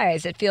somebody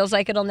dies, it feels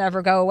like it'll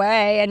never go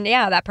away. And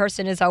yeah, that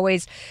person is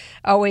always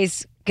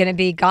going to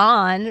be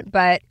gone,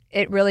 but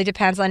it really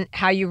depends on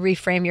how you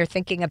reframe your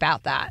thinking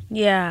about that.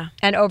 Yeah.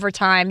 And over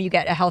time, you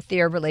get a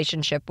healthier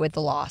relationship with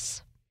the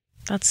loss.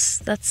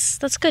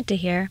 That's good to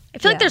hear. I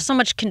feel like there's so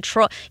much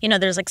control. You know,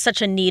 there's like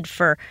such a need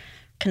for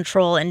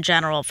control in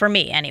general, for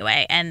me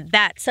anyway. And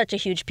that's such a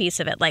huge piece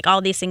of it. Like all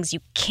these things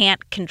you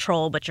can't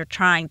control, but you're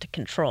trying to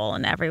control,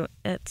 and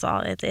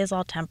it is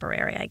all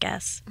temporary, I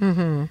guess.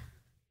 Mm-hmm.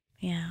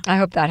 Yeah. I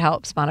hope that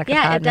helps, Monica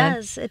Yeah, Padman. it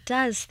does. It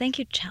does. Thank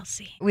you,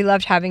 Chelsea. We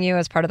loved having you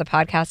as part of the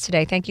podcast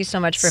today. Thank you so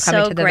much for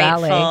coming to the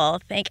Valley. So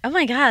grateful. Oh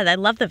my God, I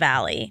love the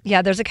Valley.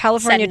 Yeah, there's a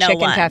California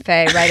chicken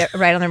cafe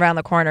right around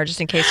the corner, just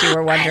in case you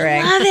were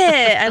wondering. I love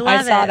it. I love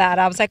it. I saw that.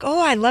 I was like,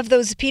 oh, I love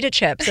those pita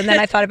chips. And then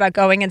I thought about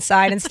going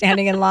inside and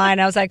standing in line.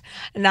 I was like,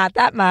 not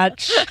that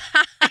much.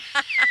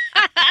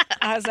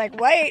 I was like,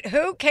 wait,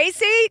 who?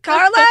 Casey?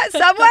 Carla?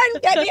 Someone?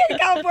 Get me a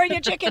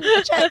California chicken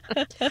chip.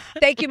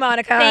 Thank you,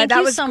 Monica.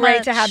 That was so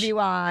great to have you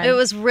on. It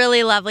was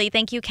really lovely.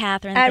 Thank you,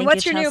 Catherine. And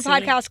what's your new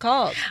podcast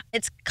called?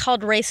 It's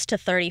called Race to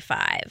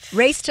 35.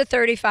 Race to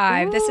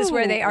 35. Ooh. This is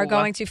where they are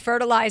going to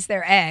fertilize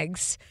their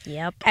eggs.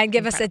 Yep. And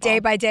give us a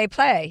day-by-day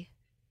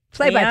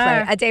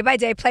play-by-play, a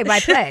day-by-day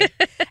play-by-play.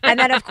 And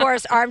then, of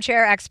course,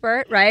 Armchair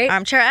Expert, right?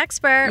 Armchair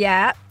Expert.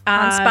 Yeah.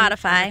 On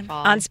Spotify.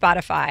 On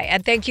Spotify.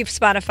 And thank you,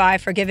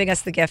 Spotify, for giving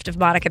us the gift of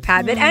Monica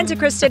Padman and to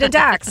Kristen and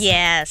Dax.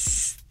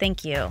 Yes.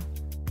 Thank you.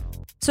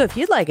 So if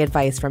you'd like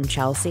advice from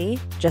Chelsea,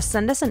 just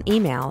send us an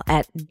email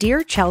at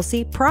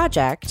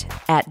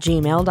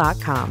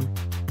dearchelseaproject@gmail.com.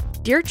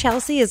 Dear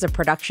Chelsea is a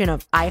production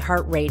of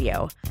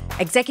iHeartRadio,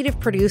 executive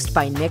produced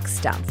by Nick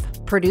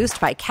Stumpf,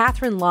 produced by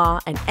Catherine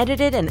Law, and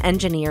edited and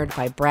engineered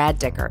by Brad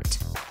Dickert.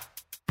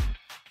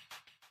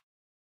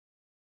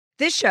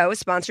 This show is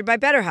sponsored by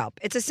BetterHelp.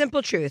 It's a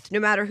simple truth. No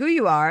matter who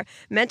you are,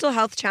 mental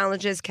health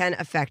challenges can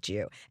affect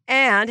you,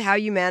 and how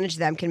you manage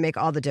them can make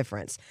all the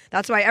difference.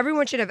 That's why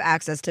everyone should have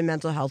access to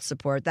mental health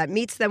support that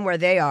meets them where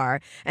they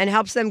are and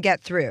helps them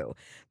get through.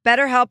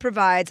 BetterHelp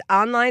provides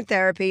online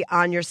therapy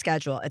on your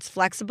schedule. It's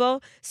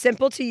flexible,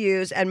 simple to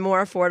use, and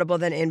more affordable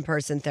than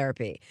in-person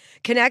therapy.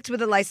 Connect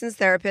with a licensed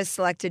therapist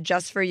selected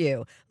just for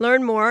you.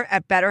 Learn more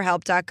at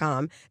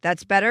BetterHelp.com.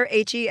 That's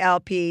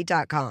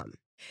BetterHelp.com.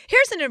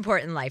 Here's an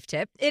important life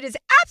tip. It is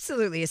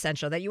absolutely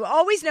essential that you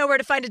always know where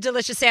to find a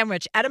delicious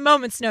sandwich at a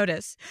moment's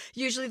notice.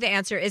 Usually the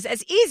answer is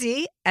as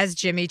easy as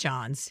Jimmy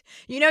John's.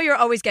 You know you're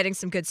always getting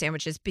some good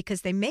sandwiches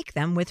because they make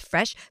them with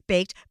fresh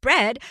baked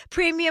bread,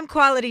 premium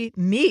quality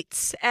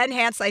meats, and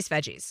hand-sliced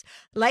veggies.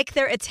 Like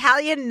their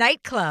Italian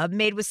nightclub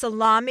made with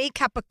salami,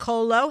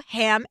 capicola,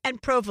 ham,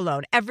 and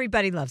provolone.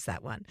 Everybody loves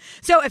that one.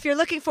 So if you're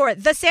looking for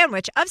the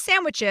sandwich of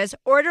sandwiches,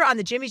 order on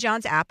the Jimmy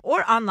John's app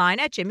or online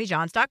at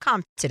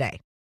jimmyjohns.com today.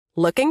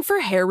 Looking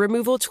for hair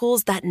removal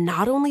tools that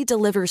not only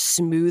deliver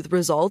smooth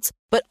results,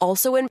 but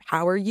also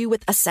empower you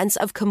with a sense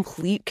of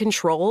complete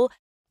control?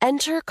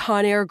 Enter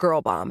Conair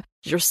Girl Bomb,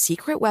 your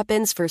secret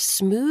weapons for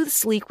smooth,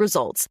 sleek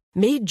results,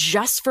 made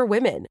just for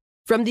women.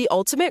 From the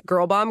ultimate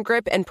Girl Bomb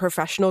grip and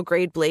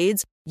professional-grade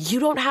blades, you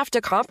don't have to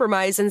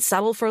compromise and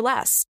settle for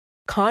less.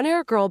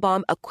 Conair Girl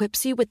Bomb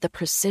equips you with the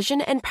precision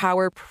and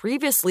power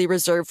previously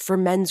reserved for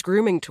men's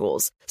grooming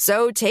tools.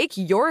 So take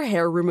your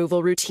hair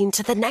removal routine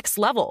to the next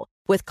level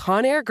with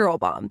Conair Girl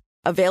Bomb.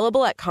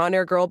 Available at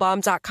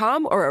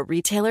ConairGirlBomb.com or a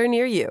retailer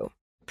near you.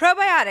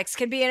 Probiotics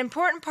can be an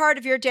important part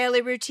of your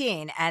daily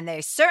routine, and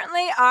they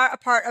certainly are a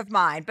part of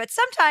mine, but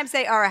sometimes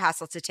they are a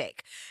hassle to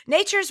take.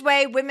 Nature's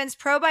Way Women's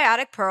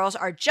Probiotic Pearls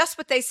are just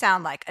what they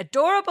sound like,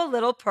 adorable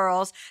little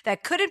pearls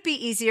that couldn't be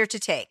easier to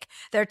take.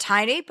 They're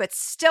tiny, but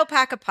still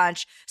pack a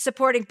punch,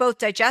 supporting both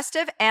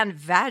digestive and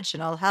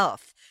vaginal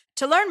health.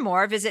 To learn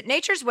more, visit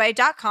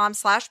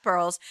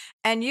naturesway.com/pearls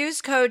and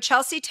use code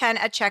Chelsea10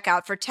 at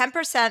checkout for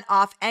 10%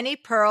 off any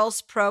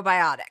Pearls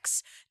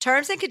probiotics.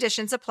 Terms and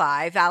conditions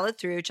apply, valid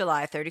through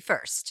July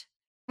 31st.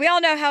 We all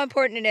know how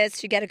important it is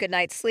to get a good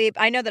night's sleep.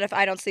 I know that if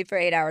I don't sleep for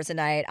 8 hours a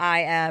night, I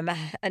am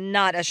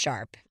not as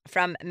sharp.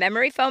 From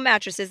memory foam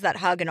mattresses that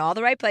hug in all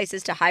the right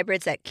places to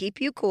hybrids that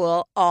keep you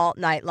cool all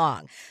night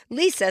long,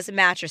 Lisa's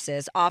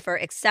mattresses offer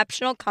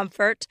exceptional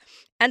comfort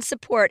and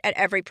support at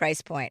every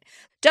price point.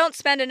 Don't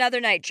spend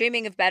another night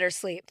dreaming of better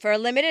sleep. For a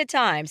limited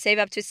time, save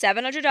up to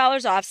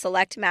 $700 off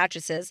select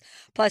mattresses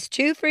plus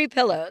 2 free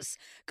pillows.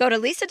 Go to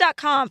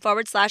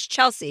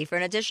lisa.com/Chelsea for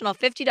an additional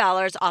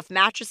 $50 off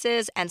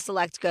mattresses and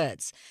select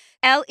goods.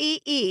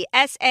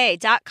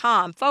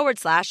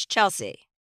 LEESA.com/Chelsea.